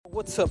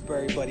What's up,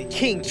 everybody?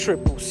 King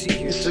Triple C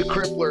here. This is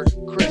Crippler,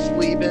 Chris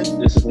Lieben.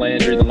 This is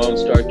Landry, the Lone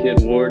Star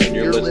Kid Ward, and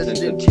you're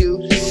listening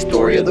to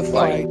Story of the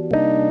Fight.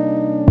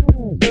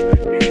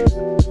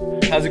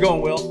 How's it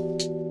going, Will?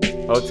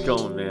 Oh, it's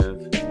going,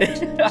 man.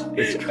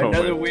 It's going.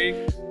 Another week.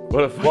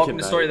 What a fucking Welcome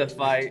to night. Story of the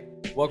Fight.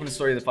 Welcome to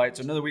Story of the Fight.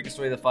 So another week of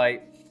Story of the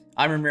Fight.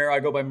 I'm Ramiro. I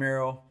go by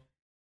Miro.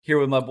 Here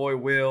with my boy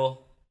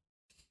Will.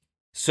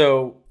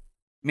 So,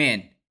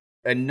 man,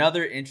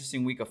 another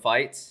interesting week of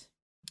fights.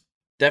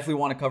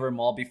 Definitely want to cover them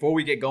all. Before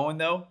we get going,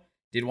 though,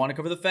 did want to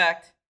cover the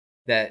fact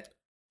that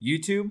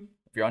YouTube,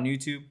 if you're on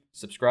YouTube,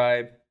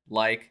 subscribe,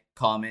 like,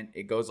 comment.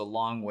 It goes a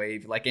long way.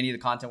 If you like any of the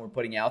content we're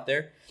putting out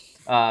there.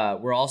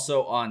 We're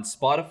also on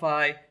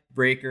Spotify,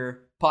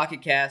 Breaker,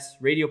 Pocket Casts,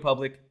 Radio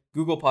Public,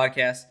 Google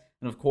Podcasts,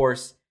 and of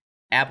course,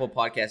 Apple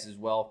Podcasts as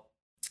well.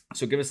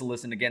 So give us a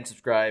listen. Again,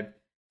 subscribe.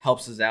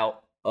 Helps us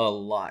out a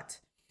lot.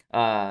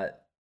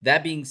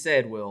 That being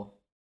said, Will,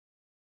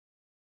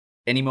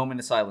 any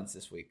moment of silence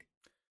this week?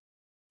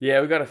 Yeah,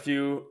 we got a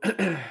few.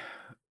 I'm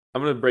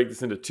going to break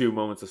this into 2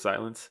 moments of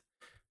silence.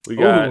 We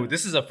got. Ooh,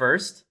 this is a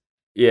first?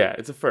 Yeah,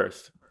 it's a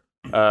first.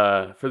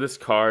 For this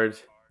card,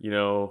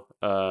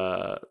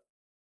 Ben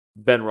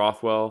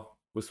Rothwell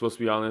was supposed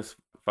to be on this,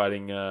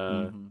 fighting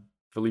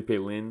Felipe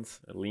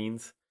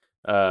Lins.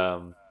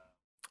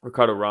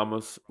 Ricardo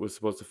Ramos was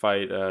supposed to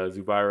fight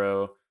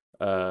Zubairo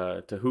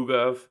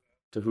Tahugov.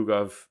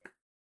 Tahugov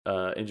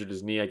injured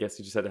his knee. I guess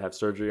he just had to have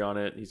surgery on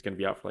it. He's going to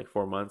be out for like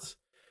 4 months.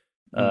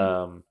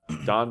 Don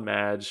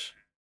Madge,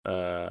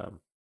 it's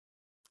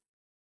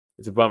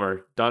a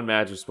bummer. Don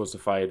Madge was supposed to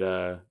fight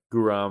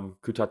Guram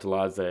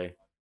Kutateladze,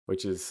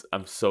 which is,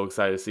 I'm so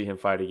excited to see him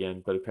fight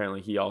again, but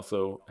apparently he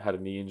also had a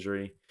knee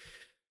injury.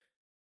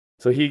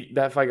 So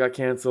that fight got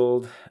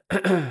canceled.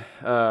 Dan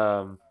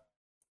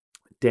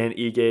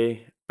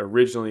Ige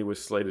originally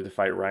was slated to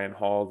fight Ryan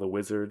Hall, the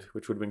Wizard,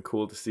 which would have been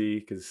cool to see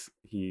because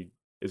he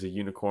is a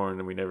unicorn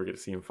and we never get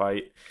to see him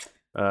fight.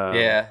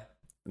 Yeah.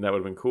 And that would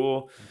have been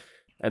cool.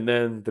 And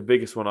then the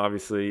biggest one,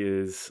 obviously,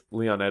 is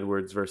Leon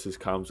Edwards versus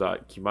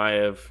Khamzat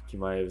Chimaev.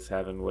 Chimaev is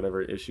having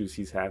whatever issues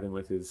he's having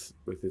with his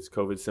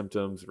COVID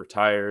symptoms.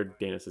 Retired.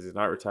 Dana says he's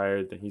not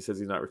retired. Then he says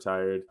he's not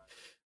retired.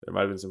 There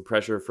might have been some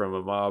pressure from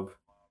a mob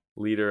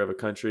leader of a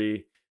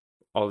country.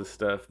 All this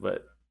stuff,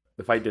 but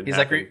the fight didn't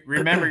happen. He's like,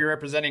 remember, you're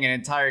representing an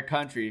entire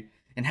country.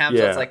 And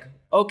Hamzat's like,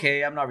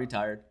 okay, I'm not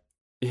retired.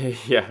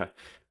 Yeah.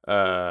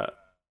 An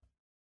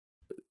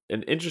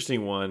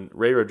interesting one,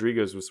 Ray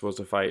Rodriguez was supposed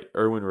to fight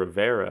Erwin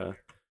Rivera.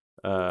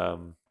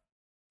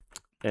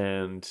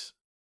 And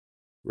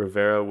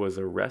Rivera was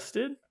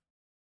arrested.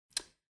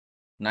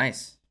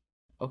 Nice.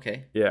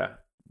 Okay. Yeah.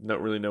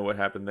 Don't really know what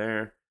happened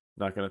there.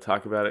 Not going to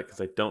talk about it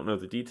because I don't know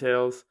the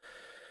details.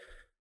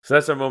 So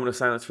that's our moment of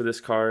silence for this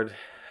card.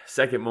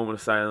 Second moment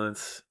of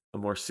silence, a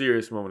more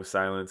serious moment of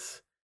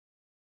silence.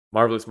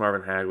 Marvelous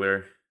Marvin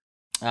Hagler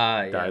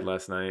died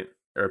last night.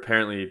 Or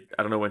apparently,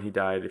 I don't know when he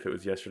died, if it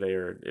was yesterday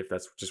or if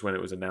that's just when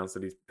it was announced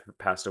that he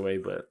passed away,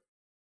 but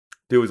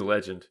dude was a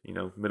legend,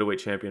 middleweight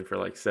champion for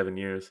like 7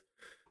 years.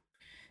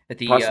 At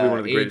the possibly one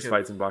of the greatest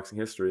fights in boxing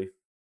history.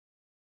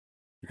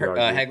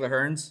 Hagler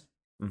Hearns?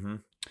 Mm-hmm.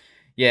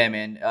 Yeah,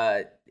 man.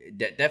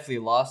 Definitely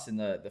lost in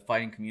the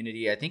fighting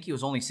community. I think he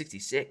was only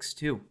 66,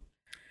 too.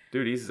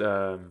 Dude, he's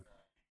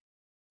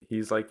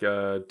like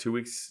 2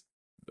 weeks,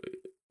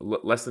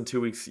 less than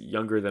 2 weeks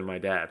younger than my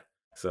dad.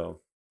 So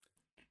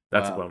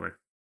that's a bummer.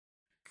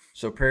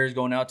 So prayers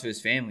going out to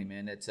his family,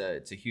 man. It's a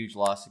huge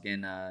loss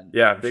again.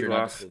 Yeah, big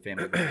loss to the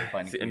family, but the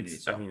fighting community.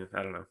 So. I mean,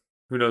 I don't know.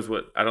 Who knows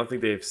what? I don't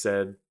think they've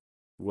said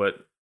what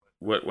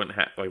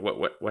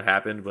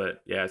happened,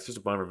 but yeah, it's just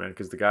a bummer, man.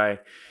 Because the guy,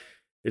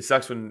 it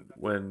sucks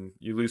when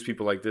you lose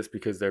people like this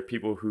because they're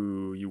people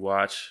who you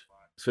watch,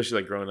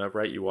 especially like growing up,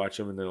 right? You watch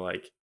them and they're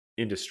like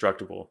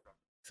indestructible.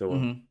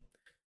 So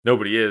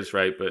nobody is,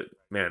 right? But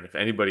man, if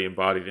anybody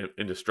embodied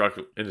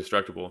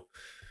indestructible,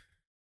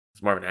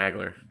 it's Marvin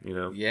Hagler,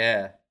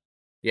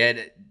 Yeah,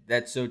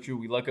 that's so true.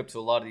 We look up to a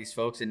lot of these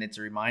folks, and it's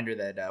a reminder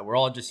that we're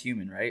all just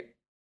human, right?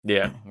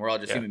 Yeah. We're all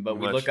just human, but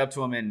we look up to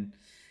them,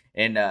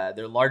 and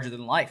they're larger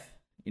than life,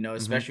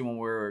 especially when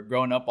we're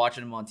growing up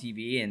watching them on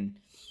TV. And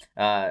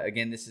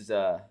again, this is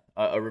a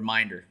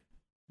reminder.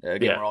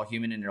 Again, we're all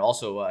human, and it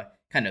also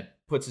kind of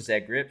puts us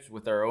at grips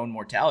with our own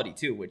mortality,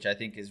 too, which I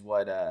think is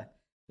what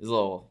is a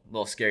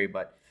little scary.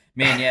 But,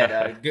 man,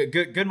 yeah,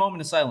 good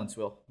moment of silence,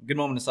 Will. Good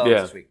moment of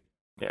silence this week.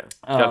 Yeah,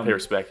 gotta pay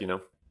respect,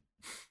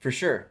 For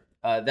sure.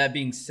 That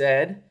being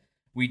said,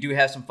 we do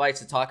have some fights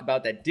to talk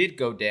about that did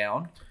go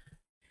down.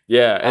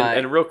 Yeah,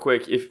 and real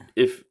quick,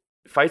 if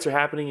fights are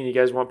happening and you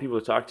guys want people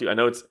to talk to, I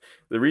know it's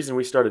the reason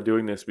we started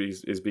doing this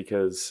is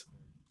because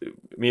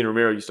me and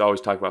Ramiro used to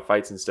always talk about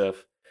fights and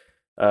stuff.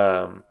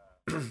 But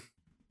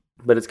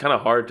it's kind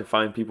of hard to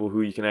find people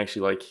who you can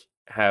actually like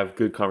have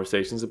good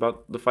conversations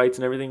about the fights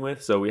and everything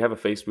with. So we have a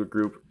Facebook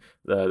group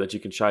that you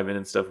can chime in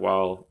and stuff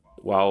while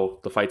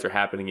the fights are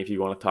happening. If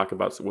you want to talk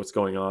about what's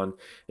going on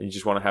and you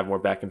just want to have more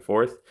back and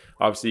forth,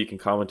 obviously you can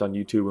comment on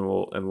YouTube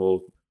and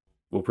we'll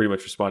pretty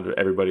much respond to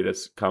everybody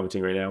that's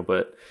commenting right now.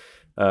 But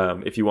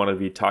If you want to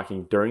be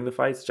talking during the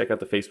fights, check out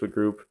the Facebook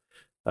group.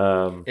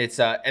 It's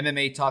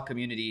MMA Talk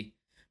Community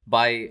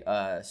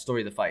by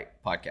Story of the Fight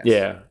podcast.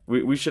 Yeah,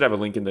 we should have a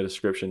link in the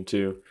description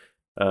too.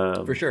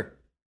 For sure.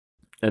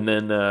 And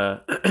then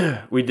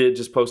we did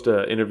just post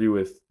an interview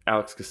with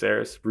Alex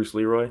Caceres, Bruce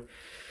Leroy.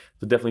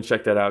 So definitely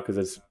check that out because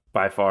it's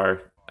by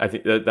far, I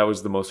think that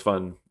was the most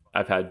fun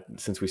I've had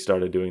since we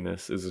started doing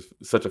this. It was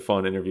such a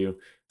fun interview,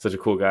 such a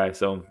cool guy.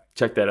 So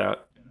check that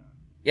out.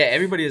 Yeah,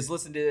 everybody who's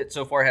listened to it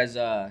so far has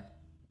a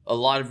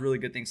lot of really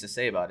good things to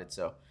say about it.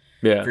 So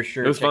yeah, for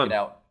sure, it was check fun. it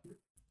out.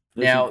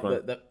 It Now,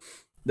 fun.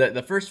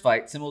 the first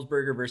fight,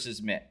 Simmelsberger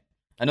versus Mitt.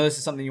 I know this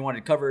is something you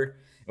wanted to cover.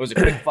 It was a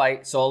quick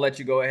fight, so I'll let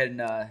you go ahead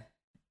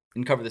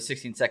and cover the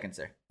 16 seconds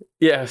there.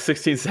 Yeah,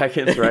 16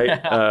 seconds, right?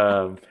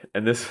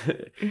 And this,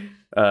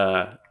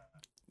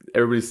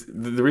 everybody's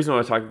the reason why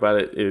I talk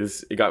about it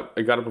is it got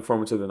a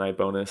performance of the night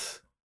bonus,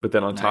 but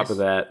then on top of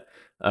that,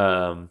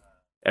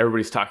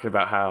 everybody's talking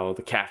about how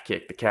the calf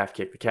kick.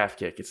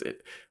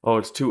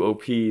 It's too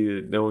OP.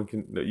 No one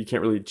can. You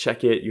can't really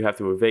check it. You have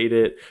to evade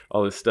it.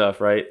 All this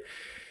stuff, right?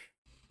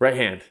 Right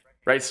hand,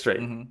 right straight.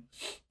 Mm-hmm.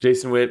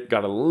 Jason Witt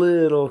got a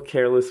little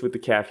careless with the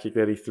calf kick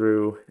that he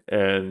threw,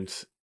 and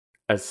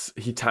as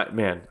he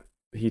timed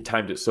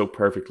it so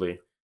perfectly.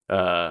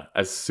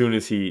 As soon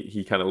as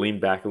he kind of leaned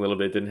back a little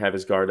bit, didn't have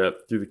his guard up,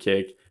 threw the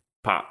kick,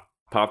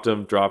 popped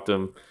him, dropped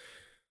him.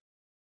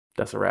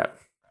 That's a wrap.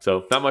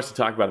 So not much to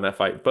talk about in that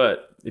fight,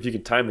 but if you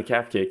can time the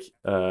calf kick,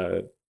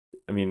 I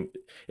mean,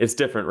 it's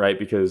different, right?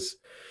 Because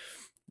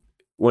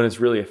when it's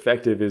really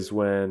effective is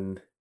when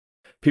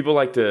people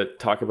like to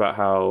talk about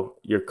how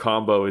your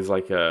combo is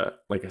like a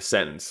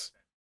sentence,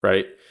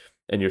 right?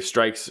 And your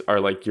strikes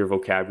are like your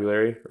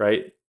vocabulary,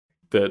 right?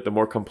 The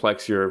more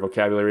complex your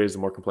vocabulary is, the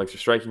more complex your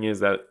striking is,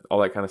 that all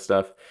that kind of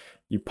stuff.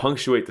 You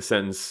punctuate the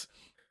sentence,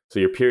 so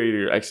your period or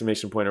your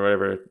exclamation point or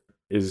whatever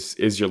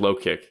is your low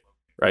kick,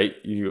 right?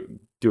 You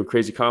do a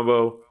crazy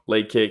combo,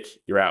 leg kick,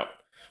 you're out.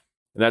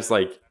 And that's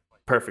like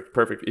perfect.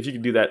 If you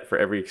can do that for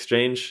every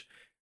exchange,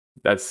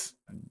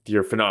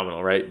 you're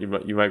phenomenal, right? You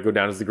might go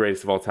down as the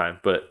greatest of all time,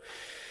 but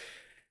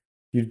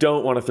you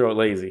don't want to throw it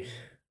lazy.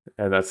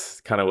 And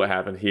that's kind of what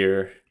happened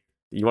here.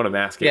 You want to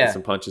mask it with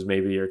some punches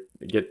maybe, or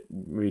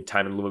maybe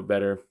time it a little bit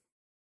better.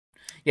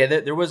 Yeah,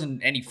 there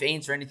wasn't any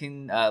feints or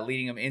anything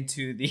leading him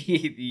into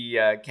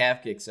the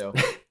calf kick, so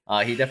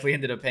he definitely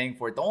ended up paying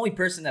for it. The only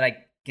person that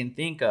I can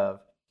think of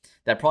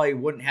that probably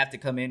wouldn't have to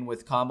come in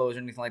with combos or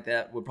anything like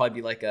that would probably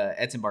be like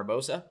Edson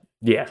Barbosa.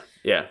 Yeah.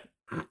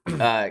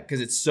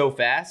 Because it's so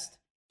fast.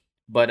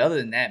 But other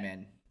than that,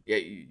 man, yeah,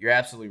 you're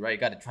absolutely right. You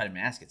got to try to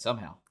mask it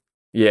somehow.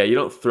 Yeah, you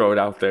don't throw it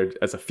out there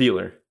as a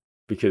feeler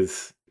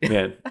because,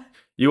 man,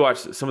 you watch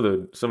some of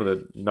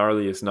the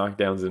gnarliest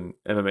knockdowns in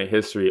MMA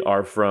history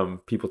are from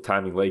people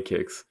timing leg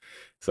kicks.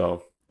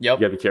 So you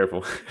gotta be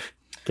careful.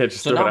 Can't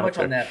just so throw not it out much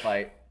there. on that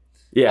fight.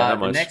 Yeah, not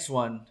much. The next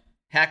one,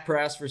 Hack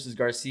Prass versus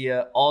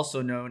Garcia,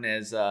 also known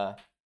as Slim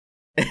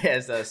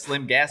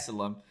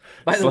Gastelum.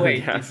 By the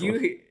way,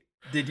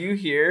 did you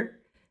hear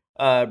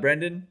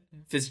Brendan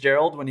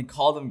Fitzgerald when he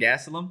called him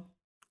Gastelum?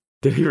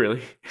 Did he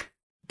really?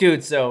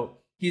 Dude, so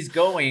he's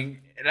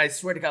going, and I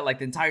swear to God, like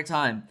the entire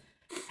time,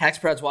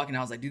 Hack Prass walking out,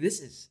 I was like, dude, this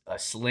is a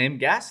Slim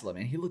Gastelum,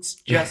 and he looks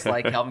just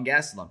like Calvin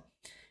Gastelum.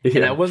 Yeah.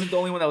 And I wasn't the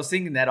only one that was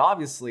thinking that,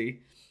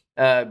 obviously,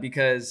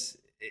 because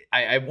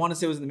I want to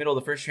say it was in the middle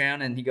of the first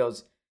round, and he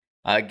goes,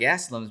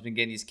 Gastelum's been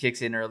getting these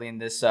kicks in early in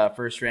this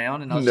first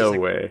round. And I was just like,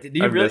 way. Did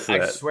you really?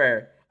 I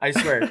swear.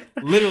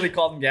 Literally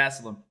called him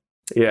Gastelum.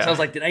 Yeah. So I was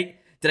like, did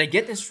I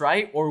get this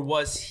right? Or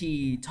was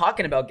he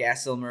talking about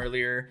Gastelum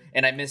earlier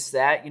and I missed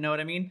that? You know what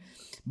I mean?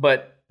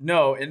 But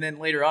no. And then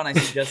later on, I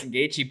see Justin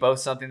Gaethje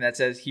post something that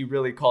says he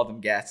really called him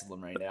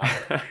Gastelum right now.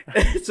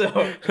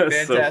 So that's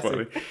fantastic. So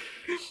funny.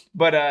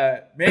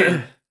 But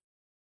man,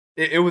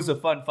 it was a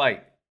fun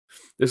fight.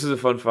 This is a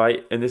fun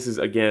fight. And this is,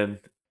 again,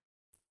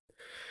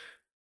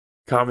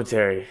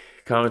 commentary.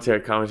 Not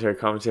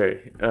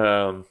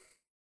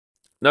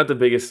the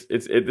biggest.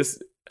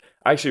 This.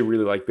 I actually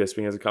really like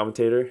Bisping as a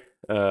commentator.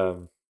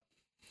 And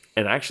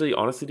actually,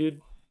 honestly,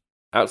 dude,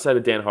 outside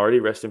of Dan Hardy,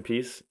 rest in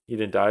peace. He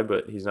didn't die,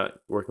 but he's not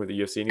working with the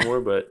UFC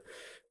anymore. But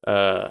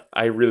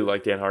I really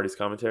like Dan Hardy's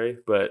commentary.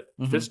 But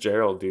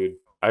Fitzgerald, dude,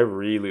 I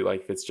really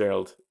like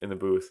Fitzgerald in the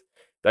booth.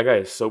 That guy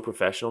is so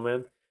professional,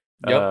 man.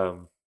 Yep.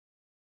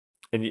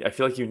 And I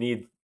feel like you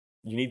need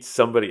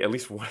somebody, at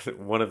least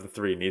one of the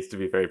three needs to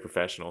be very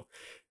professional,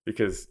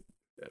 because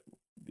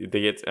they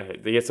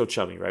get so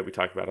chummy, right? We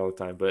talk about it all the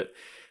time, but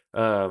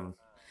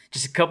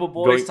just a couple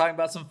boys talking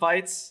about some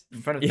fights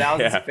in front of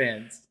thousands of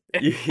fans.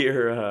 You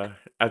hear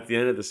at the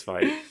end of this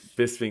fight,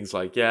 Bisping's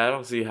like, "Yeah, I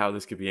don't see how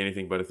this could be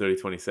anything but a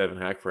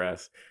 30-27 hack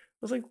press." I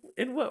was like,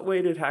 "In what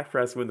way did hack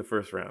press win the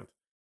first round?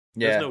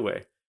 There's no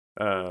way."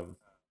 And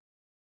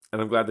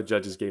I'm glad the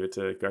judges gave it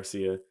to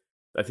Garcia.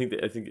 I think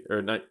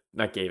or not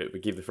gave it,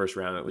 but gave the first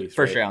round at least.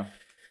 First right?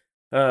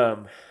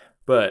 round.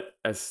 But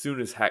as soon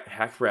as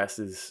hack press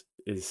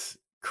is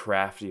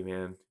crafty,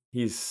 man.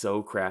 He's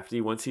so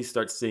crafty. Once he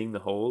starts seeing the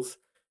holes,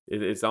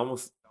 it's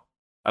almost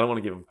I don't want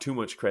to give him too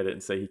much credit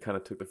and say he kind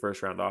of took the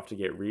first round off to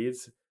get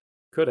reads.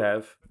 Could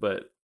have,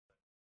 but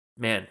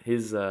man,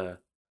 his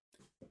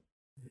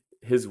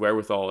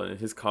wherewithal and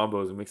his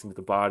combos and mixing with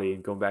the body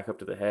and going back up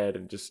to the head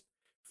and just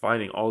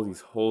finding all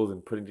these holes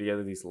and putting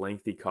together these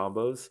lengthy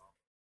combos,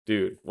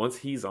 dude. Once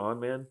he's on,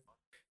 man,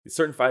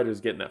 certain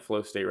fighters get in that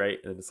flow state, right?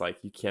 And it's like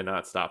you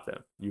cannot stop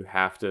them. You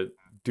have to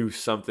do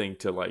something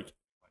to like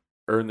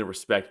earn the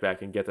respect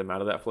back and get them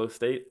out of that flow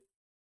state.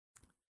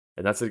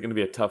 And that's going to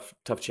be a tough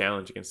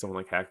challenge against someone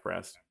like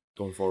Hackbrass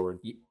going forward.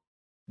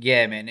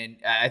 Yeah, man. And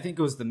I think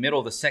it was the middle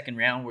of the second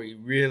round where you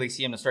really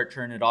see him to start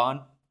turning it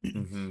on.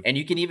 Mm-hmm. And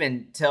you can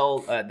even tell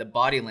the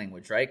body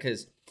language, right?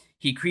 Because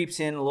he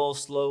creeps in a little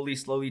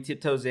slowly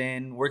tiptoes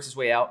in, works his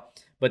way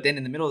out. But then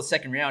in the middle of the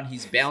second round,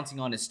 he's bouncing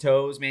on his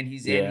toes, man.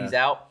 He's in, he's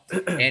out.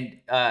 And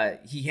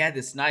he had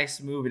this nice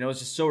move, and it was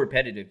just so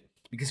repetitive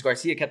because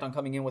Garcia kept on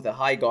coming in with a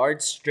high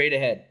guard straight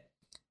ahead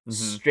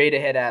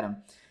at him.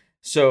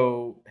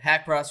 So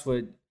Hackbrass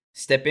would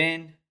step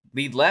in,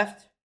 lead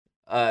left,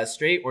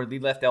 straight, or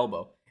lead left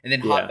elbow, and then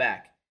hop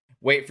back.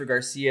 Wait for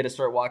Garcia to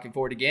start walking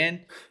forward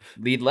again,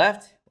 lead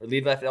left, or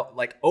lead left,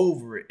 like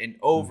over and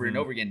over and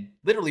over again,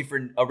 literally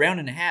for a round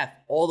and a half,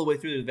 all the way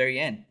through to the very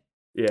end.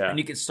 Yeah. And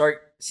you can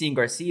start seeing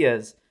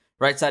Garcia's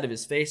right side of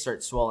his face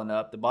start swelling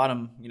up, the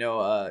bottom,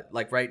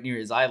 like right near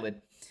his eyelid.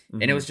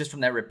 Mm-hmm. And it was just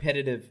from that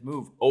repetitive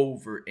move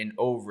over and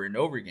over and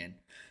over again.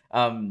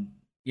 And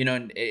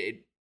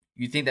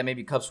you think that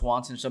maybe Cub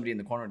Swanson or somebody in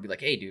the corner would be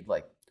like, hey, dude,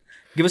 like,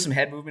 give us some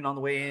head movement on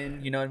the way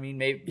in. You know what I mean?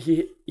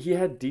 Maybe he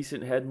had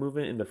decent head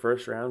movement in the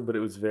first round, but it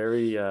was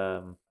very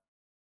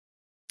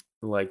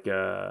like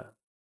it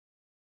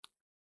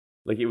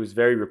was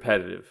very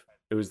repetitive.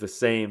 It was the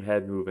same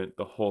head movement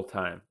the whole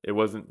time. There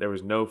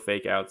was no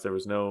fake outs. It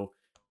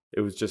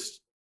was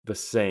just the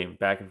same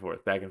back and forth.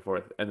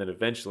 And then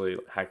eventually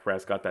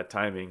Hackbrass got that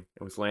timing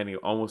and was landing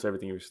almost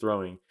everything he was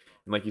throwing.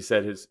 And like you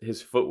said,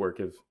 his footwork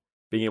of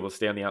being able to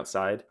stay on the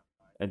outside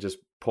and just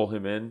pull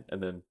him in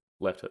and then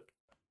left hook,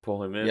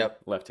 pull him in,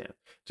 left hand,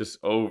 just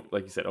over,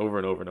 like you said, over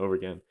and over and over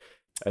again.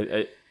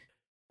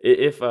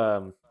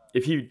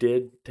 If you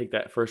did take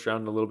that first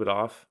round a little bit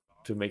off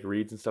to make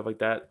reads and stuff like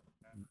that,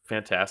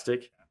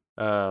 fantastic.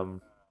 But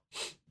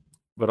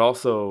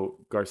also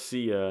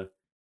Garcia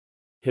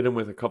hit him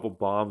with a couple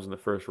bombs in the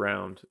first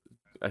round.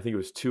 I think it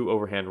was 2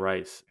 overhand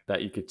rights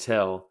that you could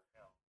tell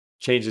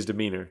changed his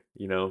demeanor,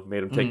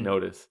 made him take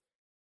notice.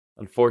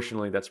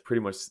 Unfortunately, that's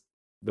pretty much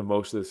the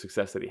most of the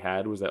success that he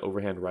had was that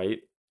overhand right.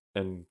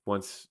 And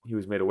once he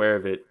was made aware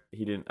of it,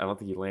 I don't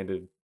think he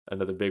landed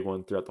another big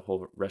one throughout the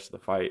whole rest of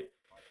the fight.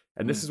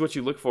 And this is what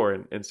you look for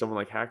in someone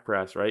like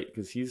Hackbrass, right?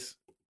 Because he's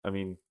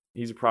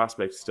a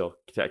prospect still,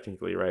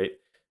 technically, right?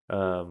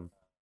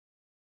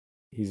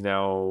 He's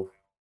now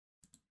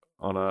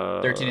on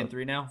a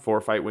 13-3 now,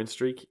 4-fight win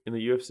streak in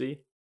the UFC.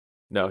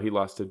 No, he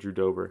lost to Drew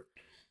Dober,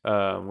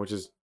 which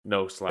is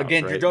no slouch.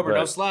 Again, right? Drew Dober,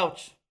 no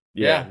slouch.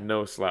 Yeah,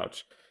 no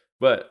slouch.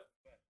 But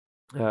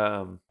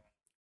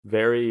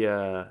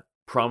very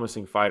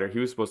promising fighter. He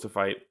was supposed to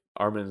fight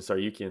Arman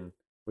Saryukin,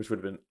 which would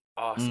have been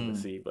awesome to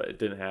see, but it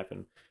didn't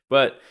happen.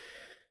 But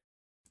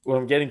what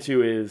I'm getting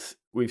to is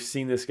we've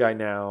seen this guy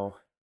now,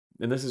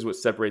 and this is what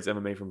separates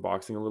MMA from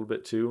boxing a little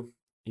bit too.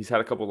 He's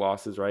had a couple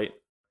losses, right?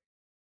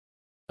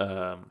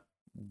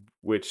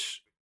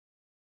 Which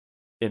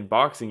in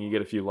boxing you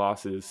get a few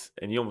losses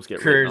and you almost get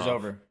career's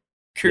over.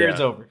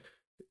 Career's over.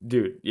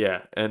 Dude,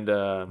 yeah. And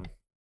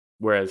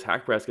whereas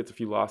Hackbrass gets a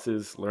few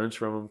losses, learns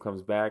from them,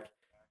 comes back,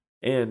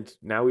 and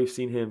now we've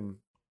seen him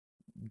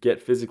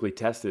get physically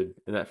tested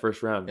in that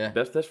first round. Yeah.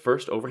 That's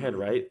first overhand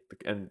right.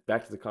 And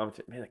back to the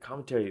commentary. Man, the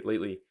commentary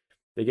lately,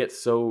 they get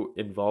so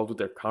involved with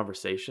their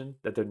conversation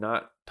that they're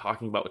not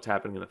talking about what's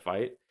happening in the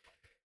fight.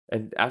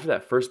 And after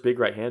that first big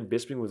right hand,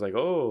 Bisping was like,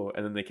 oh,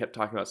 and then they kept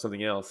talking about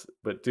something else.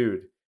 But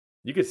dude,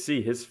 you could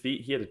see his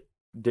feet. He had to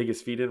dig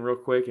his feet in real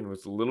quick and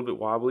was a little bit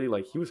wobbly.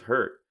 Like he was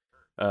hurt.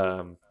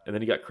 And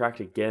then he got cracked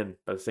again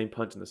by the same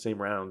punch in the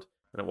same round,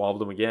 and it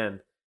wobbled him again.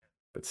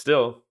 But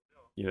still,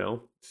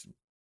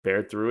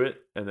 bared through it.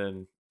 And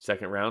then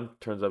second round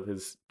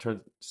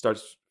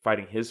starts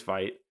fighting his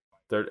fight.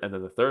 And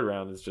then the third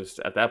round is just,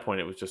 at that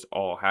point, it was just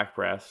all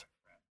Hackbrass.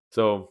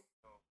 So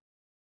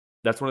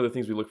that's one of the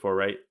things we look for,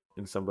 right?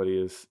 In somebody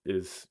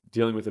is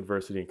dealing with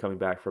adversity and coming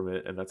back from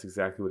it, and that's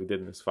exactly what he did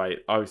in this fight.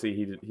 Obviously,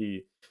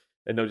 he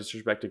and no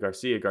disrespect to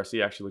Garcia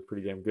actually looked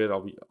pretty damn good.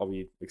 I'll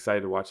be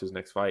excited to watch his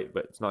next fight,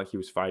 but it's not like he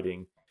was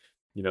fighting,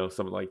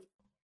 someone like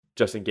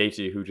Justin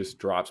Gaethje who just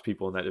drops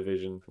people in that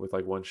division with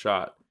like one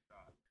shot.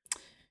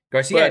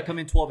 Garcia had come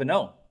in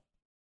 12-0.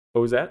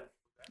 What was that?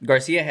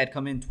 Garcia had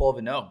come in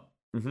 12-0.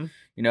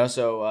 Mm-hmm.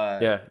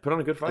 So put on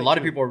a good fight. A lot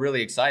of people were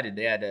really excited.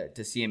 They had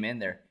to see him in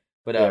there.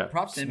 But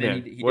props to him,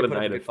 man. He did put up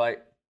a good fight.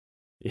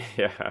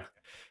 Yeah,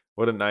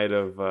 what a night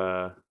of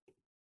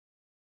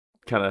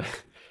kind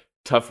of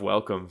tough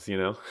welcomes,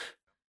 because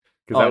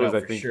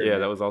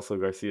that was also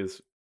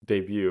Garcia's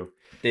debut.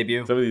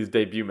 Some of these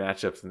debut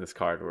matchups in this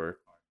card were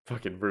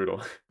fucking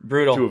brutal. 2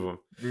 of them.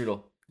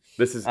 Brutal.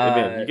 This is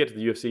man. You get to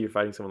the UFC, you're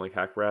fighting someone like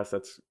Hackbrass.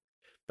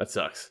 That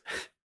sucks.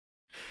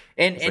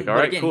 And It's like, but all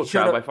right, again, cool,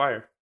 trial by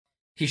fire.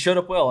 he showed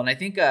up well, and I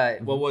think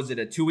what was it,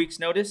 a 2 weeks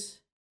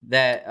notice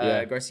that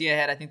Yeah. Garcia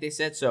had? I think they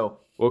said so.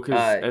 Well,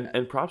 because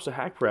and props to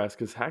Hack Press,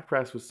 because Hack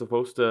Press was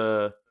supposed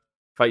to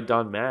fight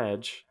Don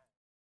Madge,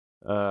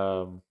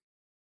 and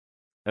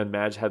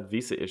Madge had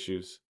visa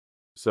issues.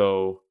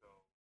 So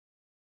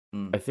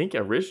I think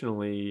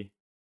originally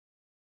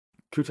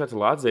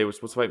Kutateladze was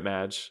supposed to fight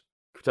Madge.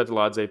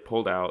 Kutateladze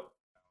pulled out,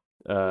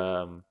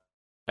 and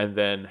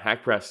then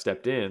Hack Press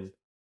stepped in,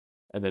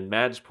 and then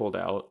Madge pulled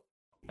out,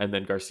 and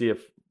then Garcia.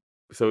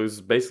 So it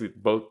was basically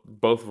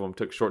both of them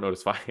took short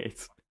notice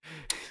fights.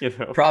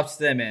 Props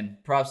to them, man.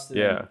 Props to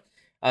them.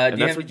 And do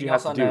you that's have what you anything have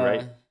else to on? do,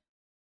 right?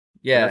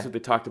 Yeah, And that's what they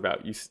talked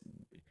about.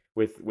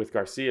 With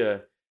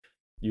Garcia,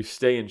 you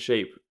stay in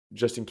shape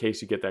just in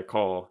case you get that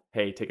call.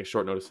 Hey, take a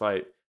short notice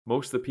fight.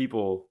 Most of the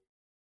people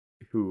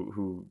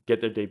who get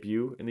their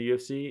debut in the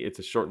UFC, it's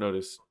a short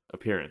notice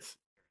appearance.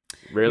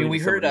 Rarely. we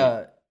heard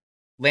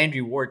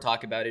Landry Ward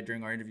talk about it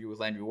during our interview with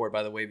Landry Ward.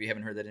 By the way, if you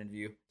haven't heard that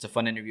interview, it's a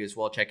fun interview as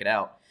well. Check it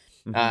out.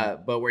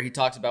 But where he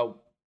talks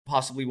about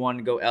possibly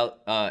wanting to go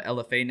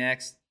LFA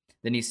next.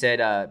 Then he said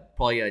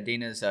probably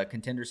Dana's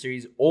Contender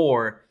Series,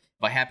 or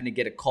if I happen to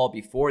get a call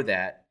before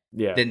that,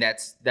 then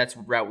that's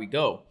what route we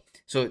go.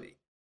 So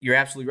you're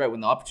absolutely right.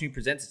 When the opportunity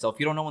presents itself,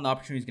 you don't know when the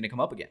opportunity is going to come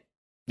up again.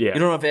 Yeah, you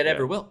don't know if it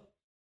ever will.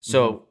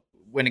 So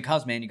when it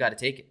comes, man, you got to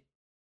take it.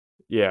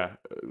 Yeah,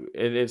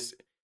 and it's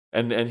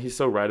and he's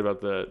so right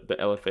about the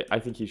LFA. I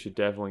think he should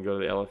definitely go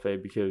to the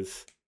LFA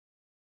because,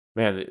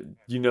 man,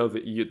 the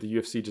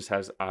UFC just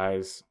has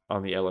eyes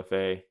on the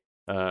LFA.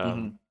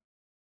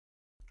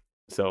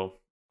 So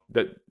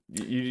that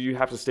you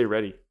have to stay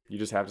ready. You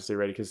just have to stay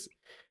ready because,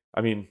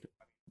 I mean,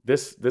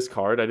 this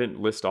card, I didn't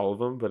list all of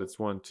them, but it's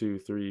 1, 2,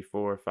 3,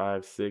 4,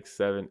 5, 6,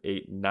 7,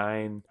 8,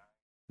 9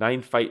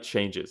 fight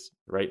changes,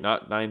 right?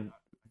 Not 9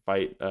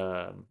 fight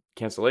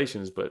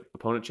cancellations, but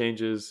opponent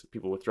changes,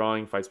 people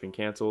withdrawing, fights being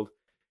canceled.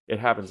 It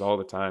happens all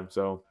the time.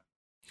 So,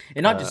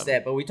 and not just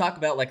that, but we talk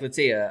about, like, let's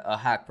say a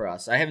Hack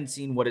Cross. I haven't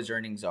seen what his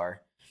earnings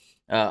are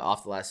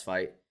off the last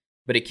fight,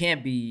 but it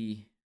can't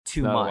be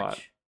too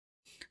much.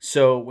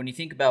 So when you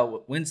think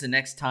about when's the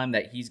next time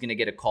that he's going to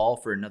get a call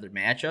for another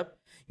matchup,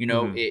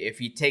 if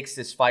he takes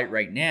this fight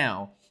right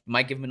now, it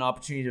might give him an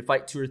opportunity to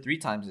fight 2 or 3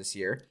 times this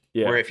year.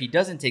 Yeah. Or if he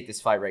doesn't take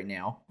this fight right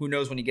now, who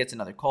knows when he gets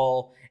another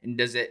call, and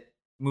does it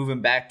move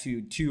him back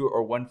to 2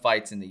 or 1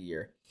 fights in the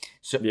year?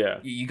 So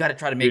you got to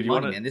try to make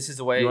money, man. This is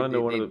the way. You want to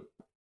know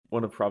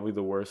one of probably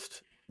the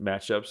worst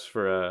matchups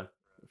for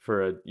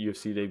a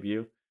UFC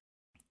debut?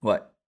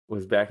 What?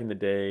 Was back in the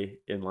day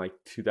in like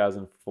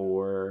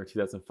 2004,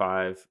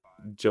 2005,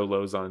 Joe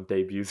Lozon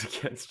debuts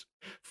against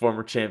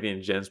former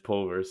champion Jens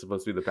Pulver.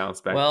 Supposed to be the bounce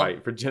back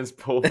fight for Jens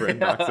Pulver and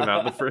knocks him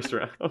out in the first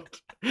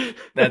round.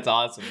 That's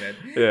awesome, man.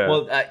 Yeah.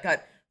 Well, God,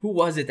 who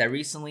was it that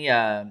recently,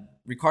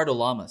 Ricardo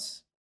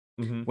Lamas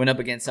went up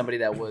against somebody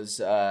that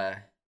was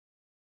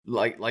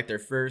like their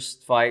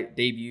first fight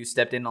debut,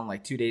 stepped in on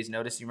like 2 days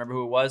notice. You remember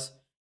who it was?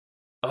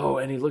 Oh,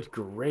 and he looked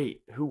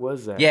great. Who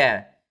was that?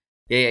 Yeah.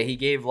 He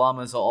gave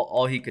Lamas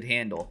all he could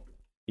handle.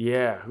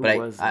 Yeah, who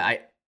was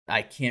it?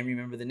 I can't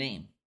remember the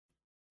name.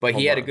 But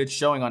he had a good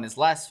showing on his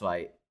last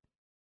fight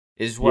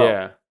as well.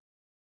 Yeah.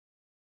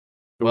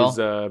 It was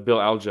Bill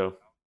Aljo.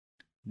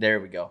 There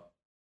we go.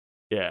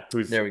 Yeah.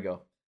 There we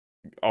go.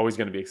 Always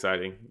going to be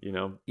exciting,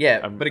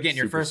 Yeah, but again,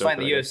 your first fight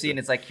in the UFC, and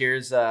it's like,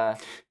 here's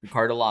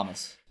Ricardo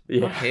Lamas.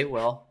 Yeah. Okay,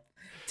 well,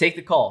 take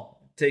the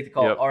call.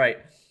 Yep. All right.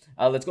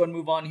 Let's go ahead and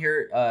move on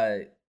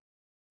here.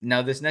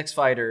 Now, this next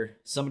fighter,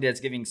 somebody that's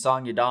giving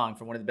Song Yadong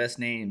from one of the best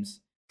names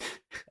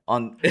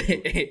on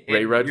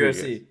Ray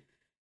Rodriguez.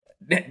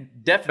 UFC.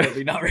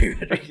 Definitely not Ray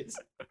Rodriguez.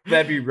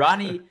 That'd be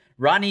Rani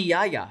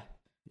Yahya.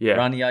 Yeah.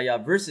 Rani Yahya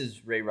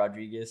versus Ray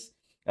Rodriguez.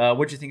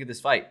 What'd you think of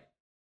this fight?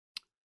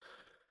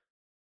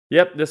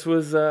 Yep, this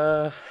was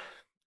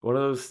one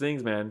of those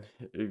things, man.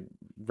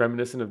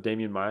 Reminiscent of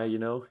Damian Maia,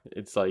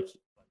 It's like,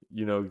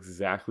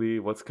 exactly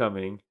what's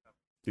coming.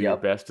 Do your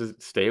best to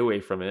stay away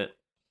from it.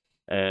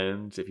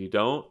 And if you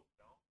don't,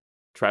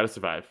 try to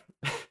survive.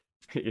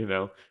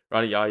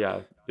 Rani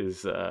Yahya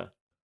is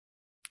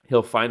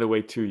he'll find a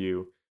way to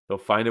you.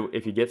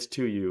 If he gets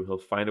to you, he'll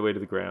find a way to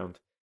the ground.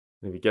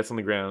 And if he gets on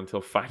the ground,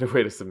 he'll find a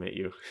way to submit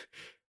you.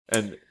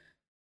 And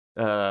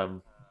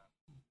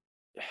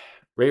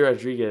Ray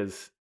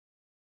Rodriguez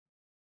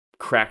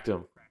cracked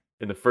him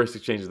in the first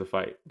exchange of the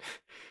fight.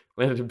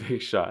 Landed a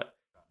big shot.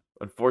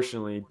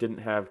 Unfortunately, didn't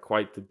have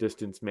quite the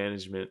distance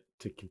management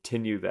to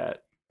continue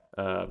that.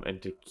 And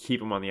to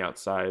keep him on the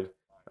outside.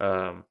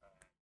 I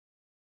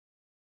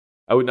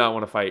would not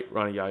want to fight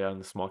Rani Yahya in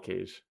the small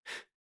cage.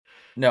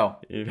 No.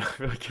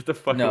 Get the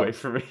fuck away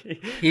from me.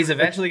 He's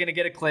eventually going to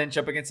get a clinch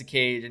up against a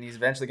cage, and he's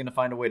eventually going to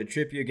find a way to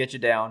trip you, get you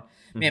down.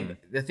 Man,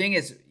 the thing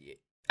is,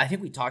 I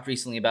think we talked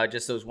recently about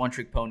just those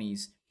one-trick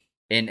ponies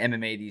in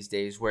MMA these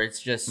days, where it's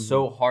just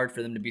so hard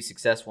for them to be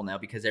successful now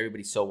because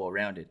everybody's so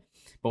well-rounded.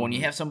 But when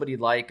you have somebody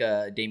like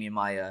Damian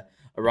Maia,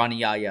 Rani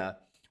Yahya,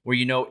 where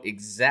you know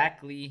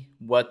exactly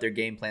what their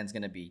game plan is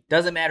going to be.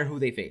 Doesn't matter who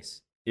they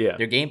face. Yeah.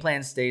 Their game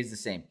plan stays the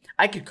same.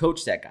 I could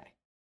coach that guy.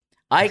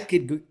 I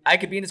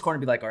could be in his corner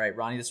and be like, all right,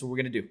 Ronnie, this is what we're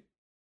going to do.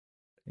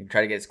 You're going to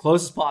try to get as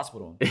close as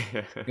possible to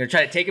him. You're going to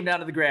try to take him down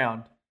to the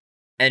ground,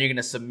 and you're going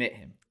to submit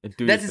him.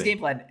 That's his game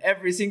plan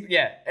every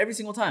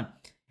single time.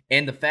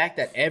 And the fact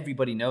that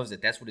everybody knows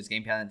that that's what his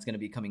game plan is going to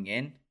be coming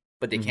in,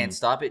 but they can't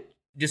stop it,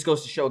 just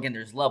goes to show, again,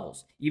 there's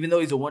levels. Even though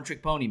he's a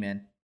one-trick pony,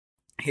 man,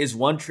 his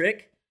one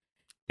trick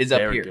is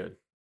up here. Good.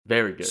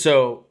 Very good.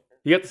 So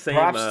you got the same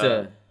props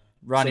to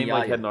Ronnie same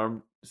Yahya. head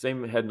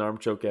and arm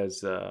choke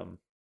as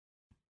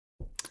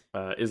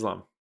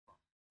Islam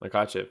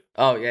Makhachev.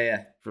 Oh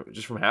yeah.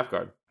 Just from half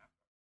guard.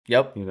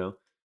 Yep. You know.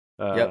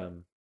 Yep.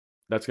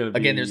 That's gonna be,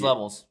 again. There's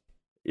levels.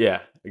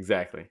 Yeah.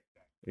 Exactly.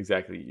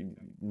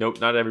 No,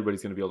 not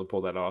everybody's gonna be able to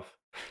pull that off.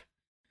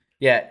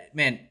 Yeah,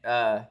 man.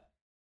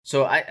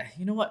 So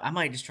you know what? I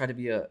might just try to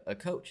be a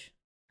coach.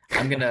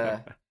 I'm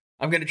gonna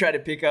try to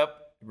pick up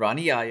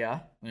Ronnie Yahya.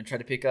 I'm gonna try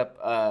to pick up.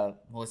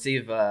 Let's see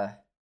if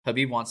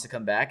Habib wants to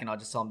come back, and I'll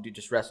just tell him, dude,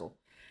 just wrestle.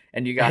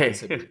 And you got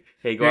this, Habib.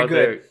 Hey, go out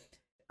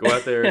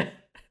there,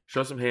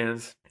 show some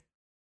hands,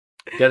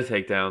 get a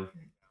takedown,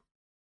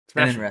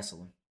 and then wrestle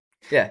him.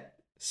 Yeah,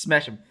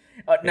 smash him.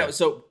 No,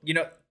 so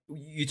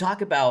you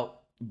talk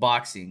about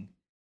boxing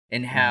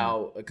and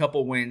how a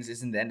couple wins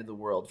isn't the end of the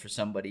world for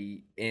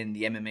somebody in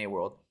the MMA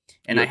world.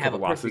 And I have a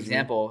perfect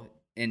example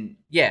a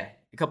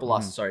couple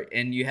losses, sorry.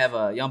 And you have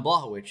Jan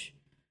Blachowicz.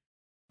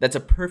 That's a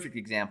perfect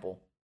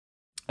example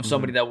of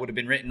somebody that would have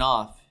been written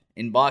off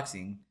in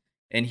boxing,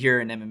 and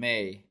here in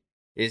MMA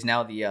is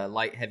now the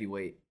light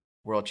heavyweight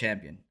world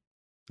champion.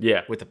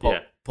 Yeah. With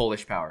the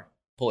Polish power.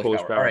 Polish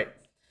power. All right.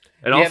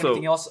 And do you also, have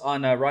anything else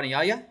on Ronnie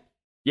Yahya?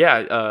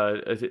 Yeah.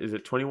 Is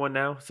it 21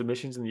 now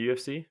submissions in the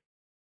UFC?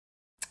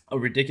 A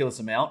ridiculous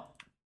amount.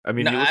 I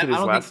mean, no, you look at his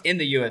don't think in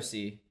the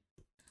UFC.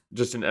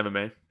 Just in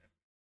MMA.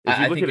 If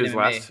you look at his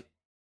last,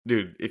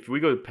 dude, if we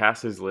go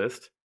past his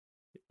list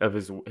of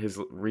his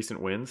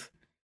recent wins,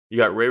 you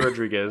got Ray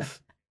Rodriguez,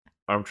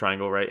 arm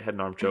triangle, right? Head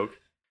and arm choke.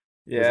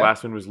 Yeah. His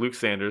last win was Luke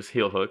Sanders,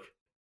 heel hook.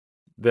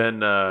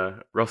 Then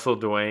Russell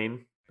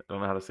Dwayne, I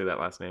don't know how to say that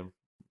last name.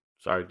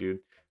 Sorry, dude.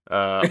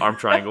 Arm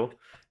triangle.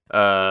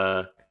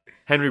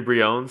 Henry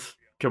Briones,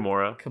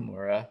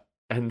 Kimura.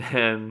 And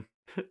then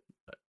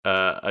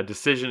a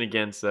decision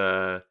against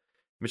Michinori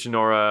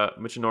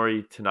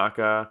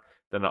Tanaka.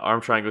 Then an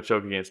arm triangle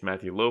choke against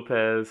Matthew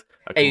Lopez.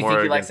 You think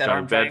he likes that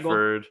arm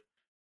Bedford.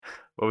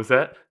 What was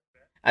that?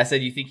 I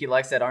said, you think he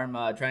likes that arm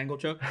triangle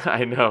choke?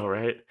 I know,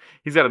 right?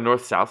 He's got a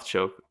north-south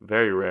choke.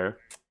 Very rare.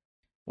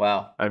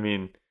 Wow. I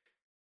mean,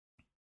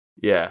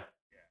 yeah.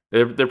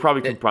 They're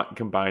probably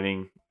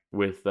combining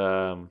with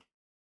WEC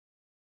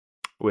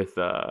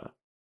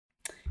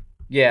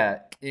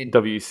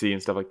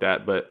and stuff like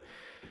that, but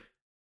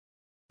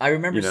I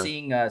remember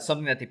seeing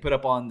something that they put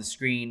up on the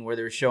screen where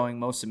they were showing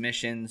most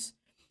submissions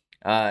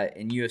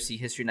in UFC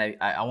history, and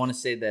I want to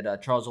say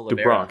that Charles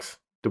Oliveira.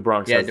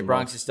 DeBronx. Yeah,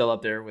 DeBronx is still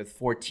up there with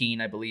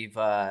 14, I believe.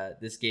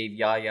 This gave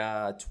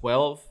Yahya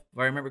 12, if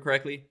I remember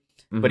correctly.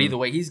 Mm-hmm. But either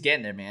way, he's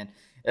getting there, man.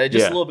 A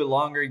little bit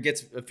longer. He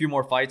gets a few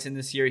more fights in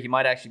this year. He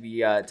might actually be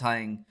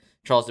tying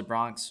Charles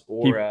DeBronx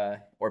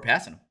or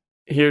passing him.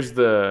 You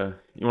want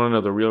to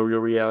know the real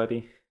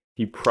reality?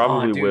 He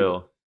probably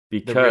will,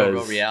 because the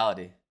real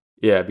reality.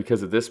 Yeah,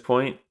 because at this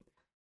point,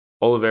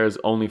 Oliveira's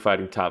only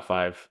fighting top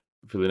 5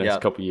 for the next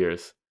couple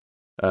years.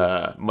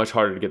 Much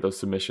harder to get those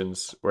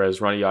submissions,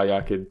 whereas Ronnie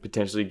Yahya could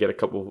potentially get a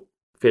couple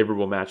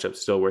favorable matchups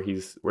still where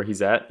he's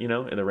at, in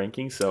the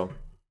rankings. So,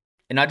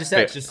 and not just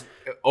that, just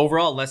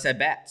overall less at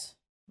bats,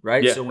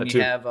 right? Yeah, so when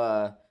you have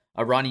a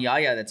Ronnie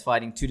Yahya that's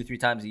fighting 2 to 3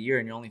 times a year,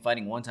 and you're only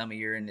fighting 1 time a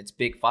year, and it's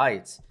big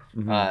fights,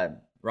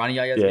 Ronnie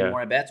Yahya's getting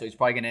more at bats, so he's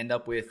probably going to end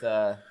up with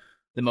the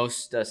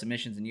most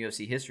submissions in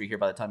UFC history here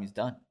by the time he's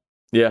done.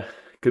 Yeah,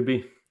 could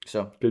be.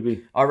 So could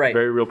be. All right,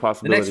 very real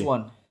possibility. The next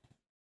one.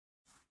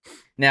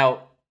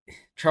 Now,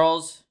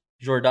 Charles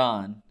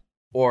Jourdain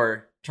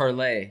or Charles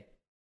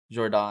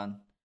Jourdain.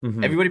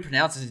 Mm-hmm. Everybody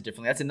pronounces it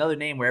differently. That's another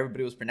name where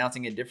everybody was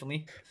pronouncing it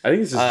differently. I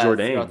think it's just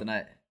Jourdain. Throughout the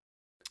night.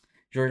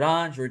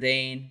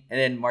 Jourdain, and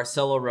then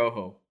Marcelo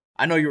Rojo.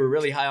 I know you were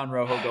really high on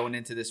Rojo going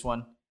into this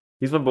one.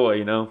 He's my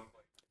boy,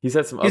 He's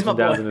had some ups and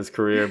downs in his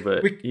career,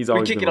 but he's always been my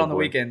boy. We kick it on the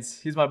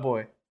weekends. He's my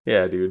boy.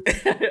 Yeah, dude.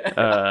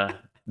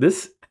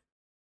 This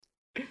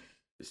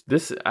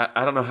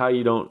I don't know how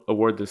you don't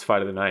award this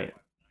fight of the night.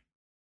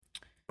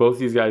 Both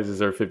these guys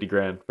deserve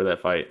 $50,000 for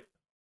that fight.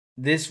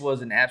 This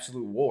was an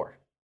absolute war.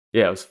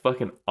 Yeah, it was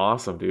fucking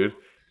awesome, dude.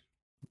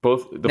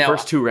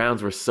 First 2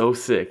 rounds were so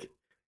sick,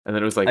 and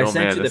then it was like, I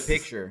sent you the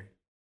picture.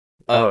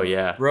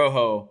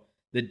 Rojo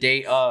the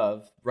day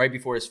of, right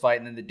before his fight,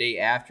 and then the day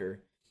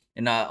after,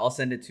 and I'll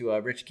send it to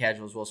Rich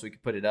Casual as well, so we can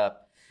put it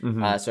up,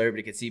 so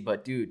everybody can see.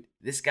 But dude,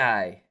 this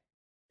guy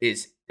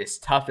is as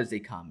tough as they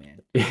come,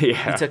 man.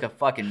 Yeah, he took a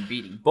fucking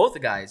beating. Both the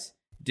guys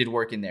did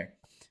work in there,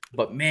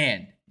 but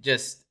man,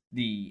 just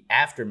the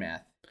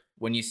aftermath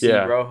when you see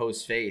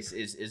Rojo's face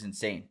is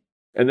insane.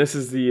 And this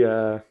is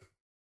the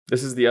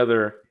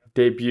other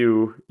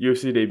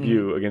UFC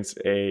debut against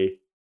a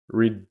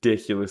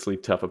ridiculously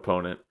tough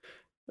opponent.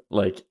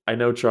 Like, I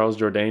know Charles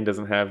Jourdain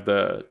doesn't have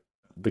the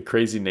the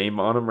crazy name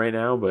on him right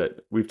now,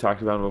 but we've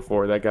talked about him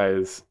before. That guy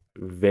is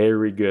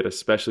very good,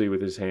 especially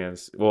with his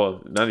hands.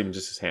 Well, not even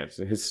just his hands.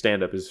 His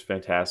stand-up is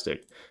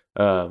fantastic.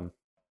 And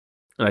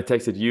I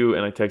texted you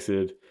and I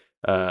texted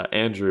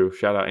Andrew.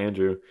 Shout out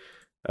Andrew.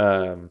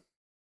 Texted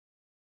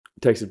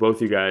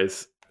both you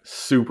guys.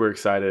 Super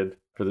excited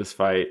for this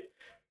fight.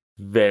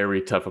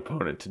 Very tough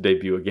opponent to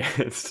debut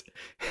against.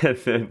 And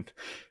then,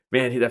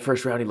 man, that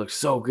first round, he looked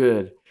so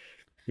good.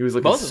 He was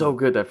looking so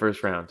good that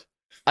first round.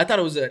 I thought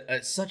it was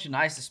such a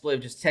nice display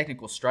of just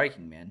technical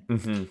striking, man.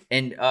 Mm-hmm.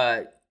 And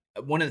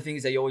one of the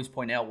things that you always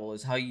point out, Will,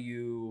 is how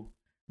you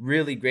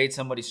really grade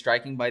somebody's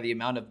striking by the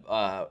amount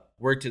of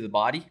work to the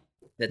body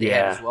that they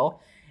had as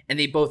well. And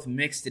they both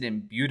mixed it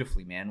in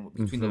beautifully, man.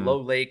 Between the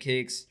low leg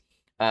kicks,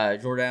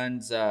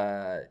 Jordan's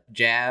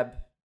jab,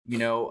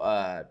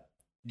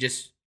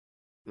 just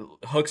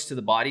hooks to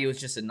the body. It was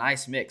just a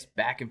nice mix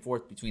back and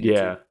forth between the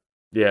two.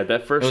 Yeah,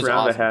 that first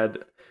round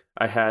awesome.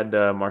 I had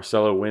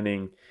Marcelo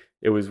winning.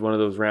 It was one of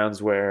those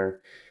rounds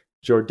where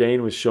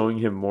Jourdain was showing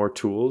him more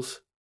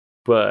tools,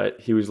 but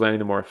he was landing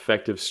the more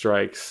effective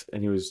strikes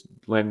and he was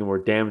landing the more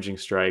damaging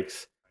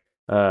strikes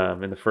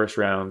in the first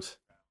round.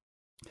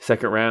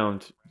 Second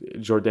round,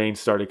 Jourdain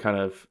started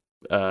kind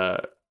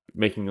of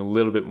making a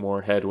little bit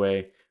more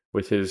headway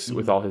with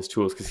with all his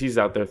tools, because he's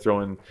out there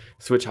throwing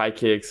switch high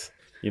kicks,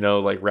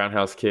 like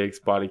roundhouse kicks,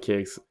 body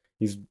kicks.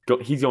 He's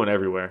going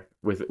everywhere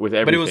with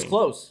everything. But it was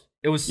close.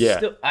 It was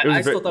still.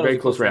 I still thought it was a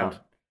close round.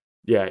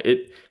 Yeah,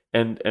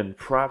 and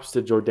props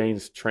to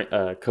Jourdain's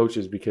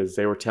coaches, because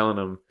they were telling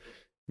him,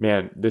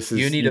 man,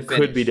 you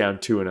could be down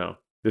 2-0.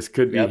 This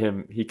could be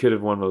him. He could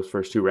have won those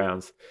first two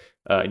rounds.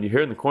 And you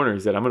hear in the corner, he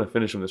said, I'm going to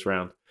finish him this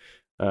round.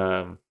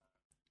 I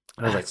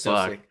was like, so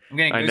fuck. Sick. I'm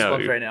getting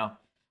goosebumps right now.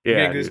 Yeah,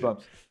 I'm getting goosebumps.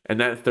 Dude.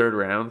 And that third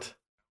round,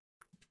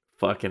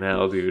 fucking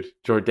hell, dude.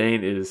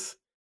 Jourdain is...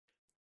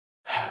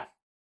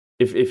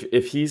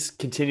 If he's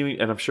continuing,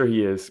 and I'm sure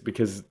he is,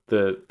 because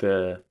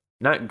the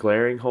not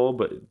glaring hole,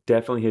 but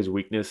definitely his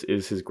weakness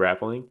is his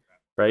grappling,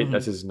 right?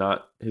 That's his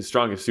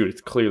strongest suit.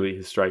 It's clearly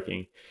his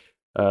striking.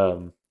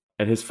 And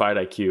his fight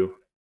IQ,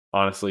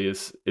 honestly,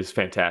 is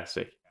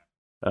fantastic.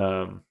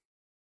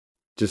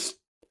 Just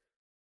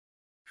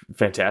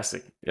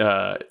fantastic.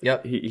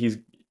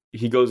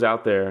 He goes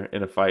out there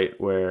in a fight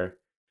where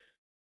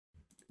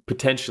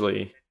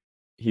potentially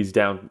he's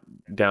down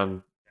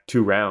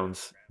 2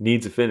 rounds,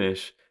 needs a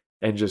finish,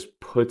 and just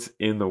puts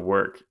in the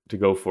work to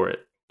go for it.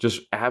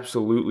 Just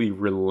absolutely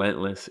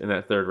relentless in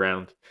that third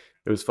round.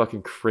 It was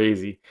fucking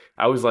crazy.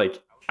 I was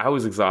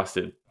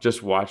exhausted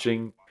just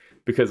watching,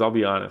 because I'll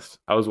be honest,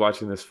 I was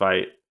watching this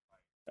fight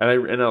and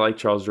I like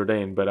Charles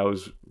Jourdain, but I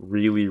was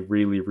really,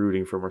 really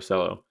rooting for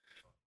Marcelo.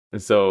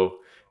 And so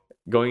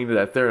going into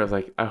that third, I was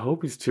like, I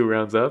hope he's 2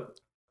 rounds up,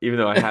 even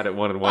though I had it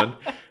 1-1.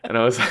 And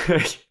I was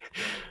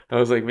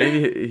like,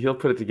 maybe he'll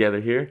put it together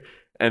here.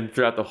 And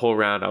throughout the whole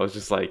round, I was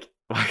just like,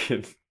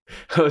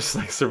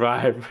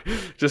 survive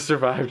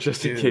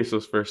just in case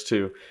those first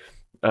two.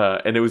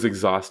 And it was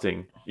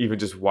exhausting, even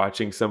just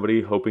watching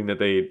somebody hoping that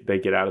they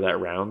get out of that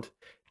round.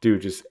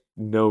 Dude, just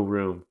no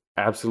room.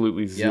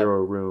 Absolutely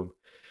zero room.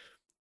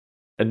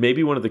 And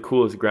maybe one of the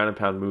coolest ground and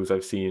pound moves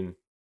I've seen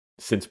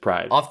since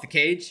Pride. Off the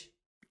cage?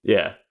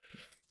 Yeah.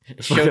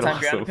 Showtime awesome.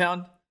 Ground and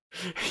pound?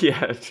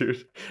 Yeah,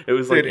 dude. It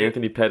was like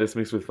Anthony Pettis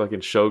mixed with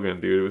fucking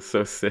Shogun, dude. It was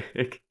so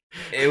sick.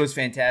 It was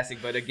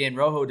fantastic. But again,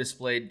 Rojo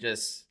displayed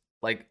just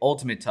like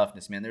ultimate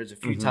toughness, man. There was a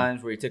few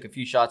times where he took a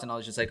few shots and I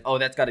was just like, oh,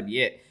 that's got to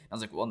be it. I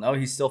was like, well, no,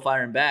 he's still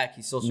firing back.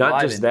 He's still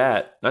surviving.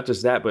 Not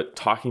just that, but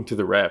talking to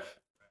the ref.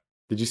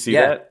 Did you see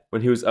that?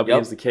 When he was up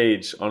against the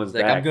cage on his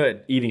back, I'm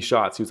good. Eating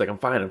shots. He was like, I'm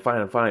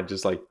fine.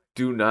 Just like,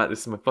 this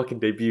is my fucking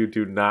debut.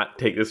 Do not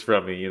take this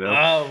from me,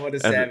 Oh, what a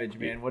savage,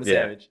 man. What a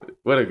savage.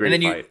 What a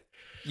great fight.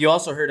 You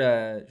also heard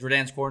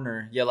Jourdain's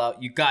corner yell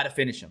out, you got to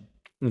finish him.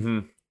 Mm-hmm.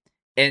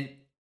 And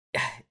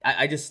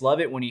I just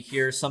love it when you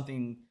hear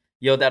something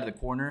yelled out of the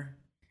corner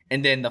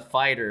and then the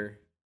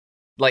fighter,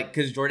 like,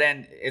 because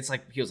Jourdain, it's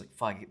like, he was like,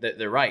 fuck,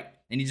 they're right.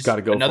 And he just,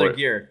 gotta go another for it.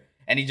 gear.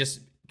 And he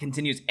just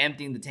continues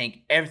emptying the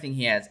tank, everything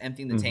he has,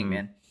 emptying the tank,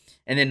 man.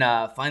 And then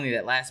finally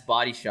that last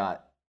body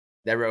shot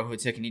that Rojo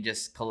took, and he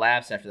just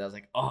collapsed after that. I was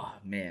like, oh,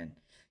 man.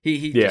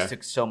 He just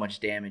took so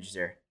much damage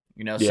there.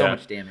 So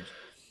much damage.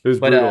 It was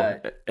brutal.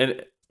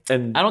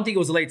 And I don't think it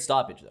was a late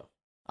stoppage, though.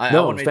 It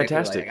was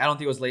fantastic. I don't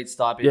think it was late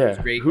stoppage. Yeah. It was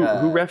great. Who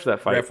refed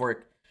that fight? Ref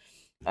work.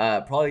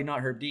 Probably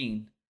not Herb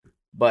Dean,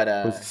 but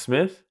was it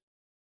Smith?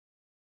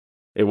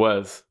 It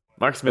was.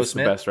 Mark Smith's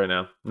the best right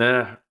now.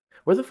 Nah.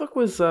 Where the fuck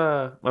was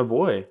my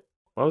boy?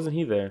 Why wasn't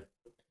he there?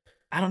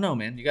 I don't know,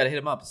 man. You got to hit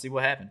him up and see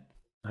what happened.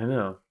 I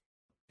know.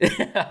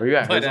 Where you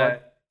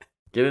at?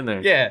 Get in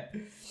there. Yeah.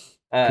 Could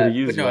have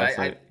used you last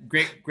night.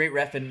 Great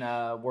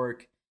reffing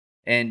work.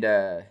 And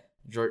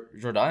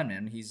Jourdain,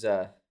 man, he's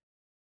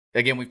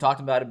again, we've talked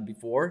about him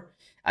before.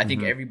 I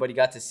think everybody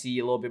got to see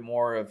a little bit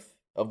more of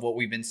what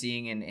we've been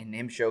seeing and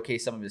him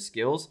showcase some of his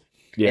skills.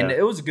 Yeah. And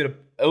it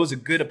was a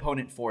good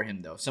opponent for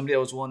him, though. Somebody that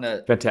was willing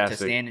to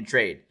stand and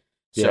trade.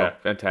 So,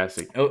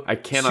 fantastic. I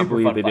cannot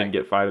believe they didn't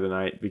get fight of the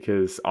night,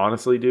 because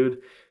honestly, dude,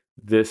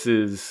 this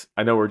is,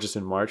 I know we're just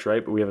in March,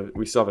 right? But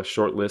we still have a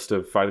short list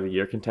of fight of the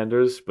year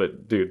contenders.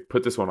 But dude,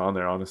 put this one on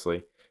there.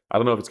 Honestly, I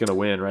don't know if it's gonna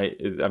win, right?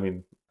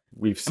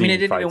 We've seen. It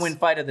didn't even win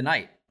fight of the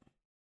night.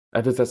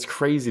 That's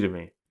crazy to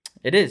me.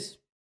 It is.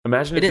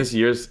 Imagine if this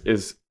year's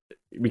is,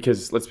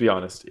 because let's be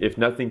honest, if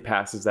nothing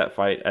passes that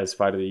fight as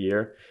fight of the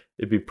year,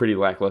 it'd be a pretty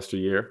lackluster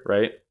year,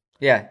 right?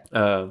 Yeah.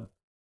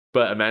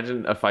 But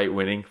imagine a fight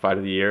winning fight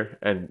of the year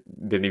and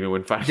didn't even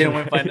win fight. Didn't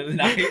win fight of the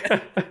night.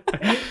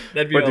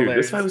 That'd be but hilarious. Dude,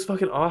 this fight was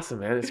fucking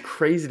awesome, man. It's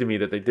crazy to me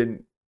that they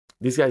didn't.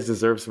 These guys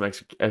deserve some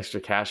extra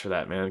cash for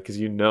that, man. Because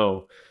you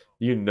know,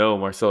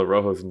 Marcelo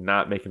Rojo's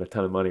not making a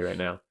ton of money right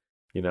now.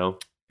 You know.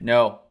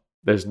 No.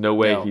 There's no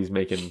way he's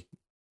making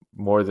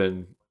more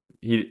than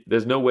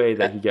There's no way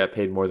that he got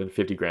paid more than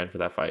 $50,000 for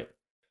that fight.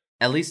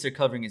 At least they're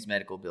covering his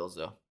medical bills,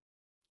 though.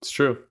 It's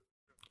true.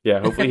 Yeah,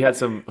 hopefully he had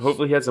some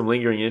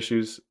lingering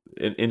issues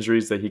and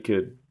injuries that he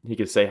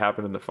could say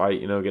happened in the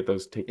fight, get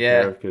those taken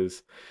care of,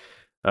 because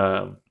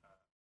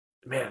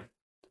man,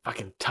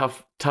 fucking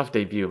tough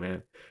debut,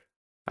 man.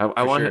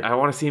 I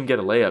want to see him get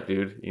a layup,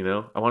 dude,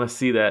 I want to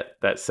see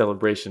that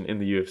celebration in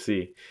the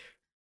UFC.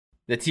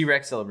 The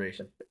T-Rex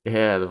celebration.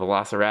 Yeah, the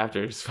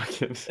Velociraptors.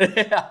 Fucking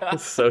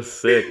it's so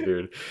sick,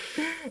 dude.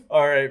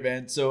 All right,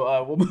 man.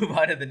 So we'll move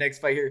on to the next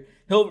fight here.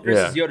 Hill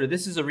versus Yoder.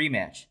 This is a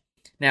rematch.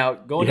 Now,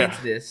 going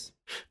into this,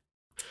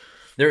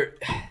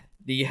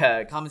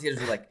 the commentators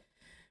were like,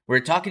 we're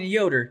talking to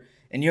Yoder,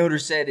 and Yoder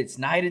said it's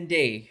night and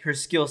day, her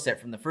skill set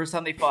from the first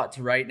time they fought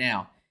to right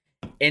now.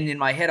 And in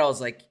my head, I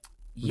was like,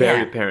 yeah.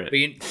 Very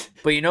apparent.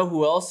 But you know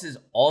who else has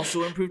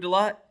also improved a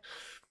lot?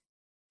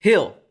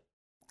 Hill.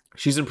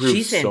 She's improved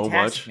She's so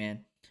fantastic, much.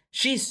 Man.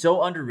 She's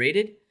so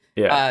underrated.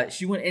 Yeah.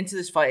 She went into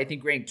this fight, I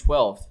think, ranked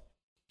 12th.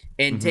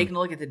 And taking a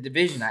look at the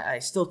division, I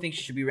still think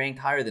she should be ranked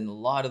higher than a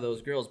lot of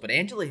those girls. But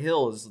Angela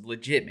Hill is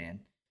legit,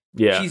 man.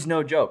 Yeah. She's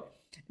no joke.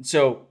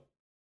 So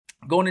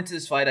going into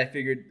this fight, I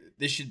figured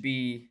this should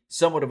be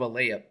somewhat of a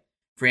layup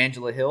for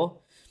Angela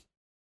Hill.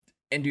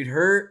 And dude,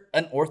 her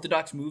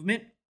unorthodox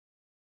movement,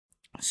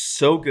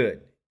 so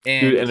good.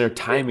 And her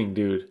timing,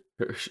 dude.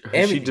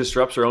 She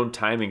disrupts her own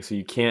timing, so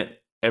you can't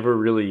ever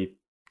really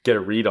get a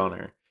read on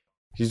her.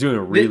 She's doing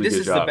a really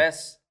good job.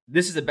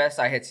 This is the best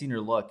I had seen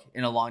her look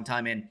in a long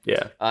time. And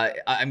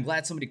I'm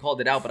glad somebody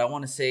called it out, but I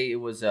want to say it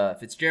was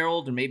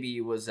Fitzgerald or maybe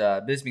it was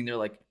Bisping. They're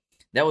like,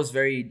 that was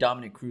very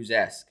Dominic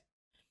Cruz-esque.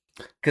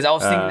 Because I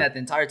was thinking that the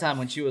entire time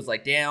when she was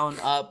like down,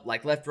 up,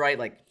 like left, right,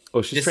 like.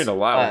 Oh, she's trained a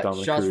lot with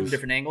Dominic shots Cruz. From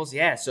different angles.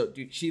 Yeah, so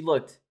dude, she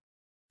looked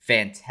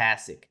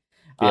fantastic.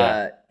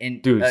 Yeah.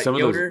 And dude, some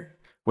Yoder, of those,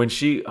 when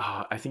she,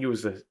 I think it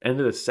was the end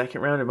of the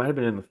second round. It might have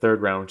been in the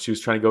third round when she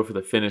was trying to go for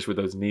the finish with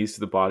those knees to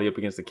the body up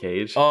against the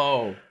cage.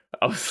 Oh,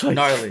 I was like,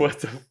 gnarly. What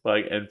the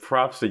fuck? And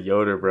props to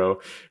Yoder,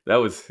 bro.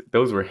 Those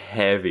were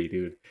heavy,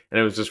 dude. And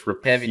it was just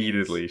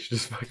repeatedly. She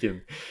just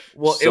fucking.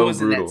 Well, so it was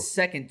brutal. In that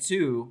second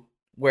too,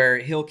 where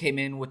Hill came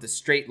in with a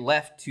straight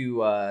left to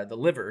the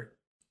liver.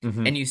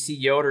 Mm-hmm. And you see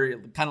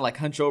Yoder kind of like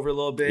hunch over a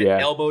little bit,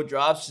 elbow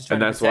drops, just trying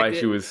to protect it. And that's why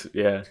she was,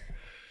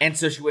 And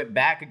so she went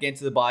back again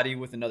to the body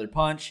with another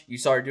punch. You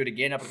saw her do it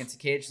again up against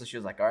the cage. So she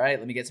was like, all right,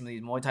 let me get some of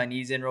these Muay Thai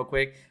knees in real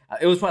quick.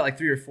 It was probably like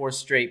 3 or 4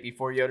 straight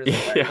before Yoder's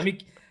like, all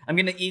right, I'm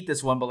going to eat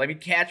this one, but let me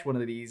catch one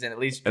of these and at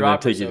least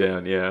drop and then take you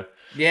down,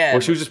 Yeah. Well,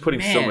 she was just putting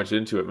so much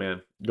into it,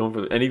 man.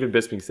 And even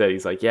Bisping said,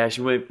 he's like,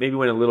 she maybe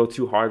went a little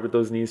too hard with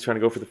those knees trying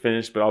to go for the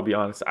finish, but I'll be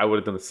honest, I would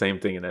have done the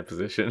same thing in that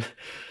position.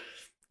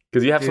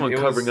 Because you have someone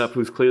covering up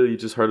who's clearly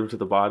just hurt him to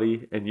the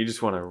body, and you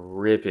just want to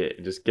rip it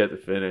and just get the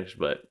finish,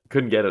 but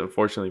couldn't get it,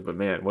 unfortunately. But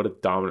man, what a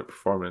dominant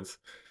performance.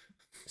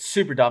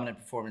 Super dominant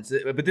performance.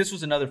 But this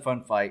was another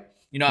fun fight.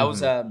 I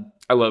was I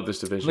love this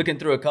division. Looking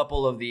through a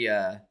couple of the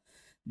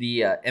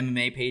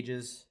MMA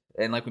pages,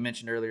 and like we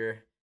mentioned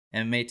earlier,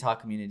 MMA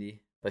Talk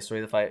Community by Story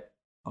of the Fight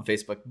on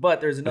Facebook.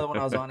 But there's another one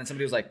I was on, and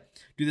somebody was like,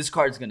 dude, this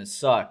card's going to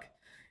suck.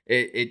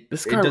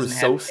 This card was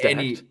so stacked.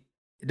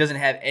 It doesn't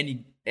have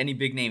any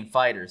big name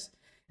fighters.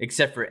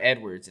 Except for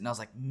Edwards. And I was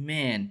like,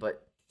 man,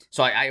 but...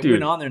 So I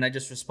went on there and I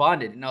just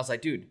responded. And I was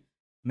like, dude,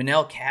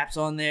 Manel Cap's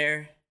on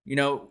there. We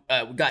got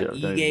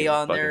Ige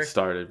on there.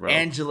 Started, bro.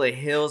 Angela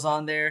Hill's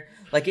on there.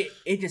 Like,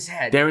 it just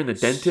had... Darren the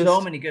Dentist.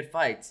 So many good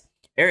fights.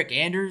 Eric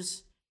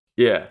Anders.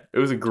 Yeah, it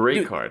was a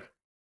great card.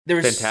 There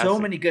were so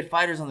many good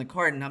fighters on the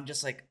card. And I'm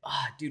just like,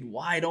 dude,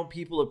 why don't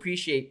people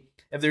appreciate...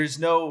 If there's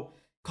no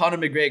Conor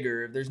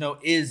McGregor, if there's no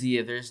Izzy,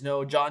 if there's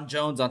no John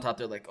Jones on top,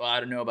 they're like, I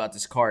don't know about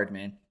this card,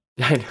 man.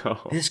 I know.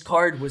 This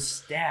card was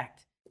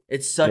stacked.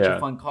 It's such a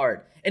fun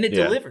card. And it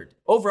delivered.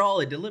 Overall,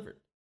 it delivered.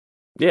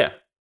 Yeah. Man,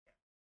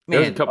 there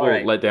was a couple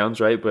of letdowns,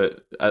 right?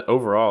 But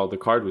overall, the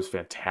card was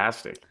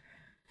fantastic.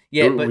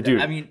 Yeah,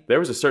 dude, there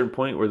was a certain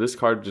point where this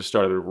card just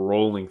started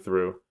rolling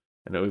through.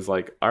 And it was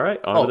like, all right,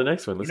 on to the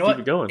next one. Let's keep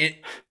it going.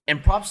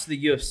 And props to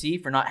the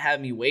UFC for not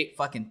having me wait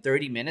fucking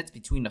 30 minutes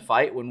between the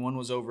fight when one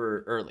was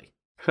over early.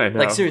 I know.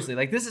 Like, seriously,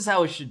 this is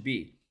how it should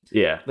be.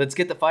 Yeah. Let's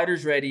get the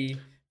fighters ready.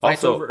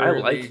 Fights Also, over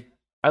early.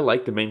 I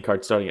like the main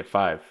card starting at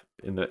 5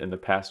 in the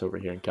past over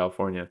here in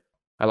California.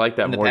 I like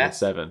that more than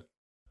 7.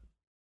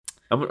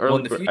 I'm an early.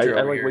 In the future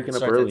I like waking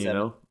up early.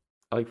 I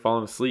like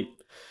falling asleep.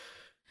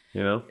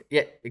 You know?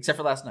 Yeah, except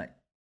for last night.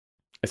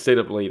 I stayed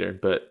up later,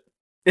 but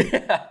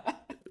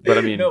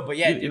I mean, no, but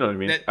yeah, you know what I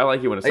mean. I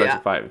like it when it starts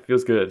at 5. It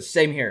feels good.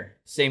 Same here.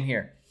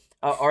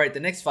 All right, the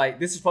next fight.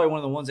 This is probably one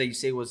of the ones that you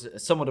say was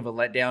somewhat of a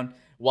letdown.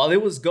 While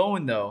it was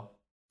going though,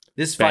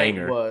 this fight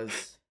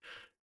was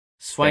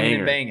swinging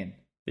and banging,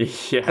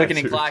 clicking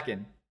and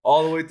clacking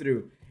all the way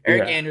through.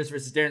 Eric Anders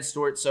versus Darren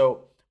Stewart.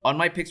 So on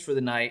my picks for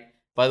the night,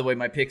 by the way,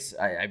 my picks,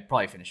 I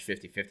probably finished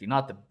 50-50.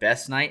 Not the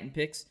best night in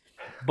picks,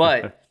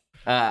 but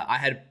I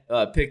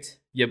had picked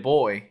your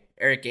boy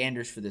Eric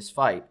Anders for this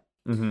fight.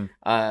 Mm-hmm.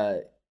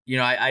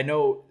 I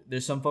know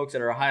there's some folks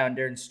that are high on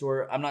Darren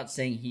Stewart. I'm not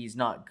saying he's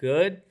not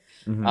good,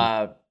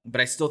 but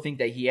I still think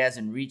that he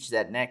hasn't reached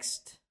that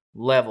next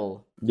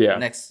level.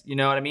 Yeah. You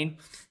know what I mean?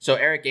 So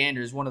Eric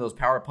Anders is one of those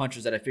power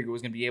punchers that I figured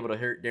was going to be able to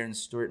hurt Darren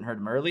Stewart and hurt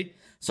him early.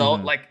 So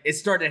like it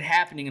started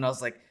happening, and I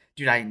was like,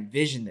 dude, I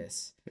envisioned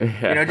this.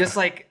 Yeah. You know, just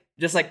like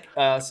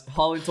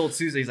Holly told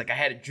Susie, he's like, I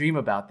had a dream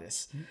about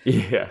this.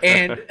 Yeah.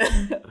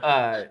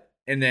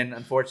 And then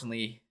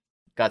unfortunately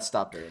got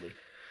stopped early.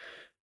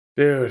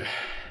 Dude,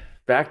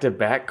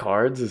 back-to-back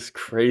cards is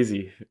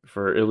crazy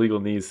for illegal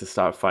knees to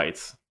stop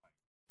fights.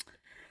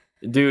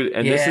 Dude,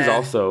 and this is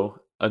also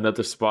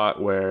another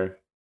spot where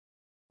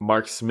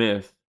Mark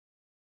Smith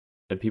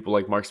and people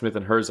like Mark Smith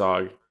and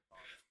Herzog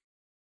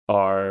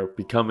are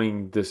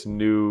becoming this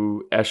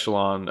new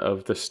echelon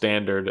of the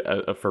standard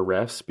for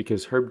refs,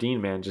 because Herb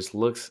Dean, man, just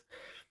looks,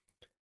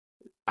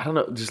 I don't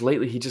know, just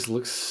lately he just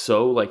looks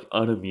so like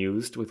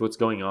unamused with what's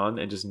going on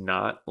and just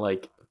not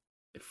like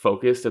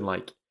focused and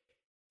like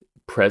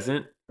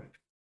present.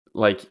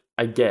 Like,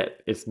 I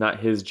get it's not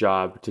his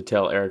job to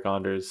tell Eric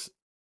Anders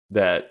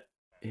that,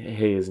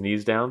 hey, his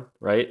knee's down,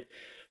 right?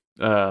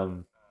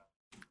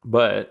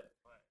 But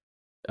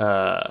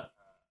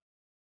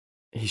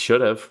he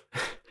should have.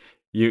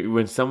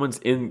 When someone's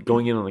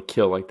going in on a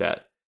kill like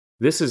that,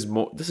 this is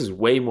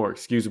way more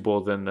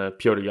excusable than the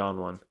Piotr Jan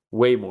one.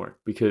 Way more,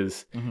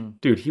 because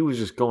dude, he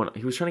was trying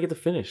to get the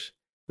finish.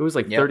 It was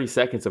like 30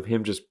 seconds of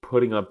him just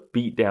putting a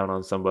beat down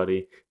on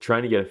somebody,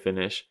 trying to get a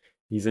finish.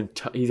 He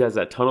has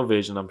that tunnel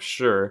vision, I'm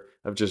sure,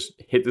 of just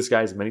hit this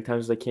guy as many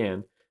times as I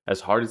can,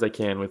 as hard as I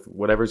can with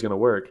whatever's going to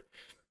work.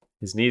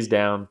 His knee's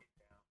down.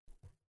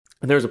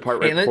 And there was a part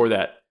before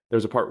that. There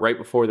was a part right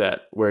before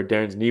that where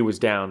Darren's knee was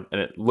down, and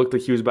it looked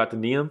like he was about to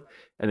knee him,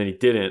 and then he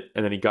didn't.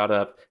 And then he got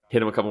up,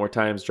 hit him a couple more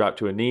times, dropped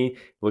to a knee. It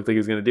looked like he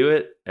was going to do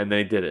it, and then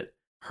he did it.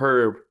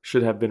 Herb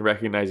should have been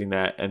recognizing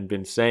that and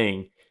been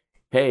saying,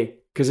 hey,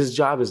 because his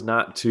job is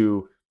not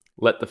to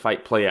let the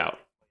fight play out,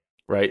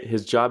 right?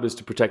 His job is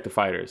to protect the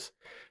fighters.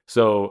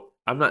 So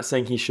I'm not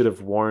saying he should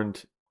have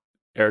warned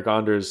Eric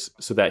Anders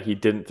so that he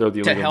didn't throw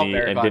the illegal knee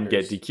and didn't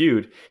get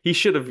DQ'd. He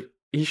should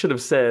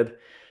have said,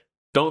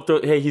 don't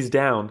throw, hey, he's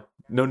down.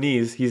 No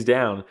knees, he's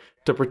down,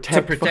 to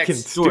protect fucking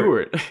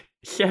Stewart.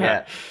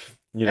 Yeah.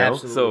 You know,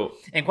 absolutely. So,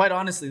 and quite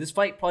honestly, this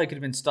fight probably could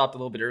have been stopped a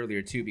little bit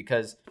earlier too,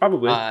 because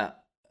probably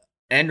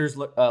Anders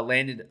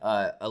landed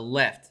a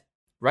left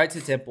right to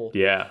temple.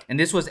 Yeah. And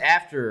this was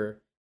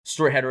after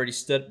Stewart had already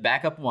stood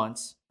back up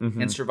once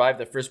and survived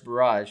the first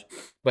barrage,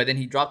 but then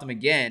he dropped him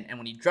again, and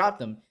when he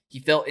dropped him, he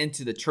fell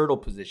into the turtle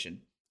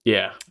position.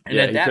 Yeah. And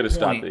he could have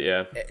stopped it,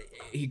 yeah.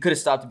 He could have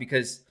stopped it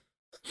because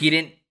he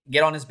didn't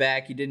get on his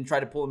back. He didn't try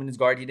to pull him in his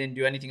guard. He didn't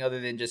do anything other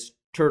than just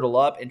turtle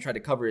up and try to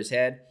cover his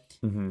head.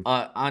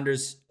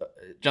 Anders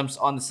jumps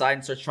on the side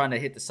and starts trying to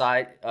hit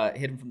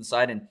him from the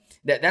side. And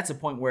that's a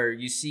point where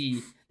you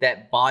see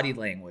that body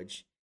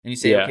language and you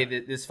say,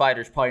 okay, this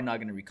fighter's probably not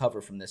going to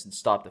recover from this and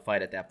stop the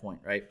fight at that point,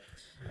 right?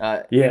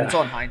 It's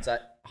all in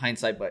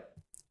hindsight, but.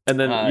 And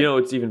then,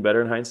 it's even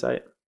better in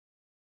hindsight.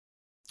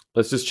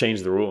 Let's just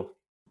change the rule.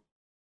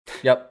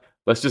 Yep.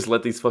 Let's just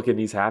let these fucking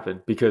knees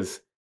happen, because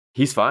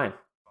he's fine.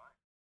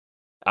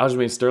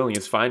 Aljamain Sterling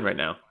is fine right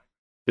now.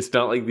 It's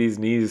not like these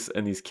knees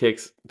and these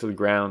kicks to the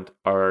ground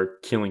are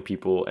killing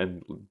people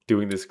and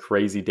doing this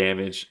crazy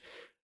damage.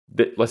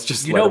 Let's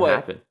just let it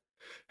happen.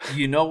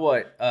 You know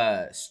what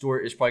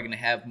Stewart is probably going to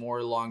have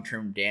more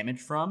long-term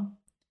damage from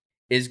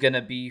is going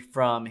to be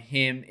from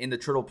him in the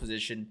turtle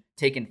position,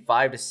 taking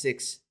 5 to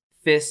 6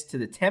 fists to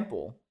the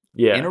temple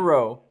in a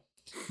row,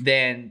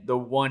 than the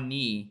one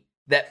knee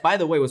that, by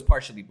the way, was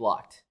partially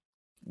blocked.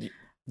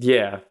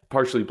 Yeah,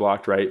 partially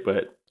blocked, right?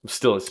 But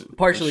still,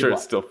 partially blocked.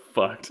 It's still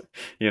fucked,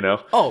 you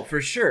know? Oh,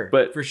 for sure.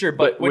 But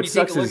when you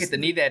take a look at the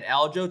knee that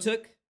Aljo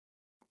took,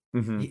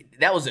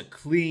 that was a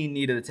clean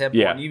knee to the temple.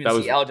 Yeah, and you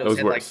even see Aljo's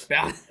head like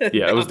bounce it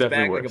was definitely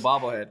back worse. Like a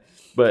bobblehead.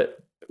 But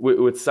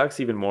what sucks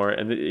even more,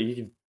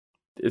 and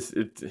this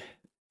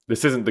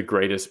isn't the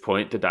greatest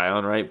point to die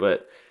on, right?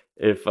 But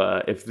if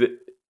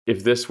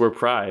this were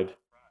Pride,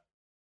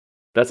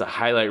 that's a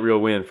highlight reel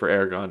win for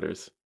Eric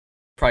Anders.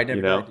 Pride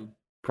never died, dude.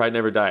 Pride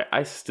never die.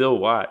 I still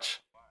watch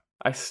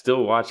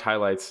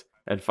highlights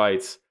and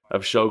fights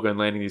of Shogun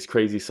landing these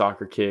crazy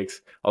soccer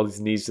kicks, all these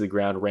knees to the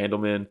ground,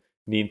 Randleman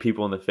kneeing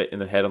people in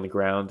the head on the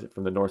ground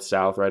from the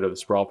north-south, right, or the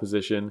sprawl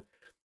position. And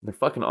they're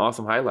fucking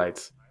awesome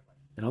highlights.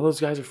 And all those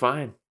guys are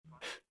fine.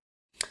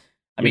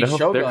 I mean,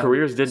 Shogun, their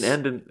careers didn't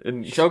end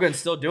in... Shogun's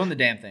still doing the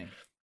damn thing.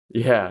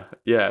 Yeah.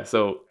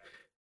 So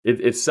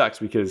it sucks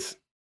because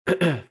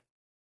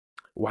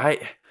why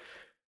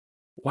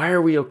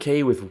are we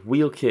okay with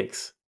wheel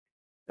kicks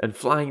and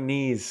flying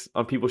knees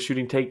on people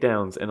shooting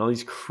takedowns and all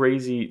these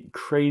crazy,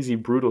 crazy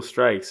brutal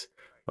strikes?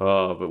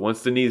 Oh, but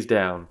once the knee's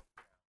down,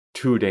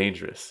 too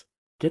dangerous.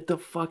 Get the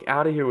fuck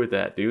out of here with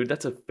that, dude.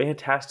 That's a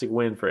fantastic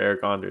win for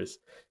Eric Anders.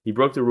 He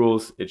broke the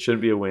rules. It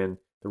shouldn't be a win.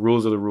 The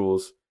rules are the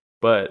rules.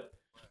 But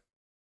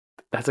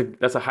that's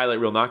a highlight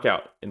reel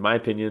knockout, in my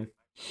opinion.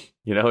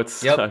 You know, it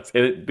sucks.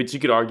 Yep. But you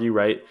could argue,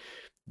 right,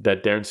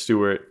 that Darren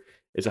Stewart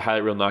is a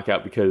highlight reel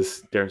knockout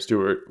because Darren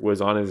Stewart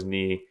was on his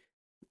knee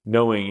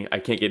knowing I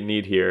can't get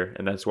kneed here,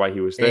 and that's why he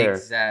was there.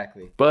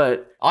 Exactly.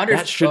 But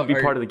that shouldn't be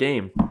part of the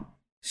game.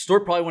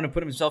 Stewart probably wouldn't have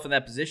put himself in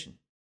that position.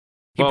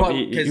 He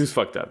was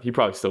fucked up. He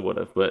probably still would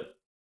have, but...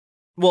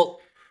 Well,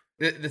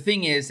 the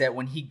thing is that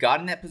when he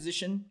got in that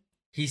position,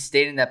 he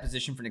stayed in that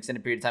position for an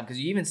extended period of time, because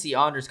you even see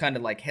Anders kind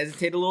of like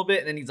hesitate a little bit,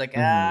 and then he's like,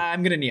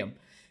 I'm going to knee him.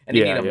 And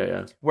he kneed him.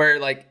 Yeah. Where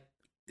like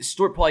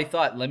Stewart probably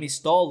thought, let me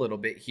stall a little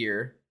bit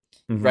here,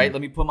 right?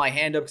 Let me put my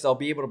hand up because I'll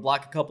be able to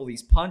block a couple of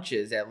these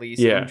punches at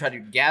least. Yeah. And try to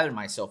gather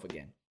myself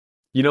again.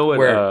 You know what?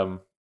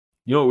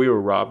 You know what we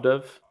were robbed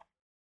of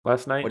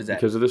last night? What is that?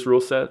 Because of this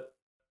rule set?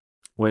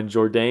 When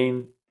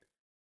Jourdain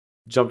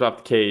jumped off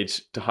the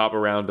cage to hop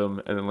around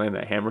him and then land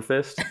that hammer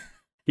fist,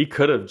 he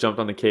could have jumped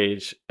on the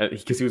cage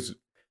because he was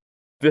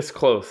this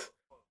close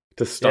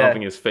to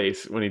stomping his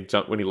face when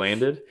he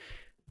landed.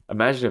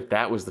 Imagine if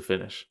that was the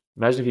finish.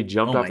 Imagine if he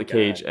jumped off the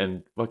cage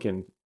and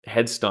fucking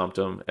head stomped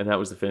him and that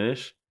was the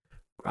finish.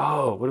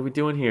 Bro, what are we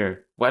doing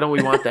here? Why don't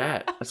we want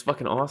that? That's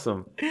fucking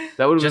awesome.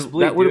 That would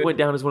have went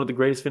down as one of the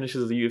greatest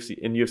finishes of the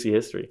UFC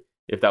history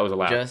if that was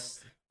allowed. It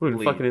would have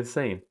been fucking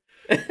insane.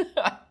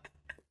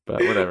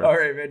 But whatever. All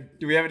right, man.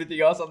 Do we have anything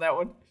else on that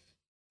one?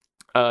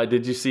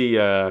 Did you see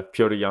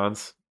Piotr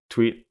Jan's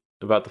tweet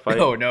about the fight?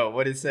 Oh no,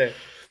 what did it say?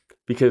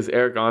 Because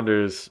Eric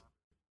Anders,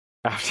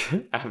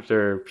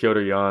 after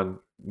Piotr Jan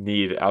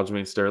kneed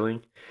Aljamain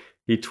Sterling,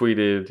 he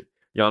tweeted,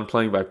 "Jan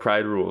playing by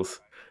pride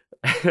rules."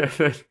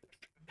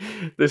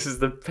 This is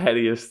the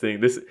pettiest thing.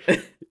 This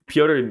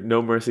Piotr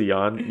No Mercy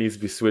Jan needs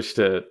to be switched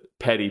to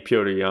Petty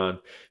Piotr Jan,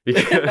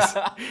 because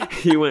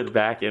he went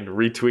back and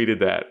retweeted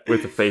that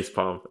with a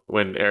facepalm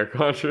when Eric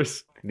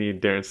Anders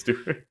kneed Darren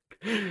Stewart.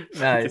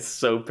 Nice. It's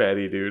so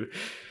petty, dude.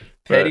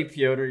 Petty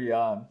Piotr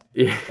Jan.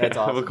 Yeah, that's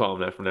awesome. I'm gonna call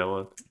him that from now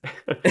on.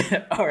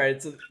 All right,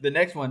 so the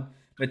next one,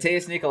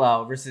 Mateus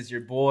Nicolau versus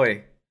your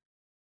boy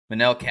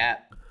Manel Kape.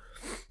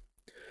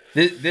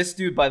 This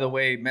dude, by the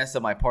way, messed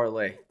up my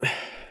parlay.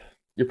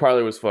 Your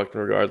parlay was fucked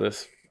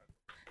regardless.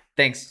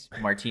 Thanks,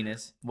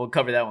 Martinez. We'll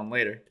cover that one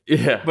later.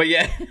 Yeah. But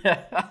yeah.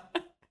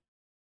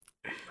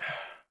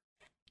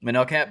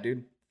 Manel Kape,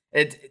 dude.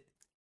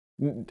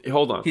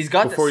 Hold on. He's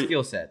got the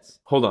skill sets.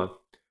 Hold on.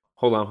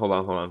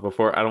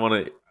 Before, I don't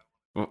want to...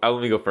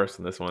 let me go first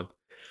on this one.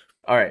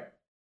 All right.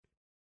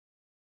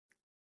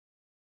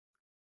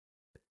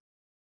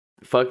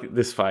 Fuck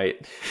this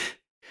fight.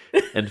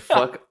 And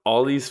fuck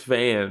all these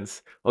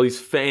fans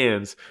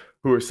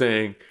who are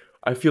saying,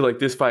 I feel like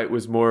this fight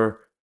was more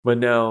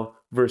Manel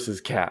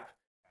versus Kape.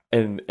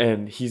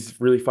 And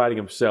he's really fighting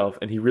himself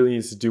and he really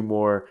needs to do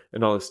more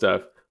and all this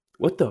stuff.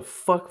 What the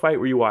fuck fight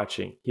were you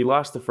watching? He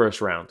lost the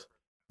first round.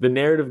 The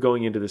narrative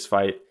going into this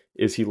fight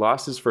is he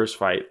lost his first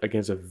fight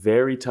against a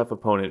very tough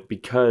opponent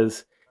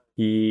because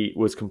he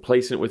was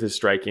complacent with his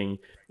striking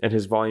and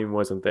his volume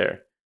wasn't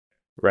there,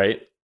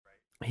 right?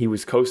 He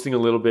was coasting a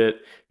little bit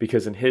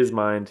because in his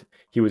mind,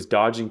 he was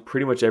dodging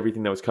pretty much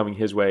everything that was coming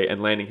his way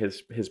and landing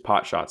his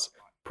pot shots.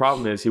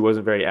 Problem is, he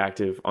wasn't very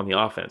active on the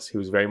offense. He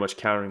was very much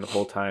countering the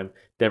whole time.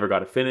 Never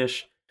got a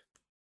finish.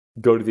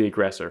 Go to the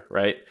aggressor,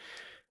 right?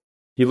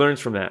 He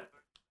learns from that.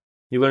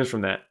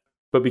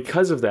 But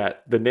because of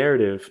that, the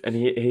narrative, and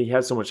he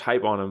has so much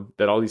hype on him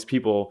that all these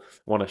people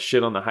want to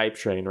shit on the hype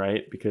train,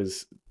 right?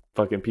 Because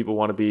fucking people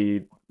want to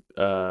be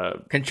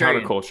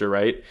counterculture,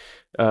 right?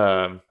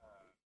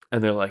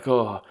 And they're like,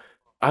 oh,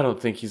 I don't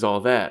think he's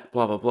all that,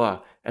 blah, blah, blah.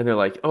 And they're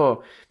like,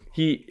 oh,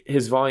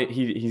 his volume,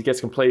 he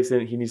gets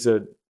complacent. He needs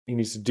to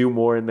do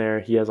more in there.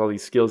 He has all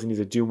these skills. He needs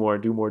to do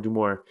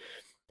more.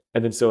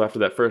 And then so after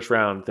that first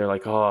round, they're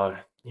like, oh,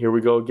 here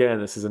we go again.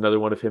 This is another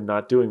one of him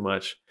not doing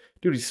much.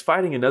 Dude, he's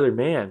fighting another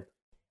man.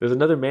 There's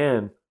another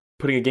man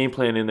putting a game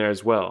plan in there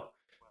as well.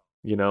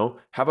 You know,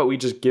 how about we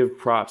just give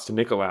props to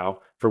Nicolau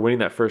for winning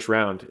that first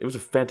round? It was a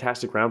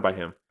fantastic round by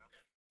him.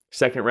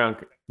 Second round,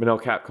 Manel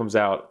Kape comes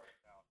out,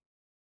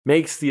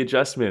 makes the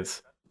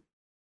adjustments,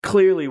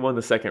 clearly won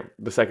the second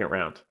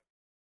round.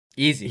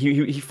 Easy.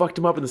 He fucked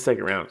him up in the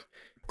second round.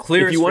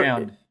 Clearest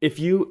round. If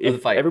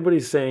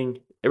everybody's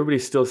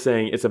still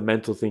saying it's a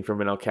mental thing for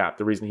Manel Kape,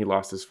 the reason he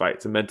lost his fight,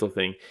 it's a mental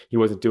thing. He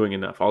wasn't doing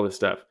enough, all this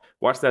stuff.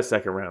 Watch that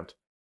second round.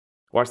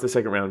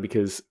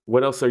 Because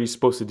what else are you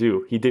supposed to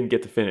do? He didn't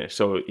get the finish.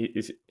 So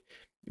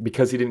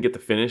because he didn't get the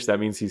finish,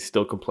 that means he's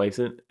still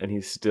complacent and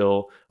he's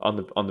still on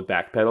the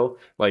back pedal.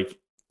 Like,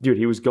 dude,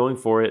 he was going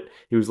for it.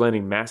 He was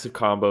landing massive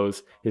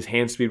combos. His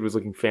hand speed was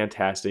looking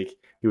fantastic.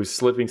 He was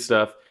slipping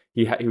stuff.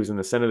 He was in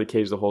the center of the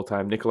cage the whole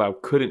time.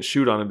 Nicolau couldn't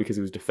shoot on him because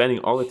he was defending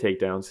all the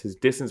takedowns. His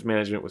distance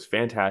management was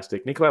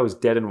fantastic. Nicolau was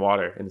dead in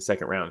water in the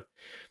second round.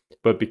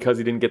 But because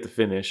he didn't get the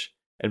finish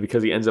and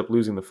because he ends up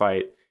losing the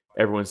fight,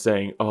 everyone's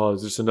saying, oh,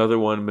 is this another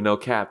one? Manel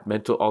Cap,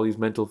 all these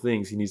mental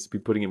things. He needs to be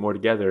putting it more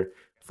together.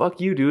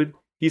 Fuck you, dude.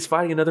 He's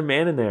fighting another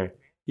man in there.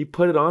 He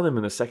put it on him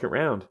in the second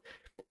round.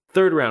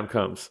 Third round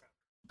comes.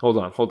 Hold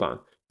on.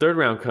 Third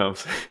round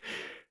comes.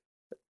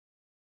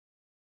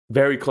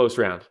 Very close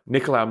round.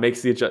 Nicolau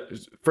makes the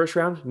adjustments. First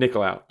round,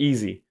 Nicolau,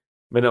 easy.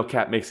 Manel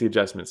Cap makes the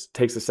adjustments,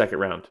 takes the second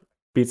round,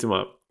 beats him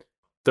up.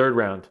 Third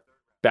round,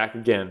 back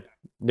again.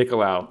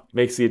 Nicolau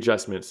makes the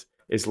adjustments,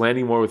 is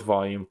landing more with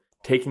volume,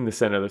 taking the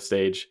center of the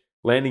stage,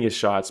 landing his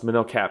shots.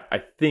 Manel Cap,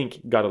 I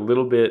think, got a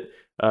little bit,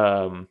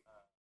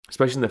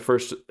 especially in the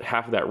first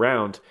half of that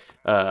round.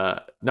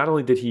 Not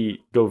only did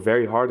he go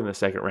very hard in the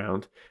second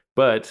round,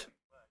 but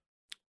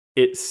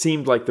it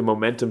seemed like the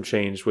momentum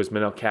change was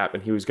Manel Cap,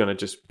 and he was going to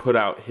just put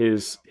out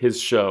his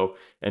show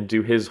and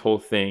do his whole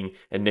thing,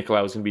 and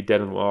Nicolau was going to be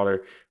dead in the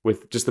water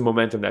with just the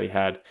momentum that he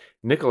had.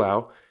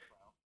 Nicolau,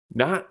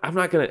 I'm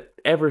not going to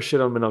ever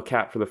shit on Manel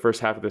Cap for the first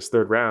half of this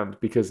third round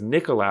because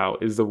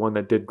Nicolau is the one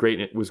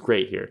that was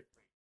great here.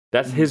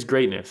 That's his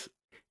greatness.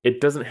 It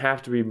doesn't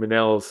have to be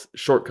Manel's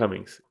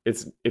shortcomings.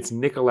 It's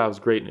Nicolau's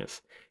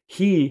greatness.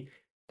 He,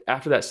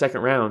 after that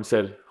second round,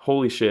 said,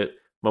 holy shit,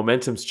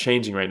 momentum's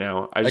changing right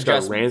now. I just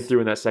got ran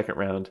through in that second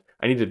round.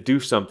 I need to do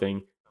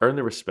something, earn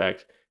the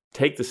respect,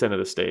 take the center of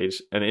the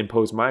stage, and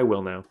impose my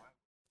will now.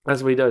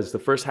 That's what he does. The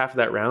first half of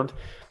that round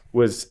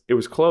was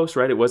close,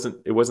 right? It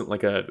wasn't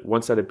like a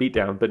one-sided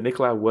beatdown, but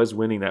Nicolau was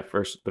winning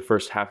the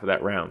first half of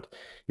that round.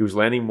 He was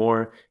landing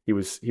more. He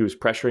was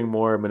pressuring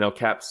more. Manel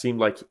Cap seemed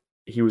like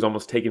he was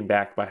almost taken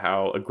back by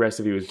how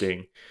aggressive he was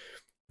being.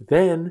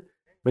 Then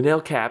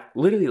Manel Cap,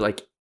 literally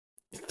like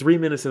 3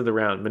 minutes into the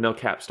round, Manel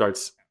Cap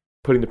starts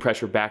putting the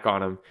pressure back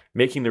on him,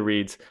 making the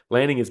reads,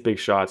 landing his big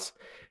shots.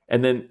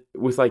 And then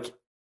with like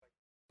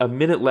a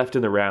minute left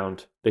in the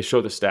round, they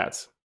show the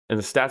stats. And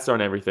the stats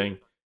aren't everything,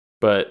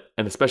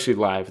 and especially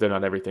live, they're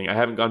not everything. I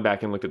haven't gone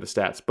back and looked at the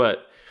stats, but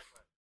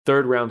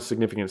third round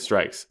significant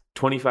strikes,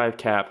 25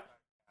 Cap,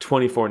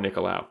 24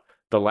 Nicolau.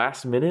 The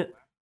last minute,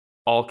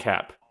 all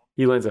Cap.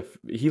 He lands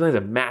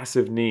a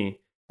massive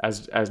knee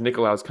as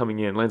Nicolau's coming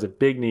in, lands a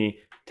big knee,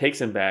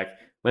 takes him back,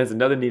 lands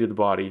another knee to the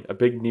body, a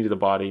big knee to the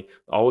body,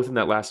 all within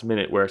that last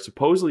minute where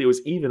supposedly it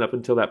was even up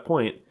until that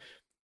point.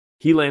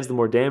 He lands the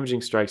more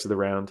damaging strikes of the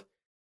round.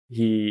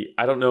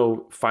 I don't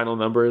know final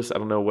numbers. I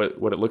don't know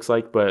what it looks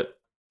like, but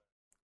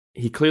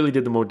he clearly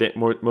did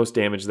the most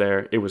damage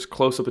there. It was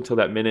close up until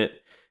that minute.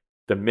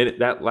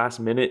 That last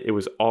minute, it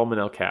was all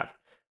Manel Cap.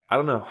 I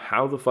don't know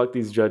how the fuck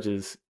these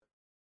judges,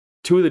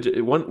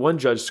 one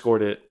judge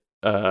scored it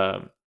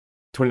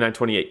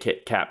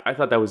 29-28 Cap. I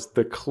thought that was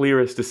the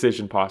clearest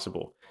decision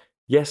possible.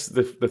 Yes,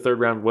 the third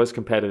round was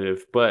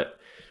competitive, but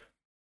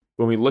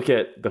when we look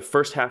at the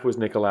first half was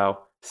Nicolau,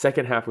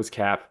 second half was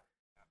Cap.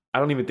 I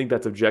don't even think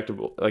that's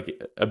objectable.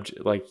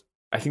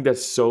 I think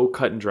that's so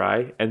cut and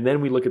dry. And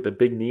then we look at the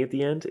big knee at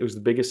the end. It was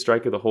the biggest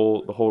strike of the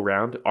whole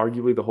round,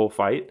 arguably the whole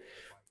fight.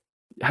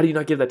 How do you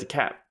not give that to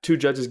Cap? Two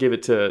judges gave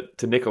it to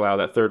Nicolau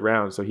that third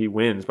round, so he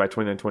wins by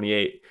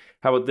 29-28.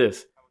 How about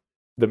this?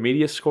 The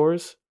media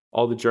scores,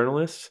 all the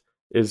journalists,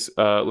 is,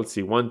 let's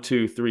see, 1,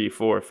 2, 3,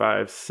 4,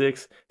 5,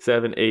 6,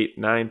 7, 8,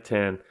 9,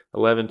 10,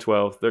 11,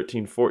 12,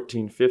 13,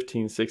 14,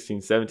 15,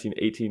 16, 17,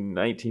 18,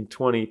 19,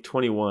 20,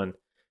 21.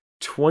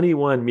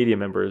 21 media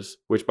members,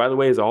 which by the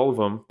way is all of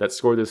them that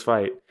scored this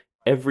fight.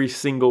 Every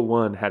single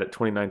one had it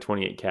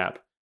 29-28 Cap.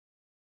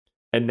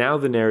 And now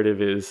the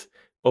narrative is,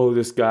 oh,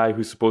 this guy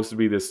who's supposed to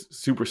be this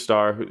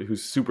superstar,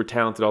 who's super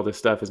talented, all this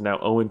stuff, is now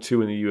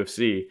 0-2 in the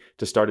UFC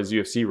to start his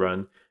UFC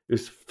run.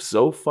 It's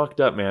so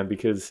fucked up, man,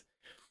 because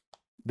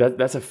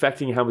that's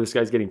affecting how this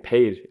guy's getting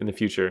paid in the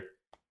future.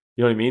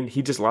 You know what I mean?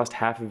 He just lost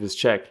half of his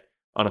check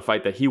on a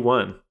fight that he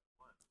won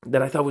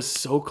that I thought was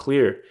so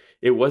clear.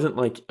 It wasn't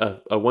like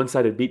a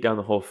one-sided beatdown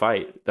the whole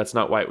fight. That's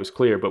not why it was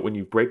clear. But when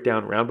you break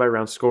down round by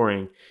round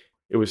scoring,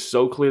 it was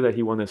so clear that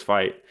he won this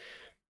fight.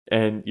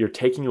 And you're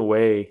taking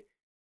away,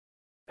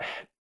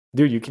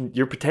 dude,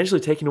 you're potentially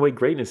taking away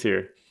greatness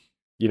here.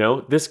 You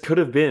know, this could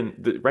have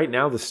been, right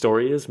now the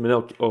story is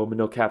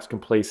Manel Cap's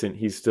complacent.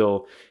 He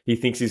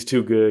thinks he's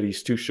too good.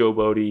 He's too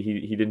showboaty.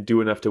 He didn't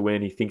do enough to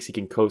win. He thinks he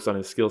can coast on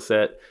his skill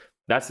set.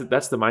 That's the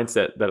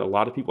mindset that a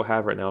lot of people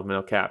have right now of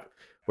Manel Cap,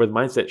 where the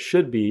mindset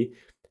should be,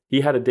 he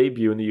had a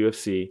debut in the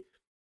UFC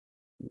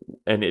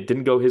and it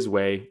didn't go his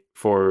way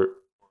for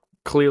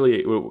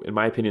clearly, in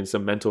my opinion,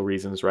 some mental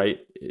reasons, right?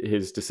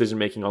 His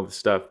decision-making, all this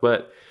stuff.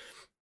 But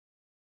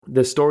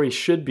the story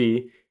should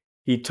be,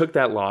 he took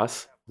that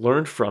loss,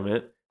 learned from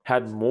it,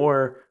 had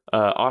more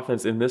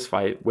offense in this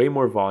fight, way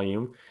more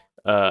volume.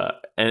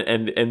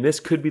 And this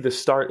could be the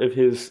start of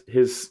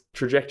his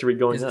trajectory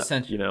going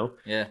up, you know?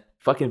 Yeah.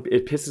 Fucking,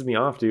 it pisses me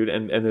off, dude.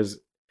 And there's,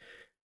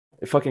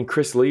 fucking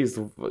Chris Lee is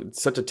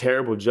such a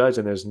terrible judge,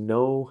 and there's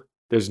no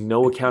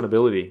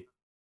accountability.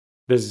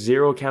 There's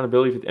zero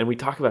accountability, and we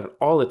talk about it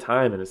all the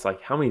time. And it's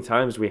like, how many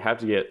times do we have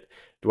to get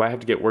do I have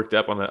to get worked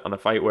up on a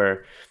fight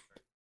where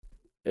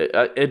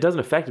it doesn't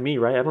affect me,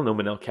 right? I don't know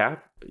Manel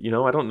Cap, I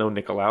don't know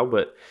Nicolau,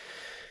 but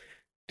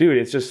dude,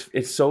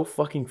 it's so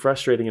fucking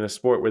frustrating in a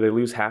sport where they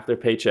lose half their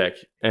paycheck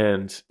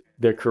and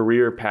their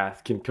career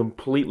path can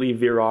completely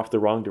veer off the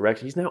wrong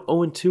direction. He's now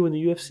 0-2 in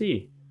the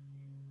UFC,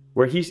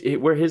 where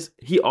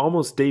he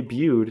almost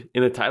debuted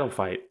in a title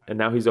fight, and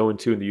now he's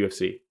 0-2 in the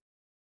UFC.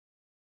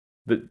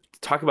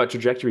 Talk about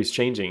trajectories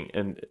changing,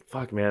 and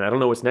fuck, man, I don't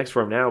know what's next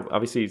for him now.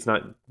 Obviously, he's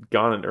not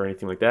gone or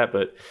anything like that,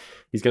 but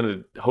he's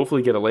gonna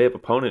hopefully get a layup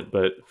opponent.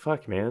 But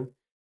fuck, man,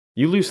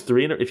 you lose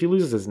 3, if he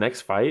loses his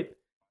next fight,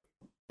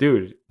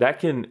 dude, that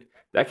can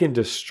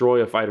destroy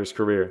a fighter's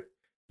career.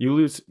 You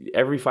lose.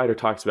 Every fighter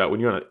talks about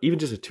when you're on even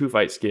just a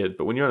 2-fight skid,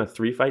 but when you're on a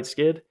 3-fight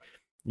skid,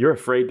 you're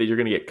afraid that you're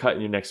gonna get cut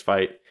in your next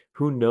fight.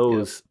 Who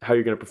knows how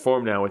you're gonna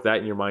perform now with that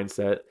in your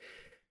mindset?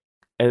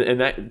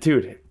 And that,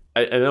 dude.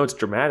 I know it's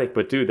dramatic,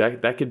 but dude,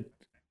 that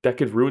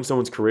could ruin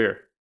someone's career.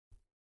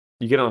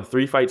 You get on a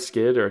 3-fight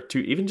skid or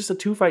even just a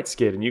 2-fight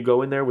skid, and you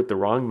go in there with the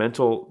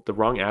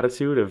wrong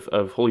attitude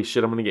of holy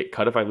shit, I'm gonna get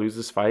cut if I lose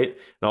this fight,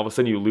 and all of a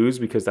sudden you lose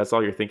because that's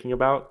all you're thinking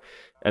about,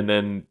 and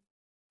then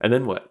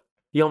what?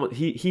 He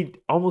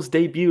almost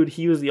debuted.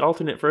 He was the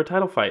alternate for a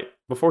title fight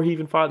before he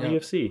even fought in the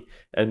UFC,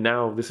 and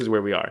now this is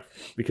where we are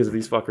because of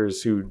these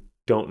fuckers who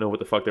don't know what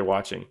the fuck they're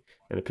watching,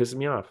 and it pisses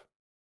me off.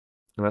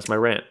 And that's my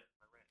rant.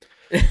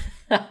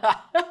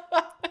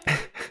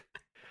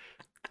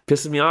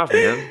 Pisses me off,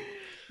 man.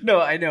 No,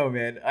 I know,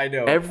 man. I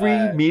know.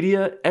 Every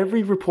media,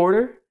 every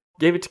reporter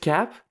gave it to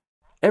Cap.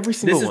 Every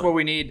single one. This is where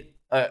we need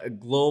a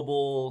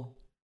global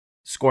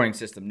scoring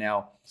system.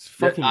 Now, it's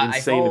fucking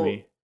insane to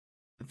me.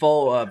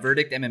 Follow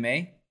Verdict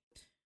MMA.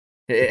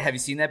 Have you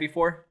seen that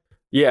before?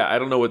 Yeah, I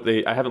don't know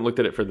I haven't looked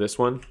at it for this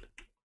one,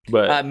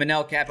 but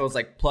Manel Cap was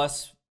like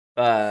plus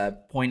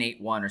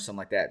 0.81 or something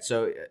like that.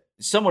 So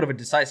somewhat of a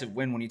decisive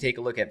win when you take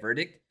a look at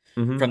Verdict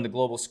from the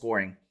global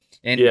scoring.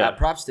 And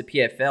props to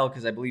PFL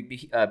because I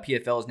believe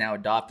PFL is now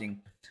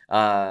adopting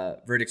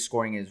Verdict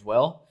scoring as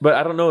well. But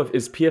I don't know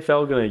is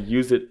PFL going to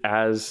use it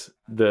as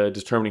the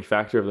determining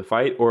factor of the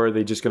fight, or are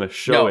they just going to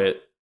show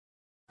it?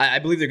 I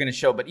believe they're going to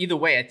show, but either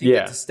way, I think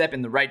that's a step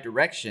in the right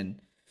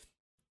direction,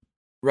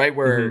 right?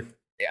 Where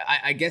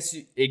I guess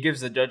it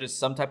gives the judges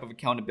some type of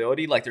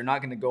accountability. Like they're not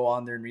going to go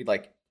on there and read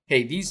like,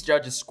 hey, these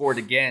judges scored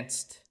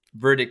against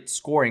Verdict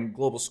scoring,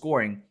 global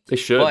scoring. They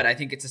should. But I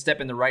think it's a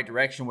step in the right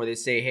direction where they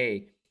say,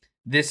 hey,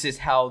 this is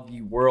how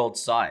the world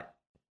saw it.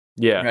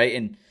 Yeah. Right.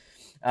 And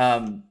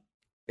I'm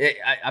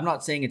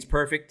not saying it's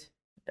perfect.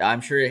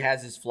 I'm sure it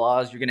has its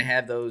flaws. You're going to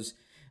have those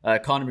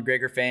Conor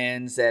McGregor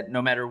fans that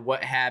no matter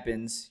what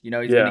happens, he's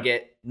going to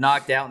get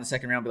knocked out in the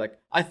second round. Be like,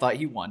 I thought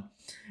he won.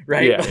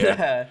 Right.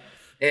 Yeah,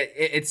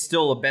 it's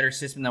still a better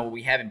system than what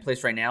we have in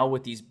place right now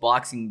with these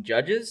boxing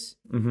judges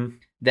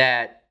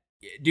that,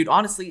 dude,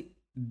 honestly,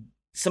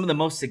 some of the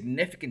most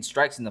significant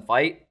strikes in the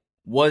fight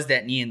was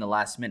that knee in the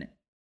last minute.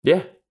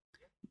 Yeah.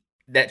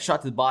 That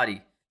shot to the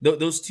body.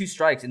 Those 2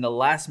 strikes in the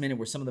last minute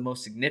were some of the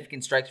most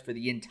significant strikes for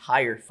the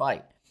entire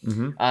fight.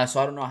 So I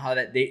don't know how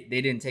that they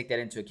didn't take that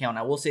into account.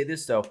 I will say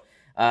this, though.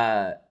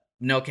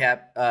 Manel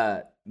Cap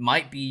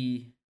might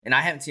be, and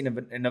I haven't seen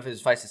enough of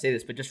his fights to say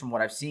this, but just from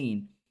what I've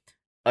seen,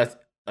 a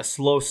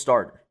slow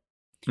starter.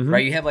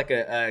 Right? You have like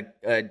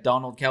a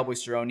Donald Cowboy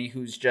Cerrone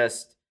who's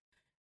just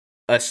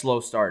a slow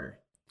starter.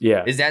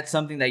 Yeah. Is that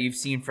something that you've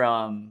seen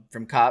from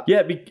Cop?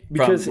 Yeah,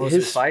 because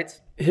his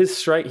fights? His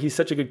strike, he's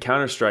such a good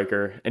counter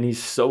striker, and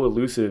he's so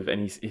elusive,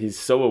 and he's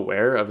so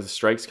aware of his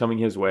strikes coming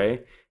his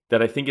way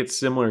that I think it's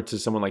similar to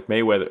someone like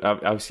Mayweather.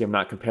 Obviously, I'm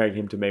not comparing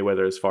him to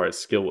Mayweather as far as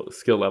skill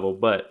level,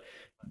 but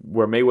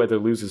where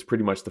Mayweather loses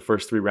pretty much the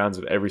first 3 rounds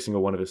of every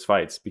single one of his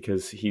fights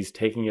because he's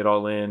taking it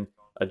all in,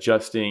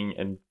 adjusting,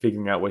 and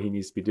figuring out what he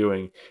needs to be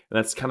doing. And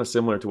that's kind of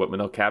similar to what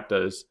Manel Cap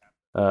does.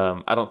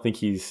 I don't think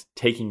he's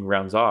taking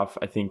rounds off.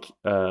 I think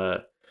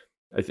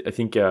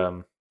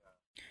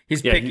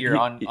he's pickier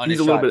on he's his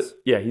a little shots.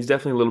 bit. He's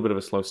definitely a little bit of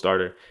a slow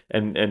starter,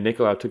 and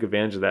Nicolau took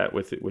advantage of that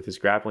with his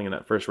grappling in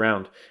that first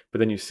round. But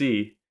then you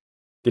see,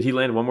 did he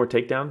land one more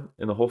takedown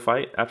in the whole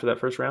fight after that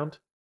first round?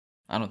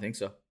 I don't think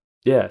so.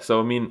 Yeah, so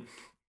I mean,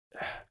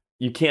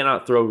 you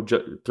cannot throw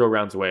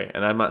rounds away,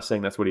 and I'm not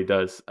saying that's what he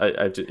does.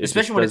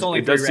 Especially when it's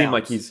only 3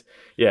 rounds.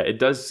 It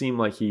does seem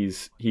like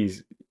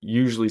he's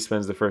usually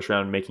spends the first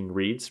round making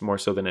reads more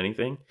so than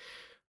anything.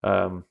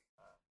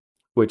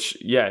 Which,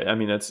 I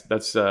mean,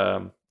 that's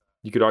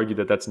you could argue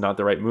that that's not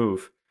the right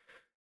move.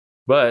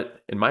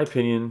 But in my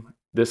opinion,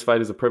 this fight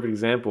is a perfect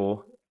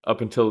example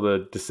up until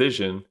the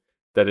decision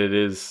that it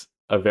is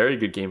a very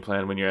good game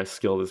plan when you're as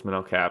skilled as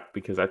Manel Cap,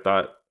 because I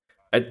thought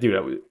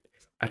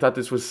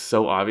this was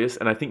so obvious,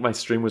 and I think my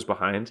stream was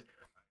behind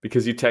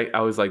because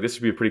I was like, this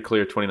should be a pretty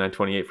clear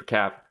 29-28 for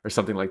Cap or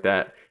something like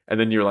that. And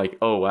then you're like,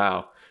 oh,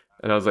 wow.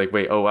 And I was like,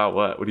 wait, oh, wow,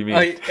 what? What do you mean?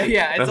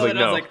 I was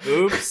like,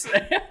 oops.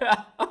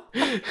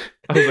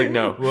 I was like,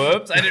 no.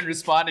 Whoops. I didn't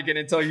respond again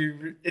until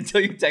you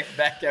text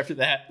back after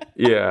that.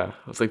 Yeah.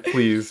 I was like,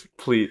 please.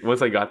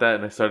 Once I got that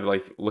and I started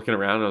like looking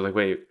around, I was like,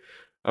 wait,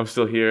 I'm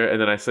still here. And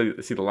then I see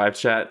the live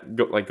chat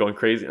going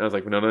crazy. And I was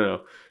like,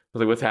 no. was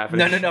like, what's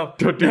happening? No.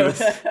 Don't do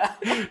this.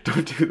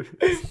 Don't do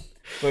this.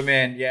 But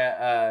man,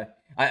 yeah,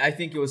 I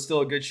think it was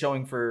still a good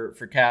showing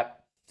for Cap.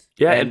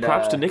 Yeah, and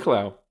props to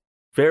Nicolau.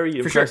 Very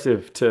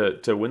impressive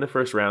to win the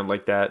first round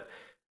like that,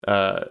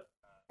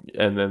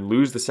 and then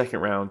lose the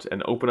second round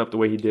and open up the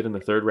way he did in the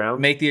third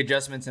round. Make the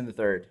adjustments in the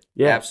third.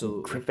 Yeah,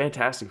 absolutely.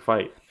 Fantastic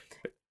fight.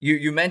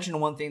 You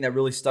mentioned one thing that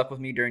really stuck with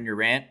me during your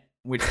rant,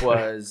 which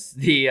was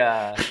the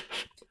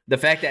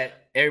fact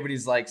that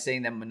everybody's like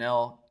saying that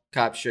Manel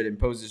Cop should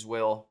impose his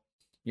will,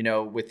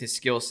 with his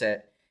skill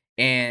set.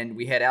 And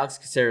we had Alex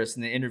Caceres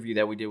in the interview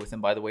that we did with him.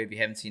 By the way, if you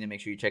haven't seen it,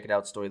 make sure you check it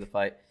out. Story of the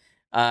Fight.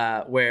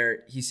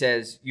 Where he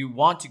says you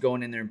want to go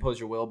in there and impose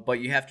your will, but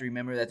you have to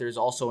remember that there's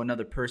also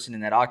another person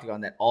in that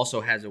octagon that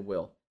also has a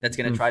will that's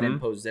going to try to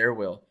impose their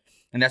will,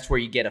 and that's where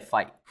you get a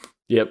fight.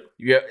 Yep.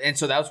 Yeah, and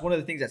so that was one of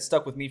the things that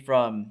stuck with me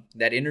from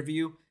that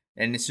interview.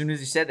 And as soon as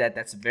you said that,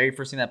 that's the very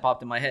first thing that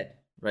popped in my head.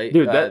 Right,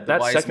 dude.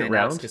 That second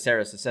round, Alex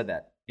Caceres has said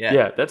that. Yeah.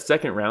 Yeah, that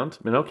second round,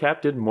 Manel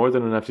Cap did more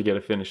than enough to get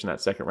a finish in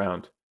that second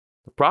round.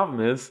 The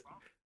problem is,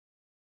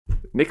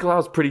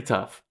 Nicolau's pretty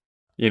tough.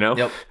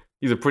 Yep.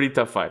 He's a pretty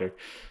tough fighter.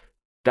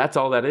 That's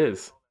all that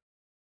is.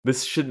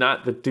 This should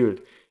not...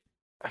 Dude,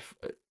 I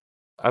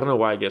don't know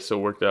why I get so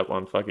worked up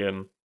on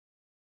fucking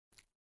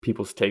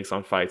people's takes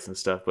on fights and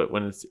stuff, but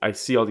when I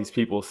see all these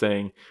people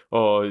saying,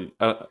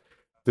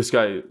 this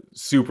guy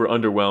super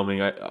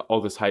underwhelming,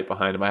 all this hype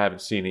behind him, I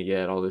haven't seen it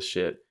yet, all this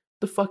shit.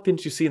 The fuck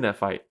didn't you see in that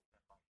fight?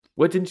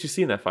 What didn't you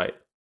see in that fight?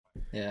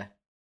 Yeah.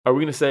 Are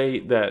we going to say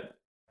that...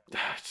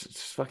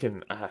 It's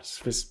fucking... It's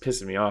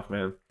pissing me off,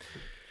 man.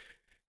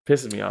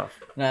 Pissing me off.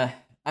 Nah,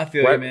 I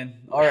feel you,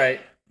 man. All right.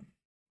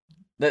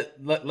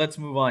 Let's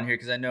move on here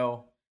because I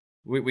know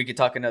we could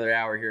talk another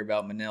hour here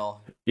about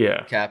Manel.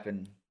 Yeah. Cap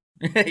and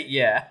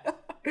yeah.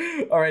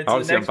 All right. So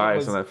obviously, I'm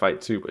biased on that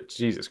fight too, but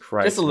Jesus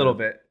Christ, just a little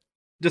bit.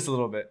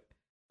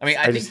 I mean,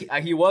 I think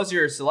he was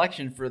your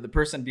selection for the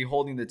person to be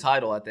holding the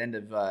title at the end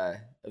of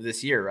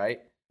this year, right?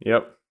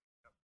 Yep.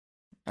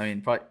 I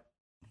mean, probably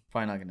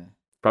not gonna.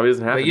 Probably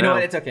doesn't happen. But you know now.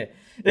 what? It's okay.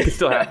 It can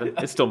still happen.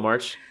 It's still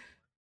March.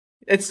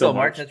 It's still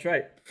March. That's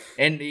right.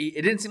 And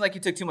it didn't seem like he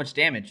took too much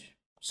damage.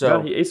 So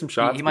no, he ate some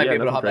shots. He might be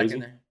able to hop back in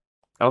there.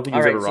 I don't think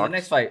he's ever rocked. So the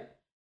next fight,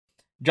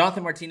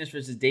 Jonathan Martinez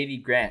versus Davey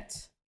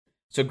Grant.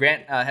 So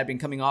Grant had been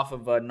coming off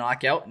of a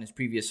knockout in his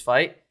previous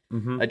fight.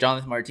 Mm-hmm.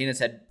 Jonathan Martinez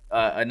had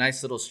a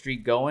nice little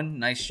streak going,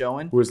 nice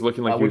showing. It was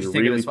looking like he was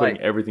really putting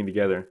everything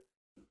together.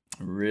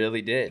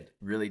 Really did.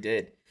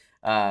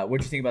 What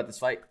did you think about this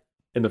fight?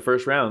 In the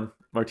first round,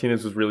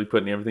 Martinez was really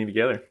putting everything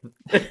together.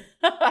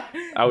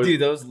 Dude,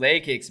 those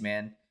leg kicks,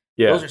 man.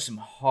 Yeah. Those are some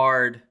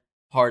hard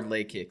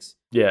leg kicks.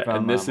 Yeah, from,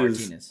 and this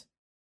Martinez.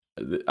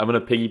 I'm going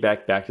to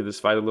piggyback back to this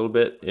fight a little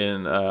bit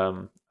in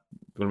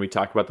when we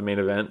talk about the main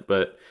event,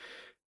 but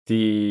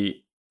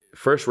the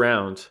first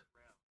round,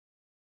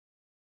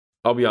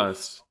 I'll be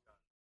honest,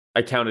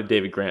 I counted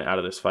David Grant out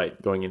of this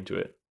fight going into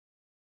it.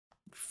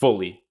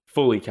 Fully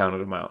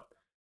counted him out.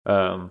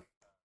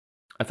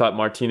 I thought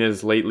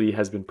Martinez lately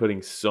has been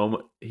putting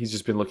he's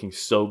just been looking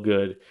so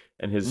good,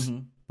 and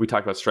we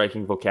talked about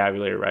striking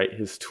vocabulary, right?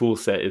 His tool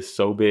set is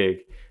so big,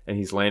 and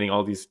he's landing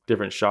all these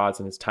different shots,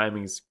 and his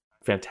timing's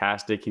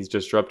fantastic. He's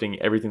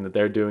disrupting everything that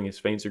they're doing. His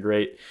feints are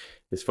great.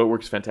 His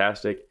footwork is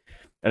fantastic.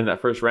 And in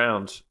that first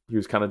round, he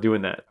was kind of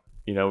doing that.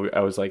 I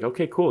was like,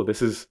 okay, cool.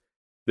 This is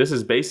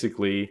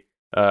basically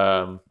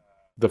the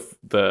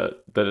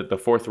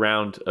fourth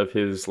round of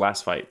his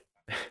last fight.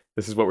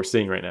 This is what we're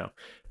seeing right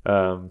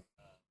now.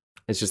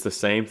 It's just the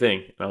same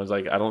thing. And I was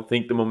like, I don't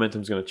think the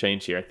momentum's going to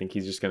change here. I think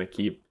he's just going to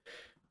keep.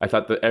 I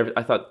thought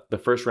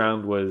the first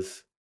round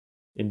was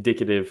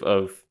indicative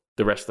of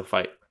the rest of the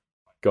fight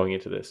going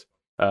into this.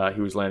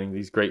 He was landing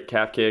these great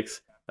calf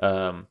kicks.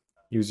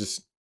 He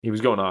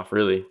was going off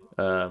really,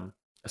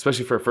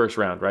 especially for a first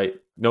round, right?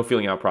 No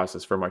feeling out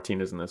process for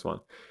Martinez in this one.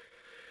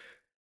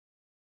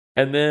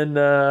 And then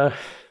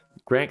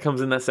Grant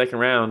comes in that second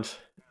round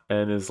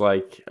and is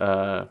like,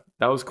 that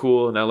was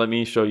cool. Now let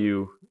me show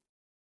you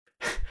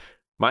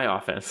my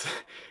offense,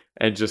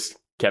 and just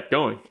kept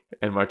going.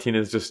 And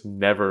Martinez just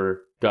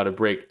never got a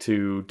break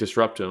to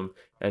disrupt him,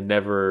 and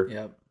never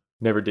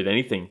did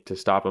anything to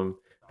stop him.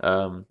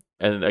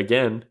 And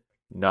again,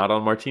 not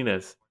on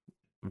Martinez,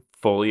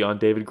 fully on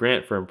David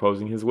Grant for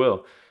imposing his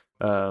will.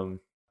 And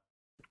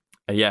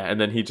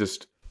then he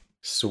just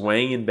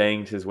swang and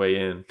banged his way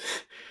in.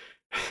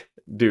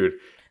 Dude,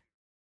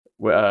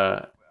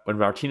 when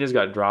Martinez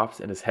got dropped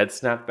and his head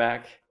snapped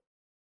back,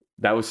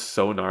 that was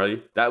so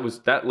gnarly.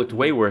 That looked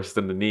way worse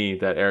than the knee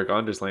that Eric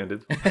Anders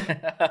landed.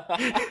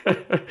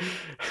 I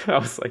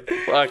was like,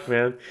 fuck,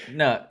 man.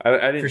 No,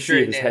 I didn't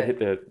see his head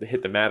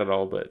hit the mat at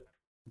all, but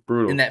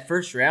brutal. In that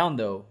first round,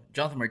 though,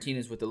 Jonathan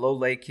Martinez with the low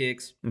leg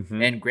kicks,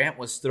 and Grant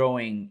was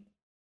throwing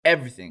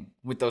everything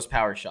with those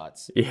power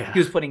shots. Yeah. He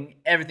was putting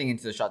everything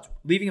into the shots,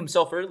 leaving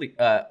himself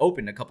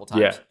open a couple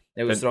times. Yeah.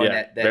 That was throwing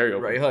that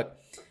right hook.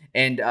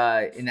 And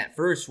in that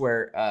first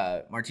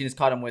where Martinez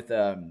caught him with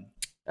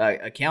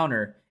a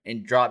counter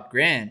and dropped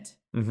Grant,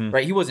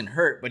 right? He wasn't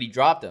hurt, but he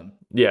dropped him.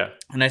 Yeah.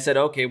 And I said,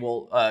 okay,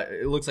 well,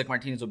 it looks like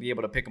Martinez will be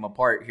able to pick him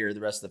apart here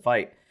the rest of the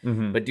fight.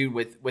 But dude,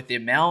 with the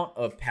amount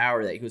of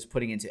power that he was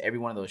putting into every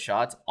one of those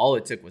shots, all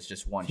it took was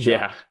just one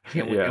shot.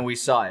 And we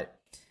saw it.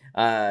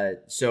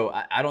 So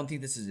I don't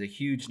think this is a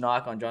huge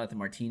knock on Jonathan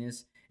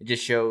Martinez. It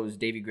just shows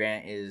Davey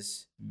Grant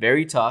is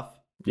very tough.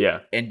 Yeah.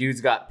 And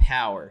dude's got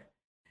power.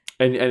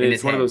 And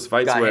it's one of those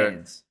fights where,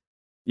 hands.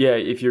 Yeah,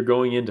 if you're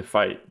going in to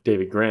fight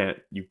David Grant,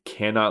 you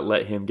cannot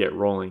let him get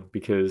rolling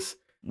because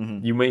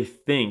you may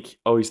think,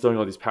 oh, he's throwing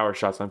all these power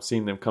shots. I'm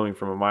seeing them coming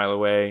from a mile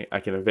away.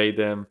 I can evade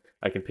them.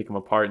 I can pick them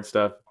apart and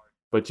stuff.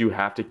 But you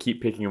have to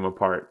keep picking them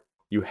apart.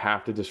 You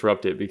have to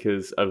disrupt it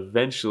because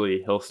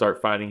eventually he'll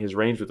start finding his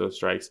range with those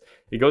strikes.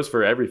 It goes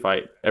for every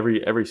fight,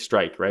 every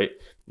strike, right?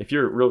 If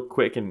you're real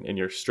quick and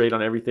you're straight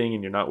on everything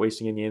and you're not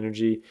wasting any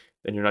energy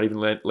and you're not even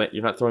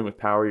you're not throwing with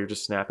power, you're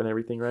just snapping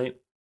everything, right?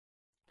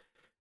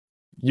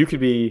 You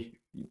could be,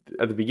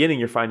 at the beginning,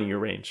 you're finding your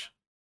range.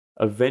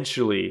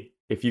 Eventually,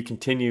 if you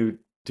continue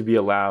to be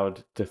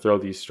allowed to throw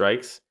these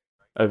strikes,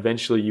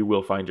 eventually you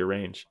will find your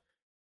range.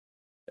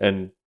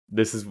 And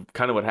this is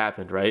kind of what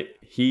happened, right?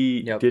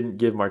 He didn't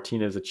give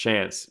Martinez a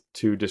chance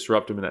to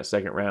disrupt him in that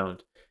second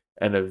round.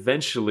 And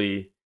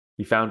eventually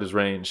he found his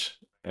range.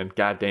 And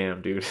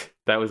goddamn, dude,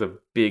 that was a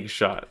big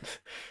shot.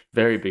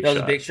 Very big shot.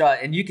 That was a big shot.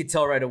 And you could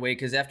tell right away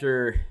because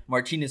after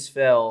Martinez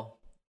fell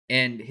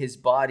and his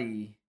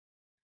body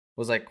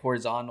was like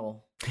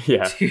horizontal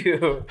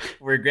to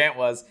where Grant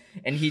was.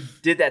 And he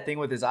did that thing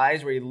with his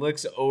eyes where he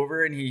looks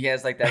over and he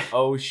has like that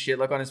oh shit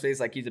look on his face,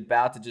 like he's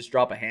about to just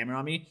drop a hammer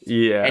on me.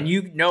 Yeah. And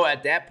you know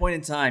at that point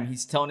in time,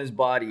 he's telling his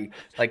body,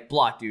 like,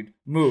 block, dude,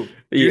 move,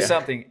 do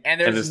something.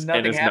 And there's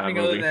nothing happening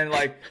other than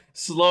like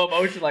slow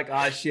motion, like,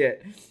 ah,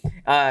 shit.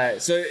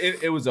 So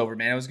it was over,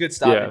 man. It was a good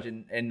stoppage.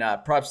 And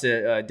props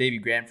to Davey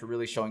Grant for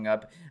really showing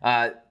up.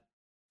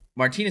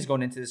 Martinez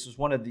going into this was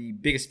one of the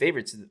biggest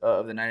favorites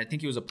of the night. I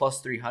think he was a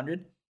plus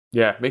 300.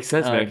 Yeah, makes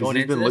sense, man, because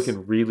he's been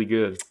looking really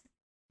good.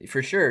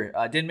 For sure.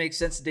 Didn't make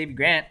sense to Davey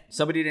Grant.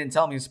 Somebody didn't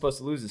tell me he was supposed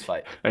to lose this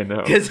fight. I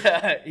know. Because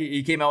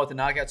he came out with a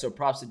knockout, so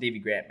props to Davey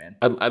Grant, man.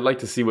 I'd like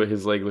to see what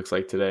his leg looks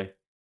like today.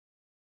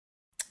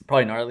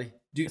 Probably gnarly.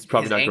 Dude, it's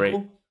probably not ankle,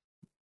 great.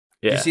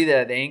 Yeah. Did you see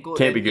the ankle?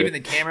 Can't be good. Even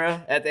the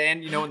camera at the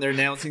end, when they're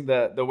announcing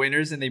the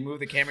winners and they move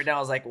the camera down, I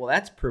was like, well,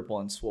 that's purple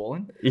and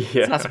swollen. Yeah.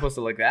 It's not supposed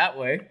to look that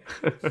way.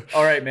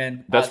 All right,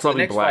 man. That's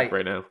probably black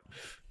right now.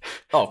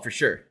 Oh, for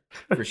sure.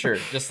 For sure.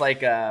 Just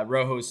like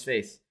Rojo's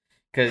face.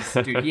 Because,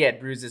 dude, he had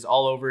bruises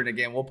all over it.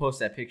 Again, we'll post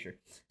that picture.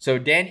 So,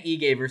 Dan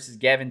Ige versus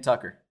Gavin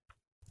Tucker.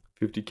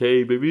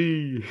 50K,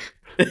 baby.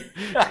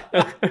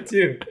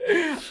 Dude,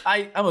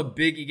 I'm a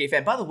big Ige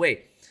fan. By the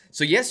way,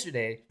 so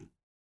yesterday,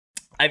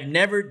 I've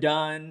never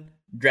done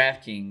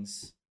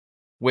DraftKings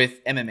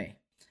with MMA.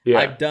 Yeah.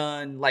 I've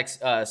done, like,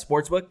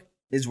 Sportsbook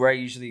is where I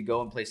usually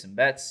go and play some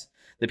bets.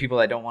 The people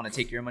that don't want to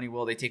take your money,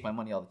 they take my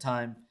money all the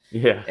time.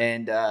 Yeah.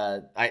 And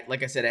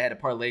like I said, I had a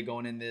parlay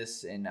going in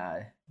this and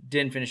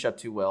didn't finish up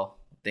too well,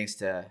 thanks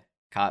to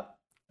Cop.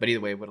 But either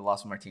way, would have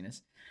lost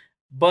Martinez.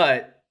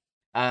 But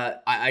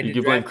I did. You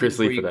can blame Chris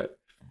Lee for that.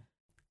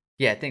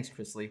 Yeah, thanks,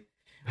 Chris Lee.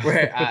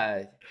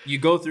 Where you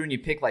go through and you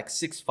pick like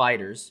 6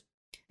 fighters,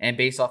 and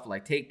based off of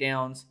like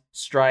takedowns,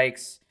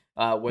 strikes,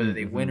 whether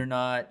they win or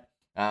not,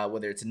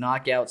 whether it's a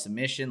knockout,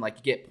 submission, like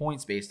you get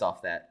points based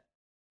off that.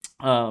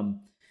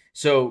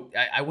 So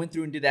I went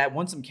through and did that.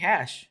 Won some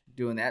cash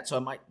doing that. So I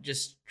might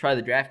just try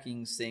the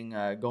DraftKings thing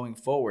going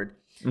forward.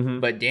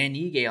 But Dan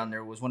Ige on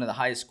there was one of the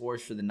highest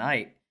scores for the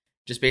night,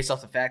 just based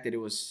off the fact that it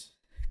was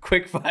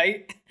quick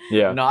fight,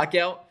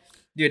 knockout.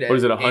 Dude, what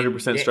is it,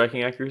 100%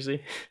 striking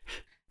accuracy?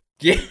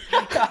 Yeah.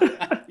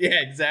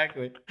 Yeah,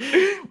 exactly.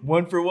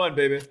 1 for 1,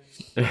 baby.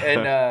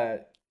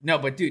 And no,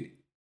 but dude,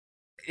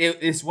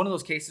 it's one of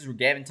those cases where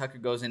Gavin Tucker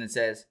goes in and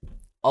says,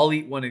 I'll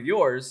eat one of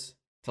yours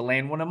to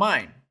land one of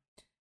mine.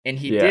 And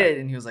he did,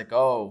 and he was like,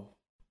 "Oh,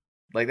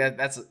 like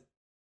that's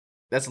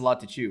a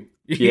lot to chew."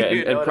 Yeah,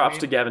 and props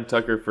to Gavin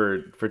Tucker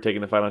for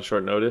taking the fight on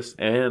short notice,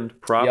 and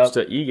props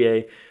to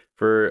Ige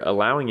for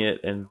allowing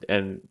it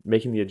and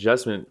making the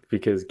adjustment,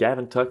 because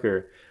Gavin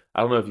Tucker,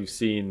 I don't know if you've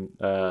seen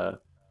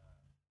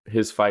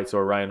his fights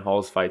or Ryan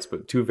Hall's fights,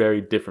 but 2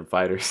 very different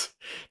fighters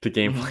to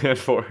game plan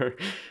for.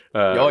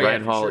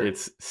 Ryan Hall,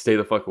 it's stay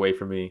the fuck away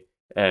from me,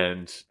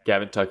 and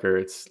Gavin Tucker,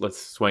 it's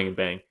let's swing and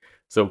bang.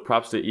 So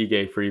props to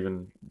Ige for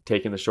even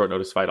taking the short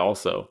notice fight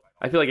also.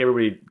 I feel like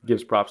everybody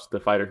gives props to the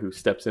fighter who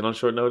steps in on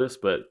short notice,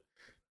 but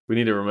we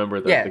need to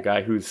remember that the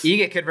guy who's...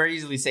 Ige could very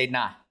easily say,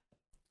 nah.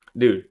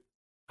 Dude,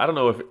 I don't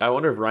know I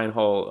wonder if Ryan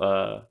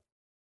Hall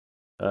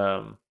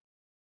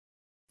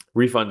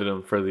refunded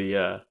him for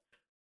the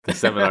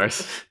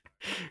seminars,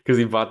 because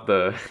he bought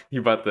the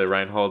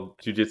Ryan Hall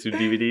Jiu-Jitsu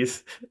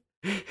DVDs.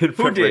 In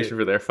preparation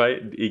for their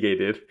fight, Ige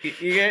did.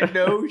 Ige,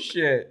 no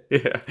shit.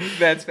 Yeah,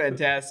 that's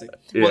fantastic.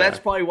 Well, that's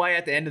probably why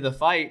at the end of the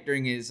fight,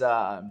 during his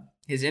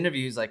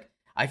interview, he's like,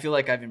 "I feel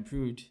like I've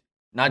improved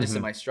not just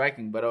in my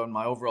striking, but on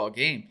my overall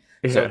game."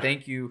 Yeah. So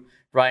thank you,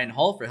 Ryan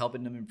Hall, for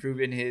helping him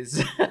improve in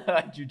his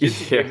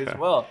jiu-jitsu game as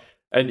well.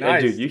 And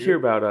dude, you hear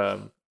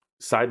about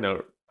side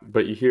note,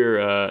 but you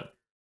hear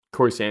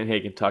Corey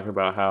Sandhagen talking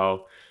about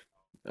how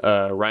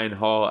Ryan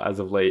Hall, as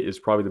of late, is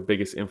probably the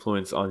biggest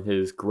influence on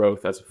his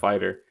growth as a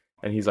fighter.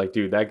 And he's like,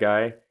 dude, that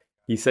guy,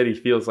 he said he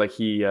feels like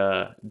he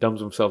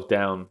dumbs himself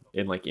down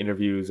in like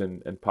interviews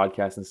and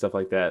podcasts and stuff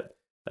like that.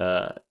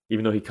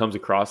 Even though he comes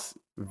across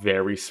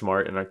very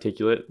smart and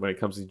articulate when it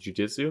comes to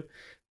jiu-jitsu,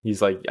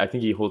 he's like, I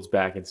think he holds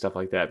back and stuff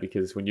like that,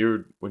 because when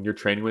you're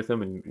training with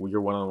him and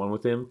you're one-on-one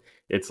with him,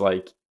 it's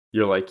like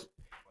you're like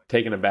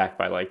taken aback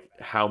by like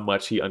how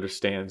much he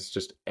understands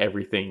just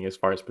everything as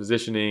far as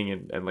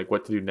positioning and like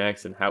what to do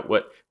next and how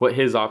what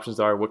his options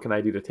are, what can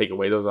I do to take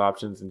away those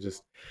options, and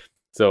just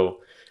so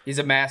he's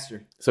a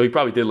master. So he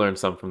probably did learn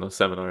some from those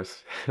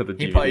seminars. The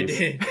he DVDs. Probably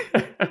did.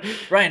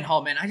 Ryan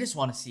Hall, man, I just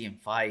want to see him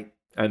fight.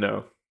 I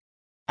know.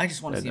 I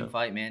just want to see him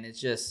fight, man.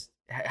 It's just,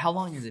 how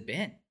long has it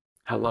been?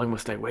 How long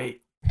must I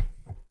wait?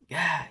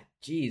 God,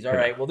 geez. All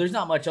right. Well, there's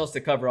not much else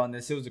to cover on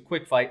this. It was a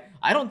quick fight.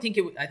 I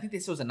think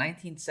this was a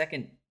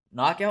 19-second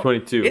knockout.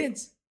 22.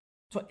 It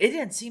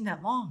didn't seem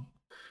that long.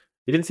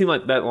 It didn't seem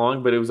like that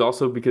long, but it was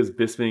also because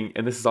Bisping,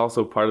 and this is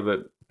also part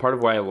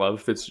of why I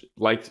love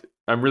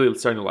I'm really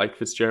starting to like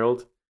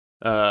Fitzgerald.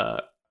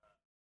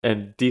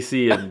 And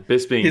DC and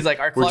Bisping. He's like,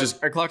 our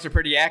clocks are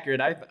pretty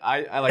accurate.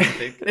 I like to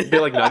think.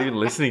 They're like not even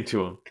listening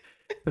to him.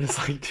 And it's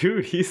like,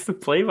 dude, he's the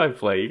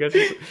play-by-play. You guys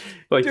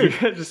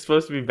are just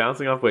supposed to be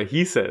bouncing off what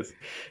he says.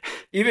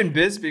 Even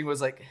Bisping was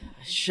like,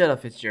 shut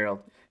up, Fitzgerald.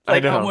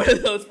 Like on one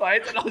of those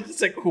fights, and I was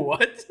just like,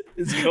 what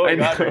is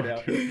going on right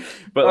now?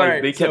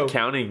 But they kept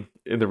counting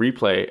in the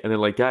replay, and they're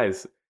like,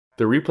 guys,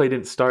 the replay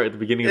didn't start at the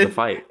beginning of the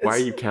fight. Why are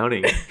you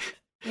counting?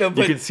 No,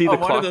 you can see the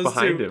clock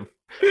behind him.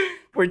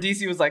 Where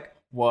DC was like,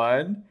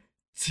 1,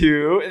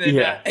 2, and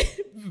then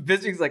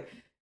Bisping's like,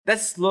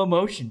 that's slow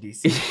motion,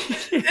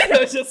 DC. And I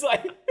was just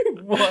like,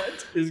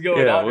 what is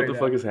going on? Yeah, what the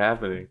fuck is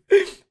happening?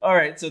 All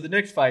right, so the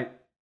next fight,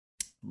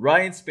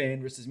 Ryan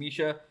Spann versus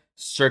Misha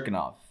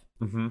Cirkunov.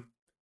 Mm-hmm.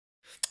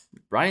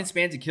 Ryan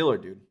Spann's a killer,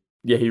 dude.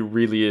 Yeah, he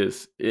really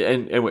is.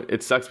 And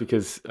it sucks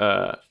because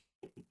I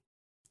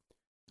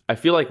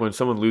feel like when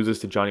someone loses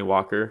to Johnny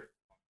Walker,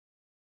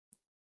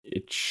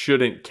 it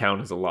shouldn't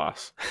count as a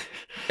loss.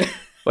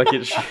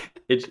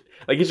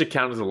 It should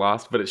count as a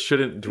loss, but it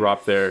shouldn't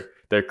drop their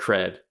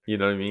cred. You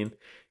know what I mean?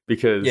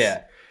 Because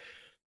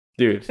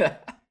dude,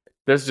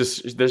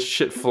 there's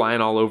shit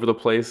flying all over the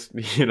place,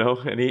 you know.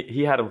 And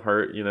he had him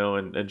hurt, you know.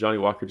 And Johnny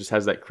Walker just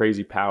has that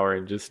crazy power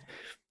and just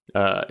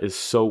is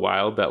so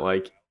wild that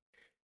like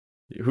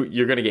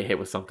you're gonna get hit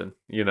with something,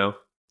 you know.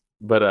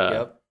 But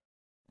yep.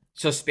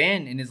 So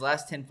Spann in his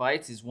last 10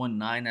 fights has won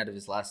 9 out of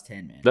his last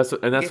 10, man. That's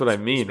what I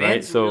mean, Spann's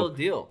right? So real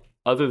deal.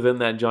 Other than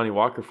that Johnny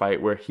Walker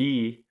fight where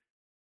he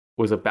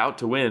was about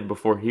to win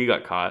before he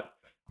got caught,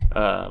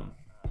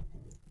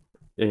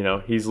 you know,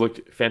 he's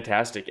looked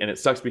fantastic. And it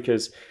sucks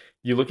because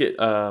you look at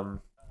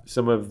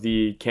some of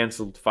the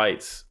canceled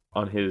fights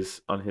on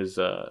his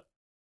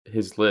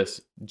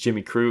list: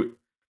 Jimmy Crute,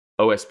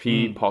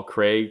 OSP, Paul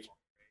Craig.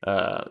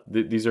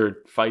 These are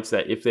fights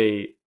that if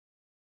they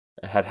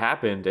had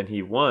happened and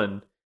he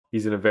won,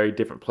 he's in a very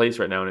different place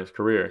right now in his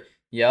career.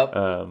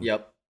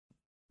 Yep.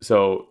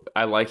 So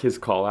I like his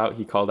call out.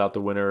 He called out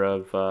the winner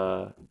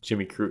of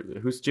Jimmy Crute.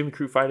 Who's Jimmy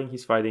Crute fighting?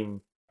 He's fighting.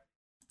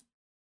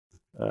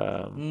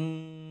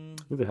 Who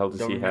the hell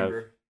does he have?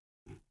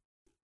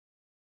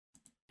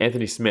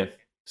 Anthony Smith.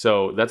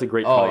 So that's a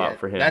great call out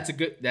for him. That's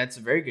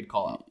a very good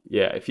call out.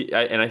 Yeah, I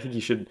think he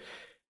should.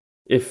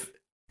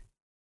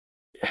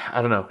 I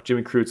don't know,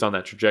 Jimmy Crute's on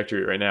that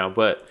trajectory right now,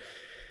 but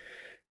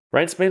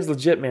Ryan Spann's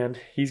legit, man.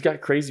 He's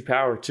got crazy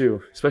power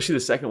too, especially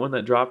the second one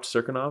that dropped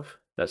Cirkunov.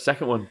 That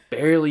second one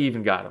barely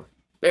even got him.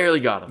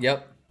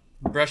 Yep.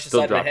 Brush the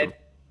side of the head.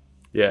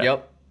 Yeah.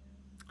 Yep.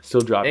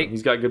 Still dropped him.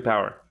 He's got good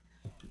power.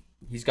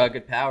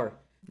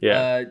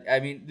 Yeah. I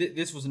mean,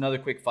 this was another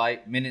quick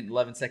fight. Minute and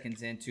 11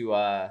 seconds into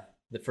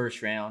the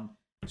first round.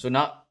 So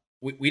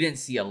we didn't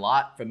see a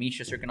lot from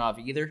Misha Cirkunov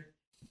either.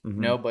 Mm-hmm.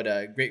 No,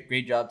 but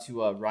great job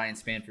to Ryan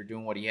Spann for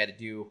doing what he had to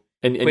do.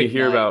 And you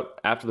hear about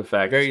after the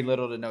fact. Very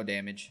little to no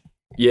damage.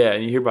 Yeah,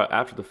 and you hear about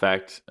after the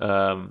fact.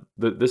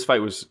 This fight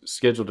was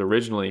scheduled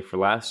originally for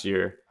last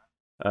year,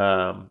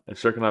 and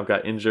Cirkunov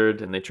got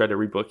injured, and they tried to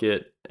rebook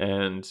it,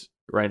 and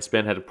Ryan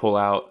Spann had to pull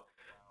out,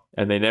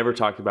 and they never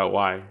talked about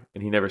why,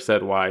 and he never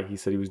said why. He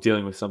said he was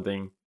dealing with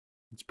something,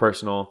 it's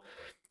personal.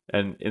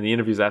 And in the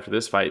interviews after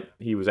this fight,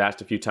 he was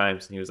asked a few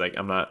times, and he was like,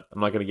 "I'm not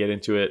going to get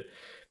into it."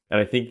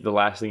 And I think the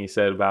last thing he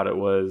said about it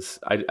was,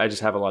 "I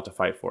just have a lot to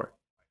fight for."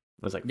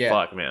 I was like,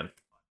 "Fuck, man."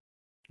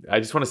 I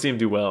just want to see him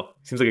do well.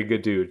 Seems like a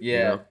good dude. Yeah,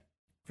 you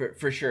know?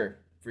 for sure.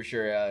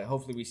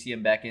 Hopefully we see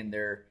him back in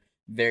there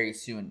very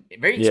soon.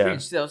 Very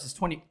experienced still. It's his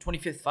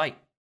 25th fight.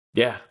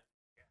 Yeah.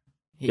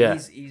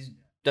 He's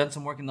done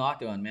some work in the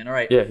octagon, man. All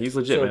right. Yeah, he's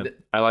legit, man.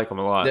 I like him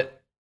a lot.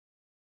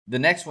 The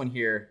next one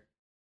here,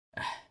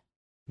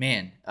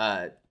 man,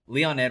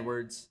 Leon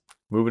Edwards.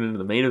 Moving into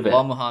the main event.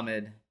 Bilal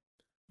Muhammad.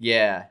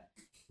 Yeah.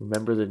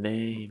 Remember the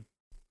name.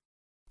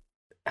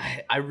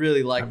 I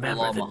really like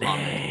Bilal Muhammad.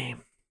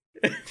 Name.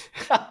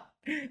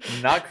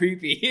 Not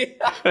creepy.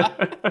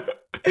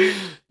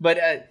 But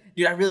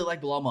dude, I really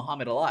like Bilal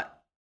Muhammad a lot.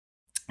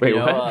 Wait,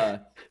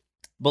 what?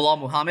 Bilal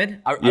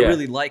Muhammad, I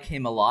really like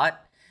him a lot.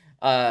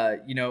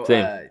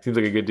 Same. Seems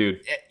like a good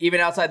dude. Even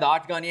outside the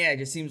octagon, it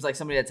just seems like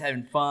somebody that's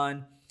having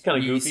fun. Kind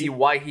of goofy. You see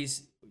why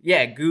he's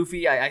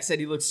goofy. I said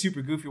he looks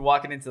super goofy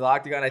walking into the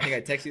octagon. I think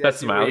I texted you that. That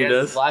smile he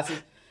does.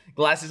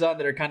 Glasses on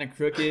that are kind of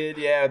crooked.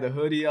 Yeah, the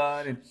hoodie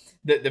on, and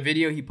the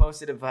video he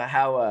posted of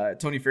how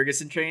Tony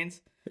Ferguson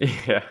trains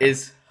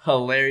is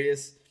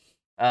hilarious.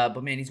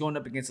 But man, he's going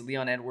up against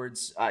Leon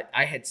Edwards.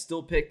 I had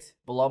still picked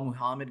Bilal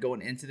Muhammad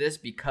going into this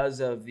because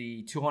of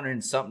the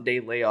 200-something day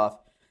layoff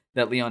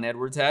that Leon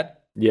Edwards had.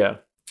 Yeah.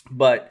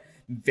 But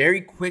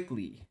very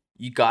quickly,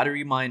 you got a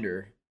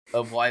reminder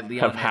of why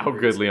Leon how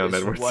good Leon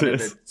Edwards one of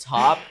the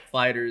top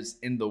fighters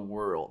in the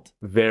world.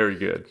 Very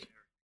good.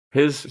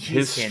 His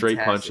straight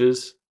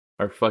punches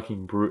are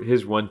fucking brutal.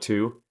 His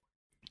 1-2.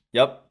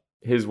 Yep.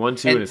 His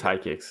 1-2 and his high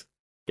kicks.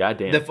 God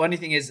damn. The funny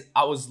thing is,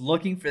 I was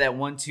looking for that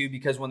 1-2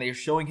 because when they were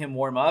showing him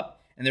warm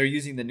up and they were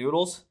using the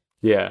noodles.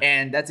 Yeah.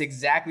 And that's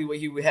exactly what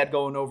he had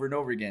going over and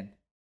over again.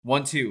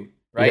 1-2,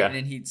 right? Yeah. And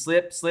then he'd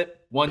slip,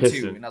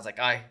 1-2. And I was like,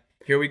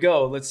 here we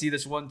go. Let's see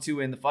this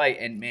 1-2 in the fight.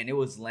 And man, it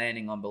was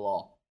landing on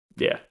Bilal.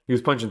 Yeah. He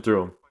was punching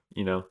through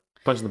him,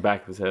 punching the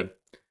back of his head.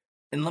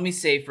 And let me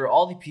say, for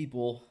all the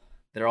people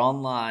that are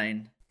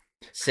online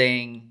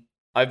saying,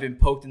 I've been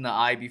poked in the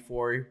eye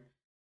before,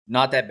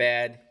 not that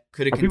bad,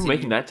 could have continued. People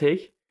making that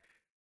take?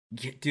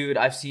 Dude,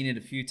 I've seen it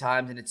a few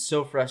times, and it's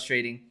so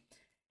frustrating.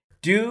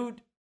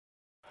 Dude,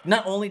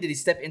 not only did he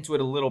step into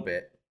it a little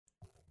bit,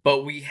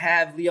 but we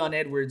have Leon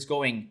Edwards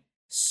going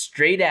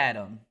straight at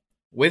him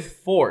with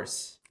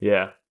force.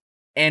 Yeah.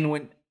 And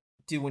when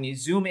you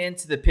zoom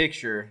into the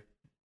picture,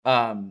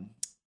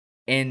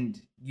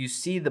 and you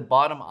see the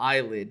bottom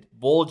eyelid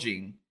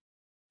bulging,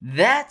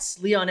 that's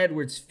Leon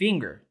Edwards'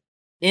 finger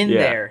in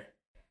there.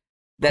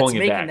 That's pulling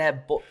making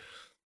that.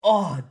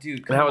 Oh,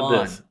 dude, come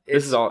on!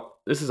 This is all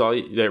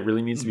that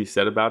really needs to be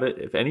said about it.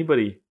 If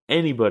anybody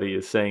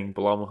is saying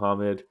Bilal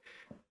Muhammad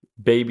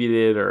babied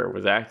it or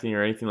was acting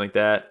or anything like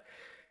that,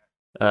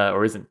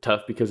 or isn't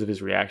tough because of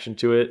his reaction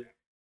to it,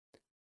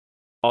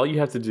 all you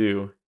have to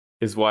do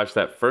is watch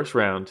that first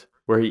round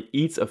where he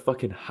eats a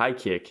fucking high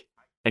kick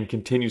and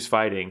continues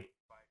fighting,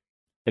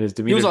 and his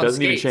demeanor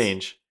doesn't even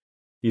change.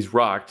 He's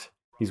rocked,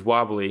 he's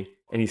wobbly,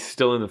 and he's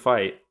still in the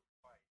fight.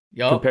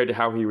 Yep. Compared to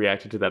how he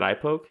reacted to that eye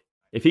poke.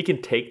 If he can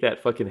take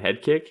that fucking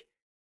head kick,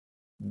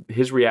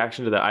 his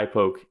reaction to that eye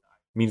poke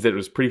means that it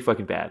was pretty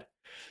fucking bad.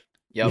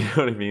 Yep. You know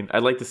what I mean?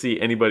 I'd like to see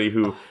anybody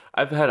who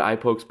I've had eye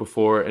pokes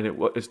before and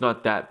it's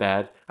not that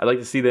bad. I'd like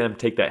to see them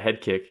take that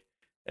head kick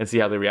and see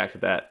how they react to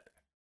that.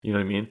 You know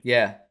what I mean?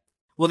 Yeah.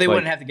 Well, they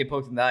wouldn't have to get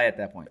poked in the eye at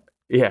that point.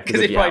 Yeah.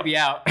 Because they'd probably be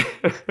out.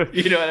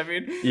 You know what I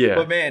mean? Yeah.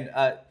 But man,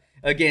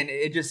 again,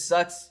 it just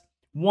sucks.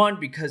 One,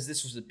 because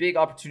this was a big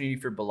opportunity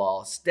for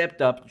Bilal.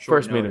 Stepped up.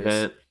 First main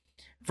event.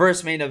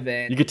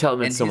 You could tell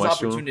him it's so much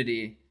his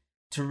opportunity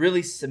to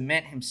really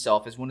cement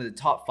himself as one of the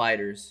top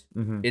fighters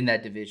in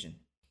that division.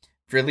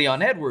 For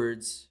Leon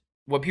Edwards,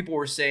 what people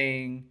were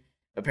saying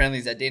apparently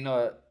is that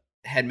Dana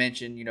had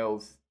mentioned,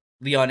 if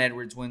Leon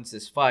Edwards wins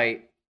this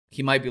fight,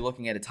 he might be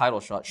looking at a title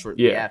shot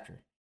shortly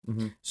after.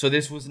 Mm-hmm. So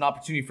this was an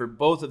opportunity for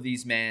both of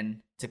these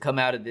men to come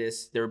out of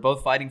this. They were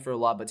both fighting for a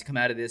lot, but to come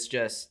out of this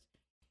just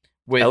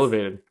with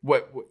elevated.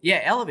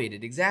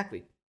 Elevated,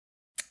 exactly.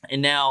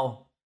 And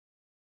now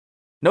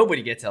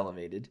nobody gets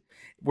elevated.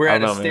 We're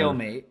at a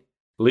stalemate. Man.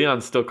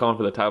 Leon's still calling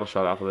for the title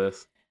shot off of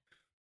this.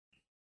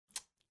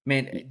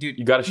 Man, dude,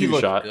 you got to shoot a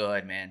shot.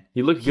 Good, man.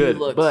 He looked good,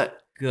 but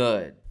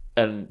good.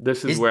 And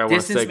this is where I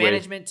want to segue. Distance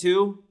management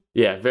too.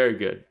 Yeah, very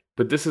good.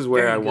 But this is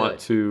where I want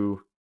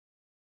to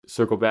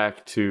circle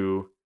back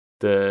to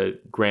the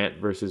Grant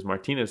versus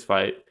Martinez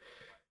fight,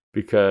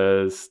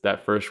 because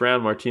that first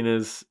round,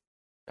 Martinez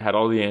had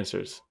all the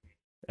answers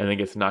and then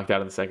gets knocked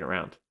out in the second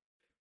round.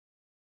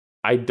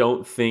 I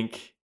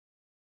think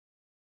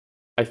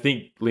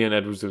Leon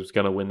Edwards was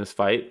going to win this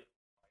fight.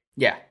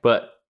 Yeah.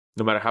 But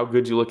no matter how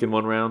good you look in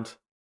one round,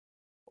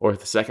 or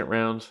the second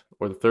round,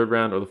 or the third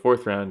round, or the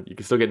fourth round, you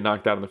can still get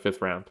knocked out in the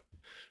fifth round.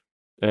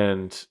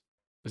 And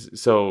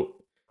so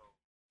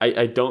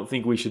I don't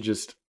think we should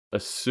just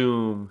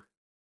assume,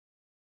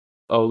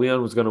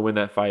 Leon was going to win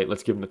that fight,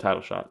 let's give him the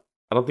title shot.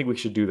 I don't think we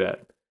should do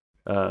that.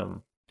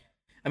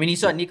 You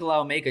saw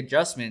Nicolau make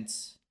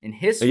adjustments in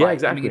his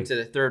fight coming into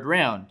the third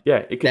round.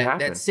 Yeah, it could happen.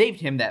 That saved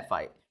him that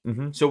fight.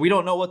 Mm-hmm. So we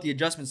don't know what the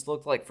adjustments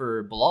looked like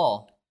for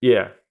Bilal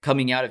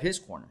coming out of his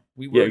corner.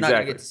 We're not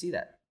going to get to see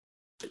that.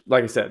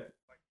 Like I said,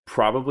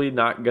 probably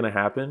not going to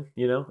happen,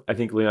 I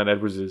think Leon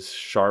Edwards is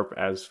sharp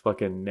as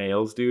fucking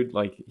nails, dude.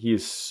 Like, he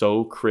is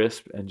so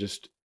crisp, and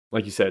just,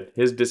 like you said,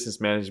 his distance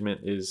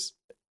management is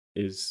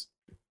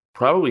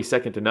probably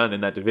second to none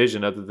in that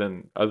division other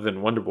than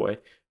Wonderboy,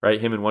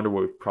 right? Him and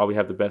Wonderboy probably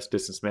have the best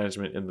distance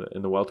management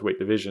in the welterweight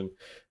division.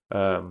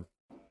 And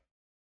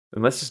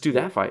let's just do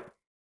that fight.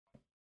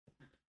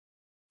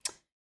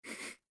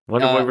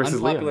 Wonderboy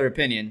versus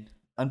Leon.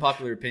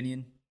 Unpopular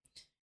opinion.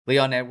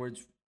 Leon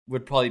Edwards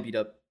would probably beat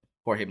up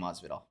Jorge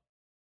Masvidal.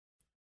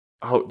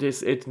 Oh,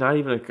 it's not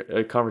even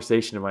a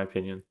conversation, in my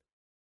opinion.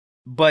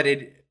 but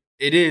it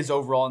is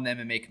overall in the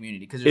MMA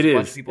community because there's a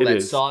bunch of people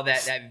that saw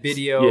that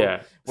video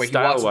where he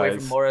walks away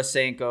from Laura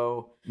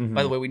Sanko. Mm-hmm.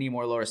 By the way, we need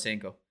more Laura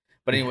Sanko.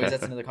 But anyways,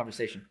 that's another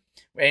conversation.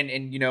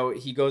 And you know,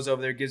 he goes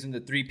over there, gives him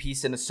the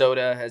 3-piece and a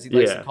soda, as he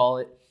likes to call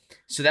it.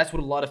 So that's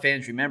what a lot of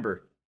fans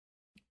remember.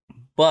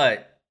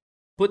 But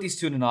put these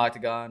two in an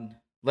octagon,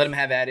 let them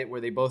have at it where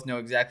they both know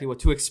exactly what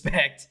to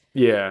expect.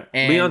 Yeah.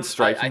 And Leon's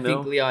striking, I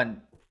think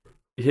Leon...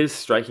 His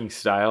striking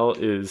style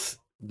is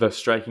the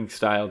striking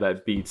style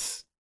that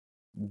beats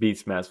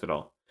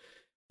Masvidal.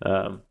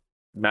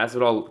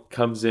 Masvidal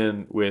comes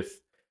in with...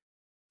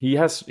 He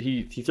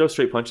throws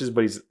straight punches,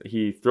 but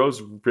he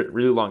throws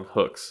really long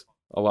hooks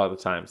a lot of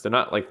the times. They're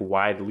not like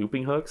wide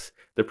looping hooks.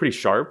 They're pretty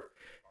sharp.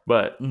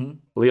 But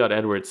Leon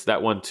Edwards,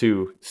 that one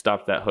too,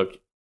 stopped that hook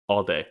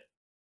all day.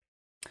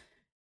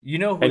 You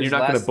know who and you're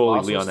not going to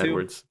bully Leon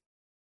Edwards.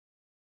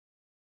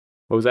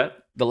 What was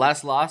that? The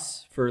last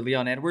loss for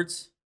Leon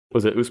Edwards?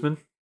 Was it Usman?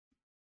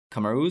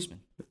 Kamaru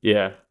Usman.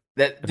 Yeah.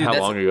 How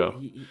long ago?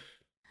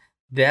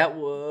 That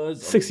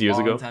was 6 years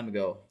ago. A long time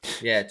ago.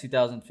 Yeah,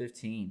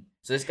 2015.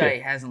 So this guy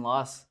hasn't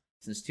lost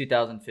since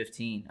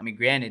 2015. I mean,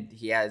 granted,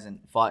 he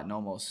hasn't fought in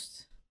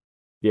almost,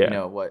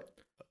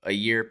 a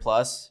year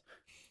plus.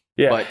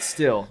 Yeah. But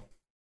still.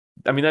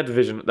 I mean,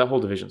 that whole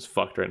division's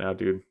fucked right now,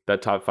 dude.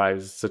 That top 5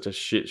 is such a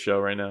shit show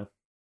right now.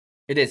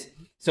 It is.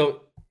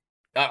 So,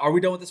 are we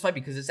done with this fight?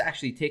 Because this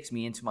actually takes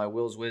me into my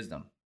Will's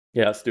Wisdom.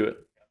 Yeah, let's do it.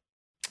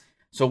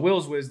 So,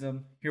 Will's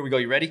Wisdom. Here we go.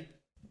 You ready?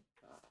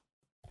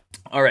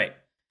 All right.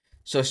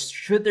 So,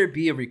 should there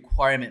be a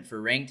requirement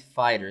for ranked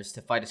fighters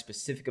to fight a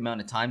specific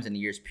amount of times in a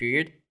year's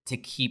period to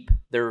keep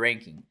their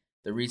ranking?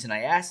 The reason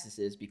I ask this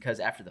is because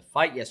after the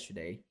fight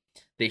yesterday,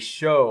 they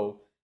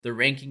show the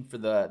ranking for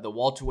the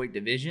welterweight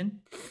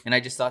division, and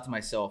I just thought to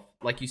myself,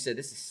 like you said,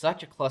 this is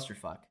such a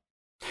clusterfuck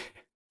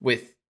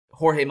with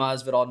Jorge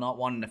Masvidal not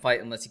wanting to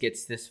fight unless he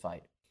gets this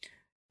fight.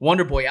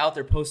 Wonder Boy out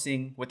there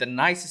posting with the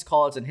nicest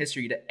call-outs in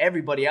history to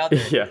everybody out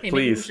there. Yeah, hey,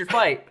 please. Make your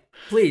fight.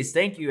 Please,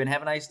 thank you, and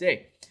have a nice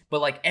day. But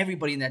like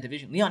everybody in that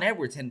division, Leon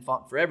Edwards hadn't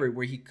fought forever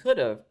where he could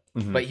have,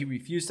 but he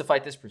refused to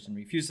fight this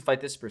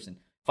person,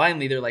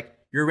 Finally, they're like,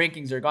 your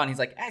rankings are gone. He's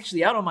like,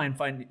 actually, I don't mind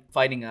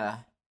fighting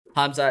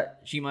Hamza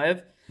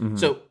Chimaev. Mm-hmm.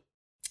 So,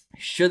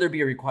 should there be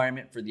a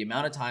requirement for the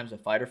amount of times a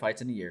fighter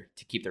fights in a year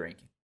to keep the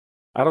ranking?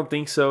 I don't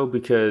think so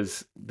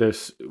because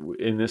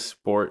in this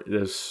sport,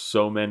 there's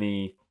so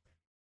many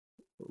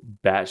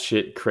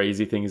batshit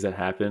crazy things that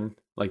happen.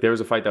 Like there was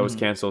a fight that was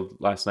canceled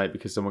last night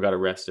because someone got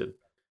arrested.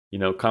 You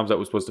know, Khamzat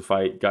was supposed to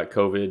fight, got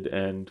COVID,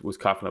 and was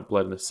coughing up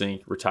blood in the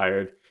sink,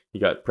 retired. He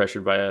got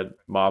pressured by a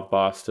mob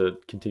boss to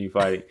continue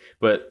fighting.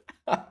 But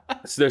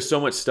so there's so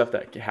much stuff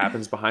that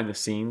happens behind the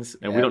scenes,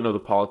 and we don't know the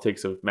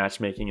politics of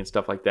matchmaking and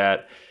stuff like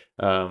that.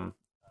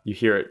 You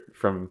hear it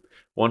from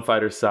one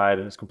fighter's side,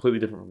 and it's completely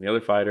different from the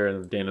other fighter.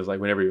 And Dana's like,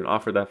 we never even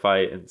offered that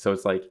fight, and so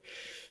it's like,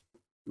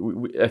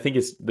 I think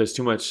there's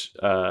too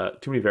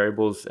many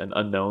variables and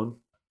unknown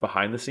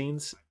behind the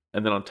scenes.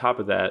 And then on top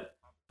of that,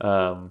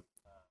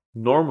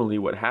 normally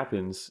what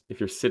happens if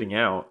you're sitting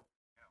out,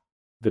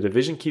 the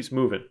division keeps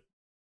moving,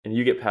 and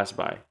you get passed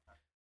by.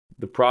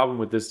 The problem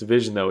with this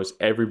division, though, is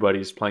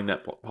everybody's playing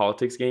that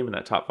politics game in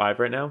that top 5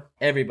 right now.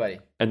 Everybody.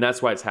 And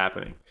that's why it's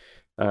happening.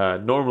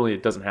 Normally,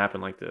 it doesn't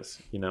happen like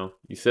this. You know,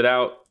 you sit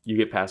out, you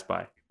get passed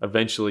by.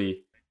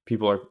 Eventually,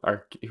 people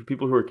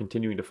who are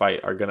continuing to fight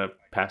are going to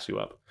pass you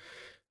up.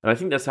 And I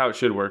think that's how it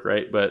should work,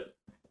 right? But,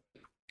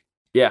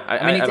 yeah,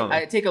 I don't know.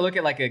 I take a look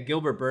at like a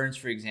Gilbert Burns,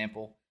 for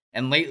example,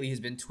 and lately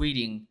he's been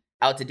tweeting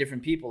out to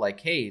different people like,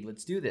 hey,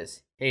 let's do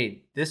this.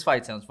 Hey, this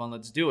fight sounds fun.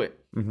 Let's do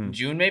it. Mm-hmm.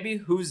 June, maybe?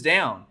 Who's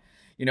down?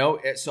 You know,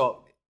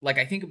 so like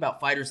I think about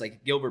fighters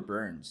like Gilbert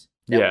Burns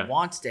that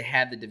wants to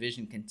have the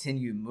division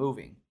continue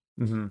moving.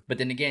 Mm-hmm. But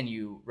then again,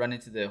 you run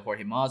into the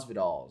Jorge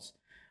Masvidals,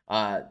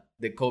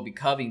 the Colby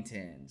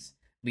Covingtons,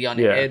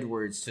 Leon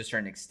Edwards to a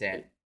certain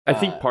extent. I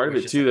think part of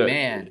it too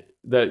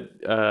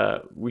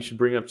that we should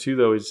bring up too,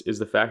 though, is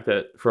the fact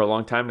that for a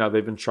long time now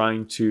they've been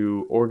trying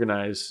to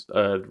organize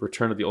a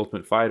return of the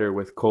Ultimate Fighter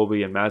with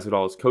Colby and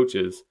Masvidal as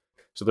coaches.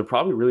 So they're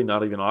probably really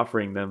not even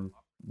offering them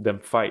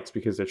fights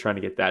because they're trying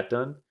to get that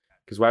done.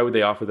 Because why would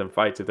they offer them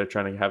fights if they're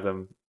trying to have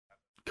them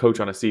coach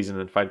on a season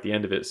and fight at the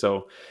end of it?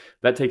 So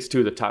that takes 2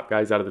 of the top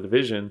guys out of the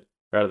division,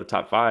 or out of the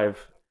top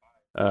 5.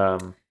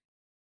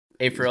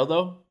 Hey, for real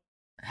though,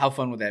 how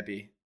fun would that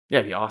be? Yeah,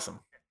 it'd be awesome.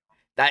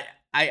 That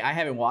I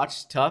haven't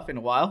watched Tough in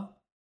a while.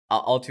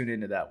 I'll tune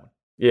into that one.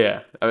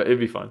 Yeah, it'd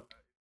be fun.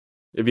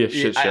 It'd be a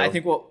shit show. I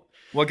think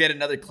we'll get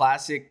another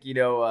classic,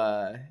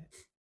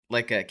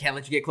 like Can't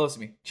Let You Get Close to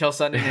Me. Chael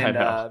Sonnen and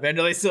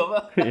Vanderlei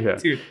Silva. Yeah.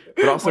 Dude,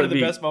 but also one of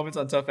the best moments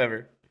on Tough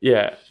ever.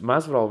 Yeah,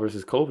 Masvidal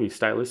versus Colby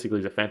stylistically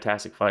is a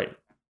fantastic fight.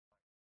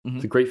 Mm-hmm.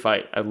 It's a great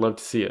fight. I'd love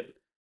to see it.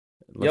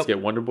 Let's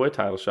get Wonder Boy a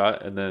title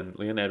shot, and then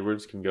Leon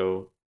Edwards can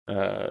go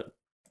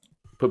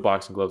put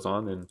boxing gloves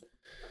on and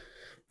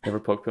never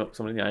poke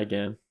somebody in the eye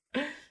again.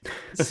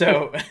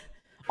 So,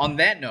 on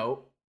that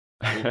note,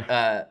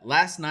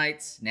 last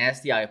night's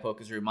nasty eye poke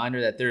is a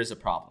reminder that there is a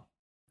problem.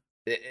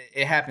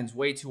 It happens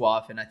way too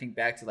often. I think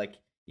back to like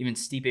even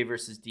Stipe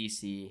versus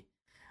DC.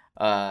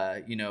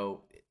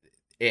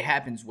 It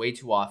happens way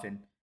too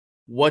often.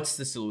 What's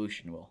the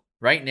solution, Will?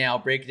 Right now,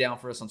 break it down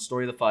for us on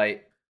Story of the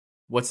Fight.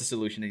 What's the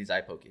solution to these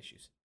eye poke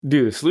issues?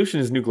 Dude, the solution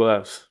is new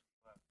gloves.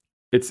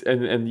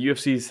 And the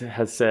UFC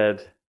has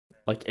said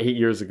like 8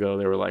 years ago,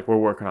 they were like, we're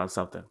working on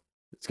something.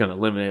 It's going to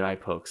eliminate eye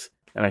pokes.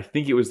 And I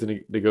think it was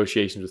the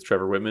negotiations with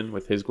Trevor Whitman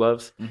with his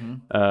gloves.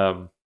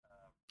 Mm-hmm.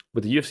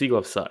 But the UFC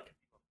gloves suck.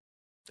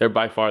 They're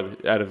by far,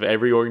 out of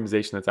every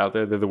organization that's out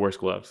there, they're the worst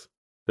gloves.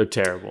 They're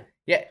terrible.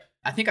 Yeah,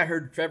 I think I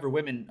heard Trevor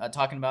Whitman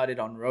talking about it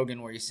on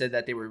Rogan, where he said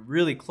that they were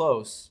really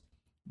close,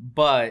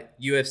 but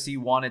UFC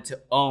wanted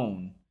to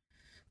own.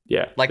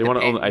 Yeah, like they want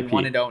to own the IP. They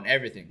wanted to own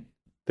everything.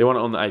 They want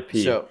to own the IP.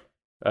 So,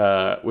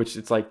 which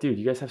it's like, dude,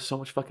 you guys have so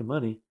much fucking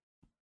money.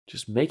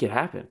 Just make it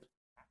happen.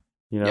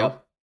 You know?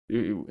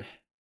 Yep.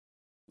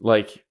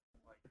 Like,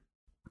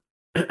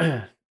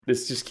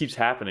 this just keeps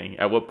happening.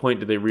 At what point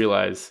do they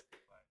realize,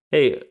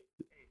 hey,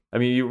 I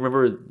mean, you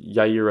remember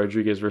Yair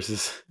Rodriguez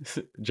versus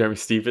Jeremy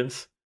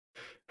Stephens?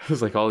 It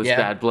was like all this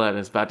bad blood and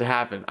it's about to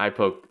happen. Eye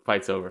poke,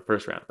 fight's over,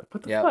 first round. Like,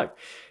 what the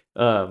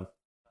fuck?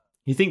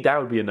 You think that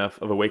would be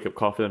enough of a wake-up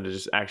call for them to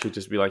just actually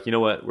just be like, you know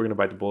what? We're going to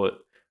bite the bullet.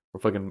 We're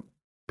a fucking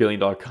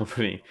billion-dollar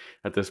company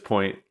at this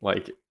point.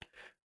 Like,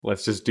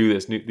 let's just do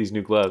these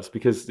new gloves.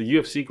 Because the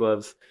UFC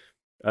gloves,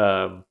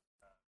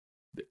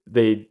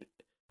 they're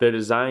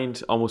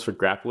designed almost for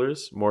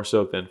grapplers more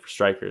so than for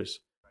strikers.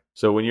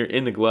 So when you're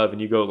in the glove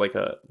and you go like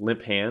a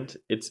limp hand,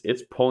 it's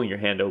pulling your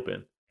hand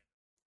open.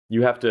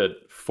 You have to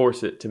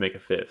force it to make a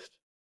fist.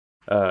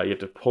 You have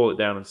to pull it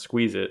down and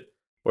squeeze it.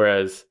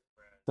 Whereas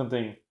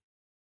something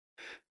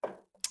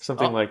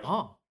like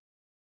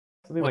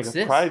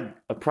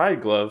a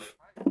pride glove.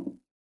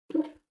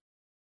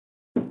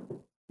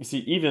 You see,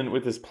 even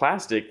with this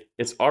plastic,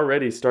 it's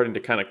already starting to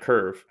kind of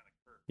curve,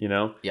 you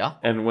know? Yeah.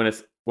 And when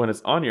it's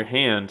on your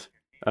hand,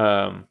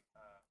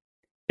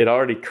 it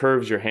already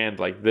curves your hand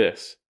like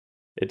this.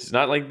 It's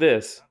not like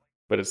this,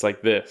 but it's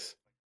like this,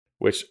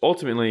 which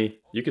ultimately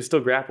you can still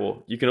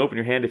grapple. You can open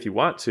your hand if you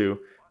want to.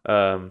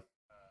 But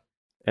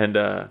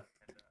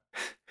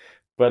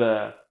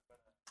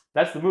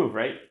that's the move,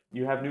 right?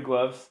 You have new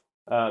gloves.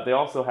 They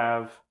also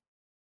have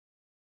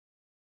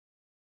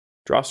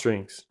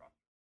drawstrings.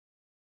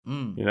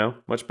 You know,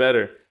 much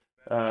better.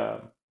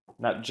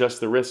 Not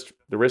just the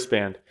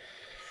wristband,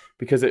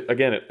 because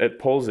it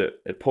pulls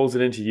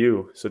it into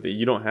you so that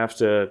you don't have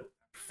to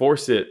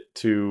force it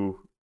to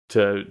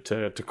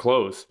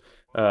close.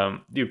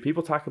 Dude,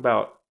 people talk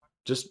about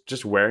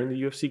just wearing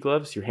the UFC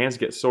gloves. Your hands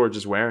get sore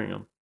just wearing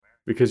them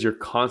because you're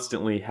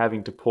constantly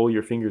having to pull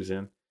your fingers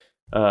in.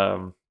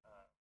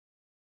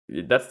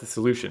 That's the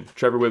solution.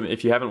 Trevor Whitman.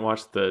 If you haven't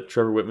watched the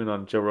Trevor Whitman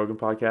on Joe Rogan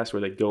podcast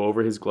where they go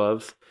over his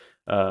gloves,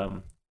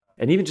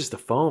 and even just the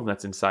foam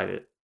that's inside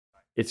it,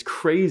 it's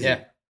crazy.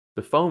 Yeah.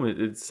 The foam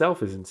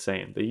itself is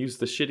insane. They use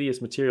the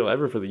shittiest material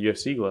ever for the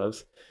UFC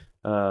gloves.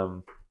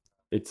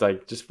 It's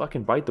like, just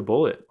fucking bite the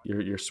bullet.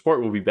 Your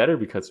sport will be better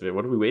because of it.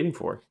 What are we waiting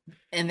for?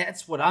 And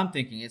that's what I'm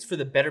thinking. It's for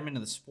the betterment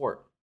of the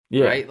sport.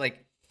 Yeah. Right?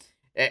 Like,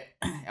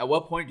 at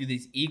what point do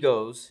these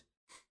egos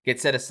get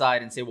set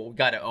aside and say, well, we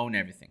got to own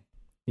everything?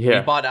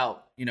 Yeah. We bought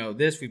out,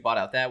 this, we bought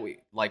out that.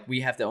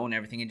 We have to own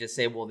everything and just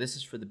say, well, this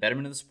is for the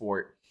betterment of the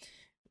sport.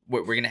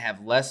 We're going to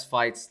have less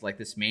fights like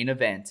this main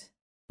event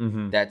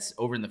that's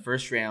over in the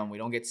first round. We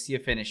don't get to see a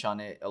finish on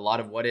it. A lot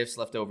of what ifs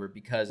left over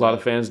because a lot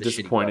of fans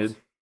disappointed.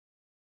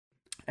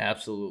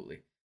 Absolutely.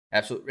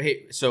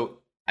 Hey, so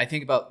I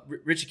think about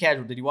Richie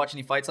Cadwell. Did you watch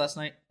any fights last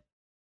night?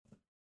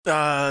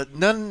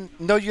 None.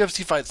 No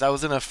UFC fights. I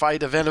was in a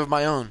fight event of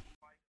my own.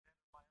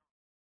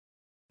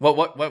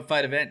 What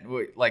fight event?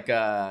 Like,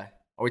 are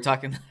we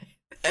talking?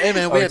 Hey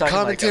man, we had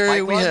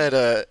commentary. We had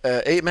a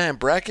 8-man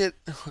bracket.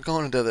 We're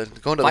going to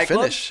the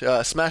finish.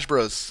 Smash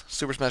Bros.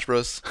 Super Smash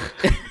Bros.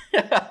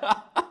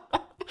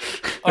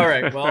 All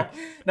right, well,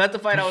 not the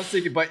fight I was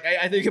thinking, but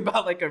I think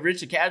about like a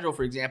Richard Casual,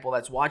 for example,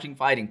 that's watching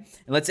fighting.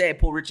 And let's say I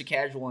pull Richard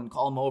Casual and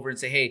call him over and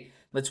say, hey,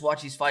 let's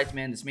watch these fights,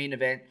 man, this main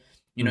event.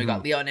 You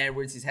got Leon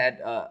Edwards. He's had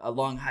a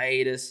long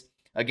hiatus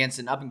against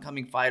an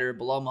up-and-coming fighter,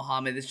 Bilal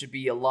Muhammad. This should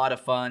be a lot of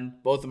fun.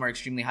 Both of them are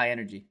extremely high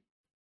energy.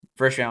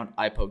 First round,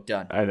 eye poke,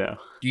 done. I know.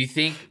 Do you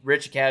think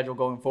Richard Casual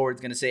going forward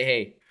is going to say,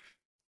 hey,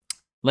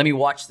 let me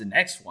watch the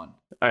next one?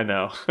 I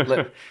know.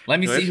 Let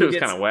me see who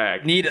gets kind of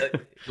whack.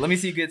 Let me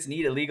see who gets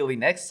kneed illegally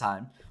next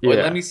time. Or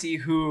let me see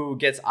who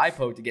gets eye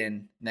poked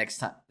again next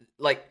time.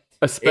 Like,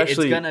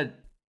 especially it's gonna.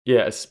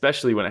 Yeah,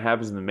 especially when it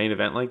happens in the main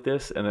event like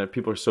this, and that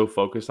people are so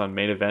focused on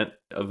main event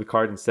of the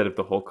card instead of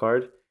the whole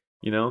card.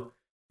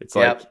 It's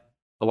like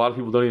a lot of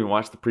people don't even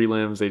watch the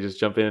prelims. They just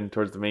jump in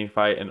towards the main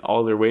fight, and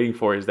all they're waiting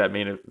for is that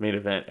main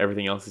event.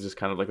 Everything else is just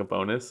kind of like a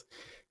bonus.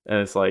 And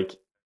it's like,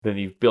 then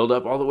you build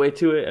up all the way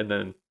to it, and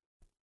then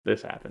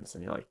this happens,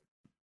 and you're like,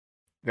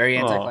 very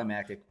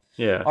anticlimactic.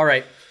 Yeah. All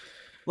right.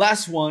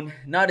 Last one,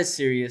 not as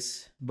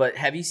serious, but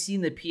have you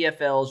seen the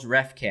PFL's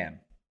ref cam?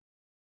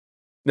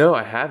 No,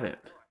 I haven't.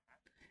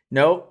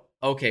 No?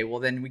 Okay, well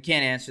then we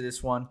can't answer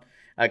this one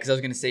because I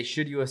was going to say,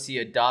 should UFC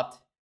adopt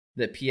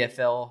the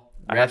PFL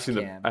ref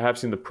cam? I have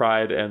seen the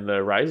Pride and the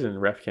Ryzen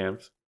ref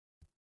cams.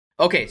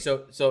 Okay,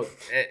 so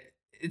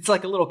it's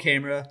like a little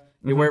camera.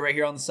 They wear it right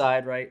here on the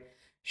side, right?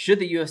 Should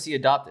the UFC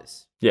adopt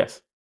this?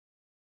 Yes.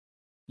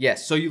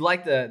 Yes. So you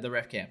like the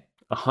ref cam?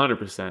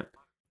 100%.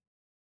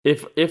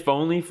 If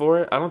only for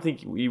it. I don't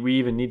think we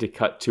even need to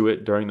cut to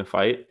it during the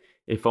fight.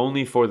 If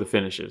only for the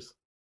finishes.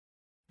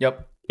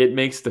 Yep. It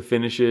makes the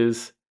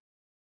finishes,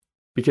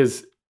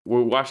 because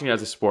we're watching it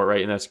as a sport,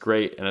 right? And that's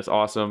great and that's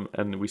awesome.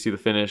 And we see the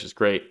finish, it's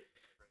great.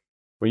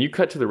 When you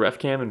cut to the ref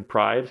cam in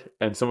Pride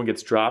and someone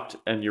gets dropped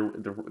and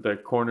the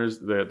corners,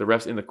 the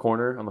ref's in the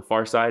corner on the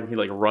far side, and he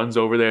like runs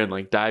over there and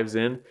like dives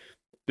in,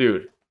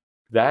 dude,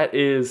 that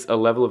is a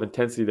level of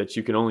intensity that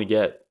you can only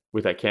get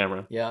with that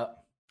camera. Yeah.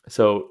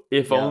 So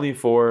if only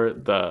for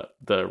the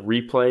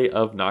replay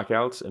of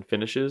knockouts and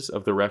finishes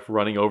of the ref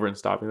running over and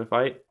stopping the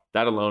fight,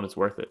 that alone is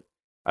worth it.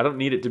 I don't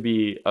need it to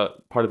be a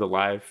part of the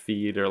live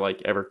feed or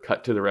like ever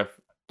cut to the ref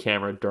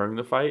camera during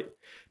the fight.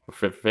 But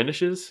for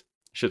finishes,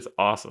 shit's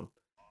awesome.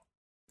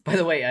 By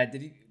the way, I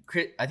think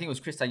it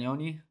was Chris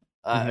Taglioni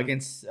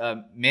against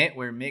Mitt,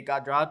 where Mitt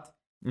got dropped,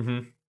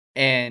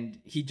 and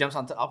he jumps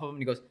on top of him and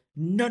he goes,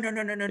 no,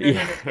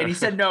 and he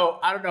said no.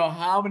 I don't know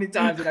how many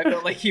times, and I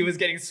felt like he was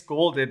getting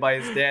scolded by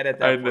his dad at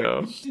that point. I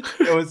know.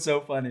 It was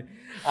so funny.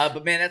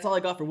 But man, that's all I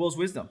got for Will's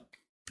wisdom.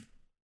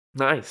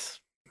 Nice.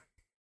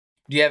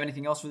 Do you have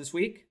anything else for this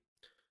week?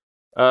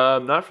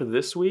 Not for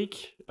this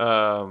week.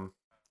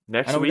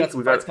 Next I know week we got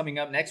some fights coming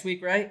up next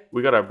week, right?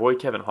 We got our boy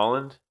Kevin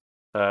Holland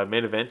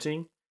main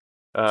eventing.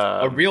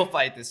 A real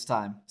fight this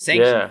time.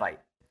 Sanctioned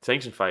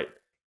fight.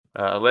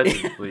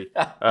 Allegedly.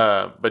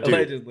 But dude,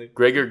 allegedly.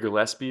 Gregor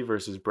Gillespie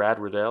versus Brad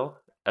Riddell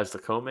as the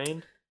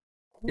co-main.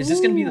 Is this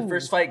going to be the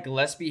first fight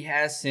Gillespie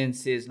has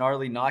since his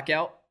gnarly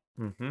knockout?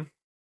 Mm-hmm.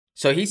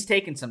 So he's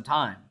taking some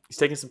time.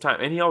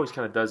 And he always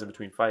kind of does in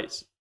between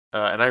fights.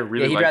 And I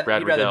really like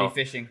Brad Riddell. He'd rather be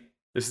fishing.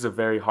 This is a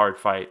very hard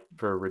fight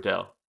for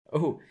Riddell.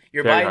 Oh,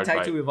 you're buying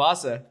Taito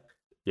Iwasa.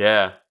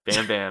 Yeah,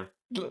 Bam.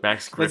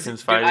 Max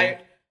Griffin's fighting.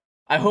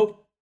 I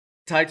hope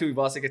Taito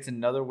Iwasa gets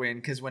another win,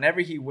 because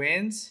whenever he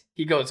wins,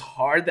 he goes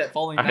hard that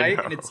following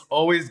night, and it's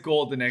always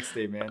gold the next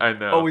day, man. I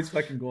know. Always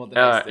fucking gold the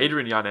next day.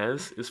 Adrian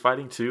Yanez is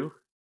fighting too.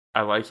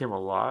 I like him a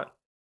lot.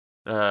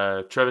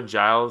 Trevin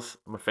Giles,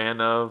 I'm a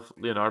fan of.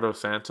 Leonardo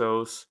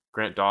Santos,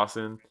 Grant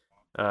Dawson.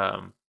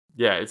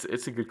 Yeah,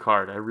 it's a good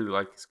card. I really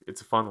like it.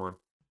 It's a fun one.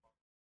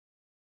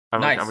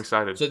 Nice. I'm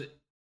excited. So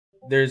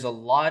there's a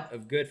lot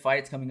of good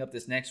fights coming up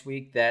this next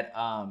week. That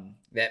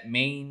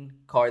main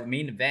card, the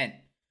main event,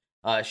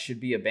 should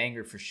be a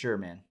banger for sure,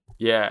 man.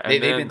 Yeah, they've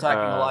been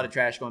talking a lot of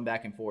trash going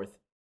back and forth.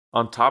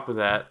 On top of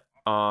that,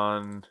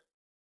 on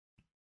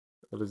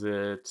what is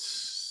it?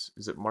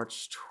 Is it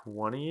March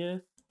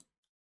 20th?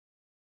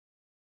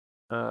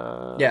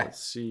 Yeah.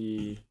 Let's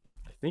see.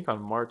 I think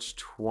on March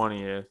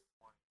 20th.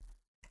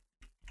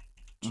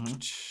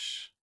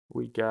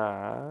 We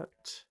got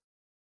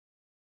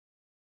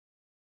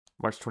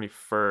March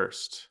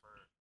 21st.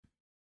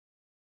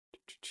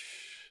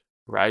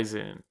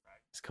 Ryzen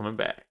is coming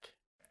back.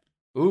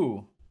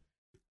 Ooh.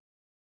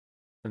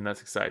 And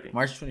that's exciting.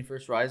 March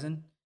 21st,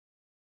 Ryzen.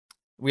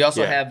 We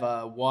also have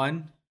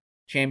one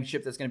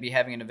championship that's going to be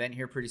having an event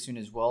here pretty soon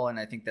as well. And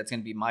I think that's going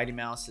to be Mighty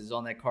Mouse is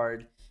on that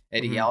card.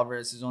 Eddie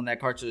Alvarez is on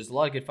that card. So there's a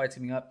lot of good fights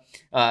coming up.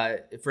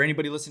 For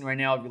anybody listening right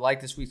now, if you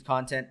like this week's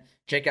content,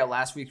 check out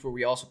last week's where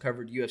we also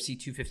covered UFC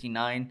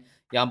 259,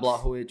 Jan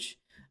Blachowicz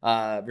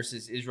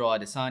versus Israel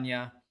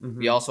Adesanya.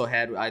 We also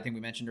had, I think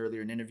we mentioned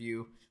earlier, an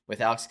interview with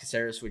Alex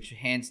Caceres, which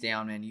hands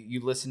down, man,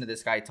 you listen to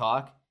this guy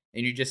talk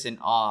and you're just in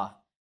awe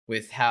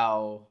with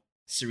how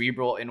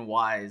cerebral and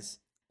wise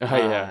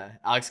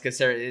Alex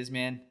Caceres is,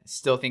 man.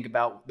 Still think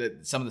about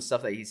some of the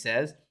stuff that he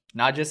says,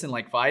 not just in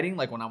like fighting,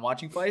 like when I'm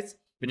watching fights,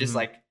 but just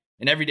like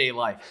in everyday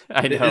life.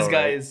 I know, this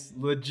guy is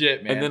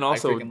legit, man. And then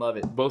also, I freaking love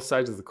it. Both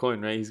sides of the coin,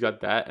 right? He's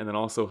got that, and then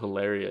also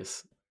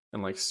hilarious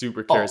and like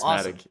super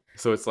charismatic. Awesome.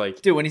 So it's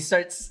like, dude, when he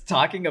starts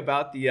talking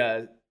about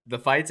the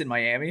fights in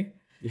Miami,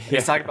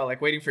 he's talking about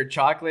like waiting for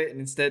chocolate and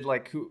instead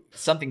like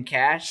something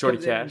cash. Shorty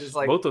Cash.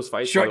 Like, both those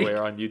fights, by the way,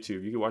 are on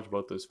YouTube. You can watch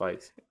both those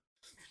fights.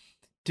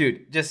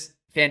 Dude, just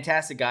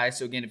fantastic guy.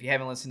 So again, if you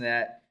haven't listened to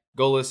that,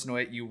 go listen to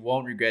it. You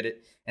won't regret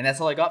it. And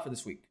that's all I got for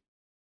this week.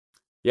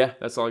 Yeah,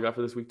 that's all I got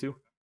for this week too.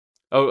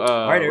 Oh,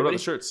 all right, what about the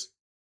shirts?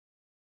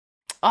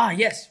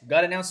 Yes.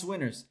 Got to announce the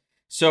winners.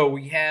 So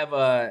we have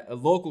a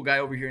local guy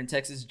over here in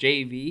Texas,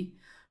 JV,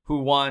 who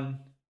won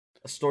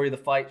a Story of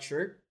the Fight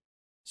shirt.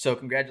 So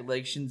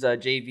congratulations,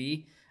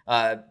 JV.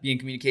 Be in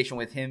communication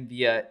with him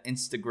via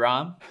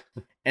Instagram.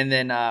 And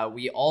then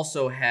we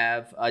also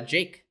have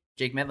Jake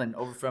Medlin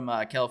over from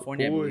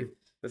California, I believe.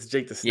 That's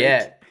Jake the Snake.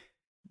 Yeah,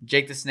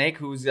 Jake the Snake,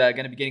 who's going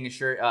to be getting a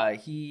shirt.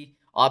 He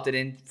opted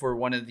in for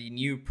one of the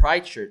new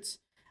Pride shirts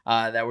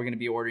that we're going to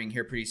be ordering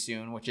here pretty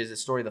soon, which is a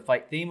Story of the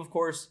Fight theme, of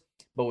course,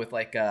 but with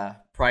like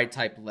Pride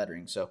type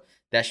lettering. So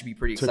that should be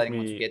pretty exciting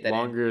once we get that in.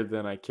 Longer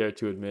than I care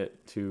to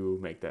admit to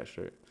make that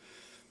shirt.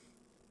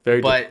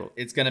 Very difficult.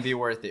 But it's going to be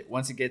worth it.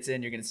 Once it gets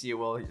in, you're going to see it.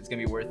 Well, it's going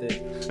to be worth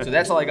it. So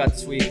that's all I got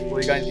this week.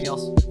 Will you got anything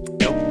else?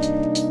 Nope.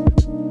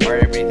 All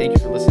right, everybody. Thank you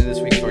for listening to this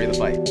week's Story of the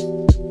Fight.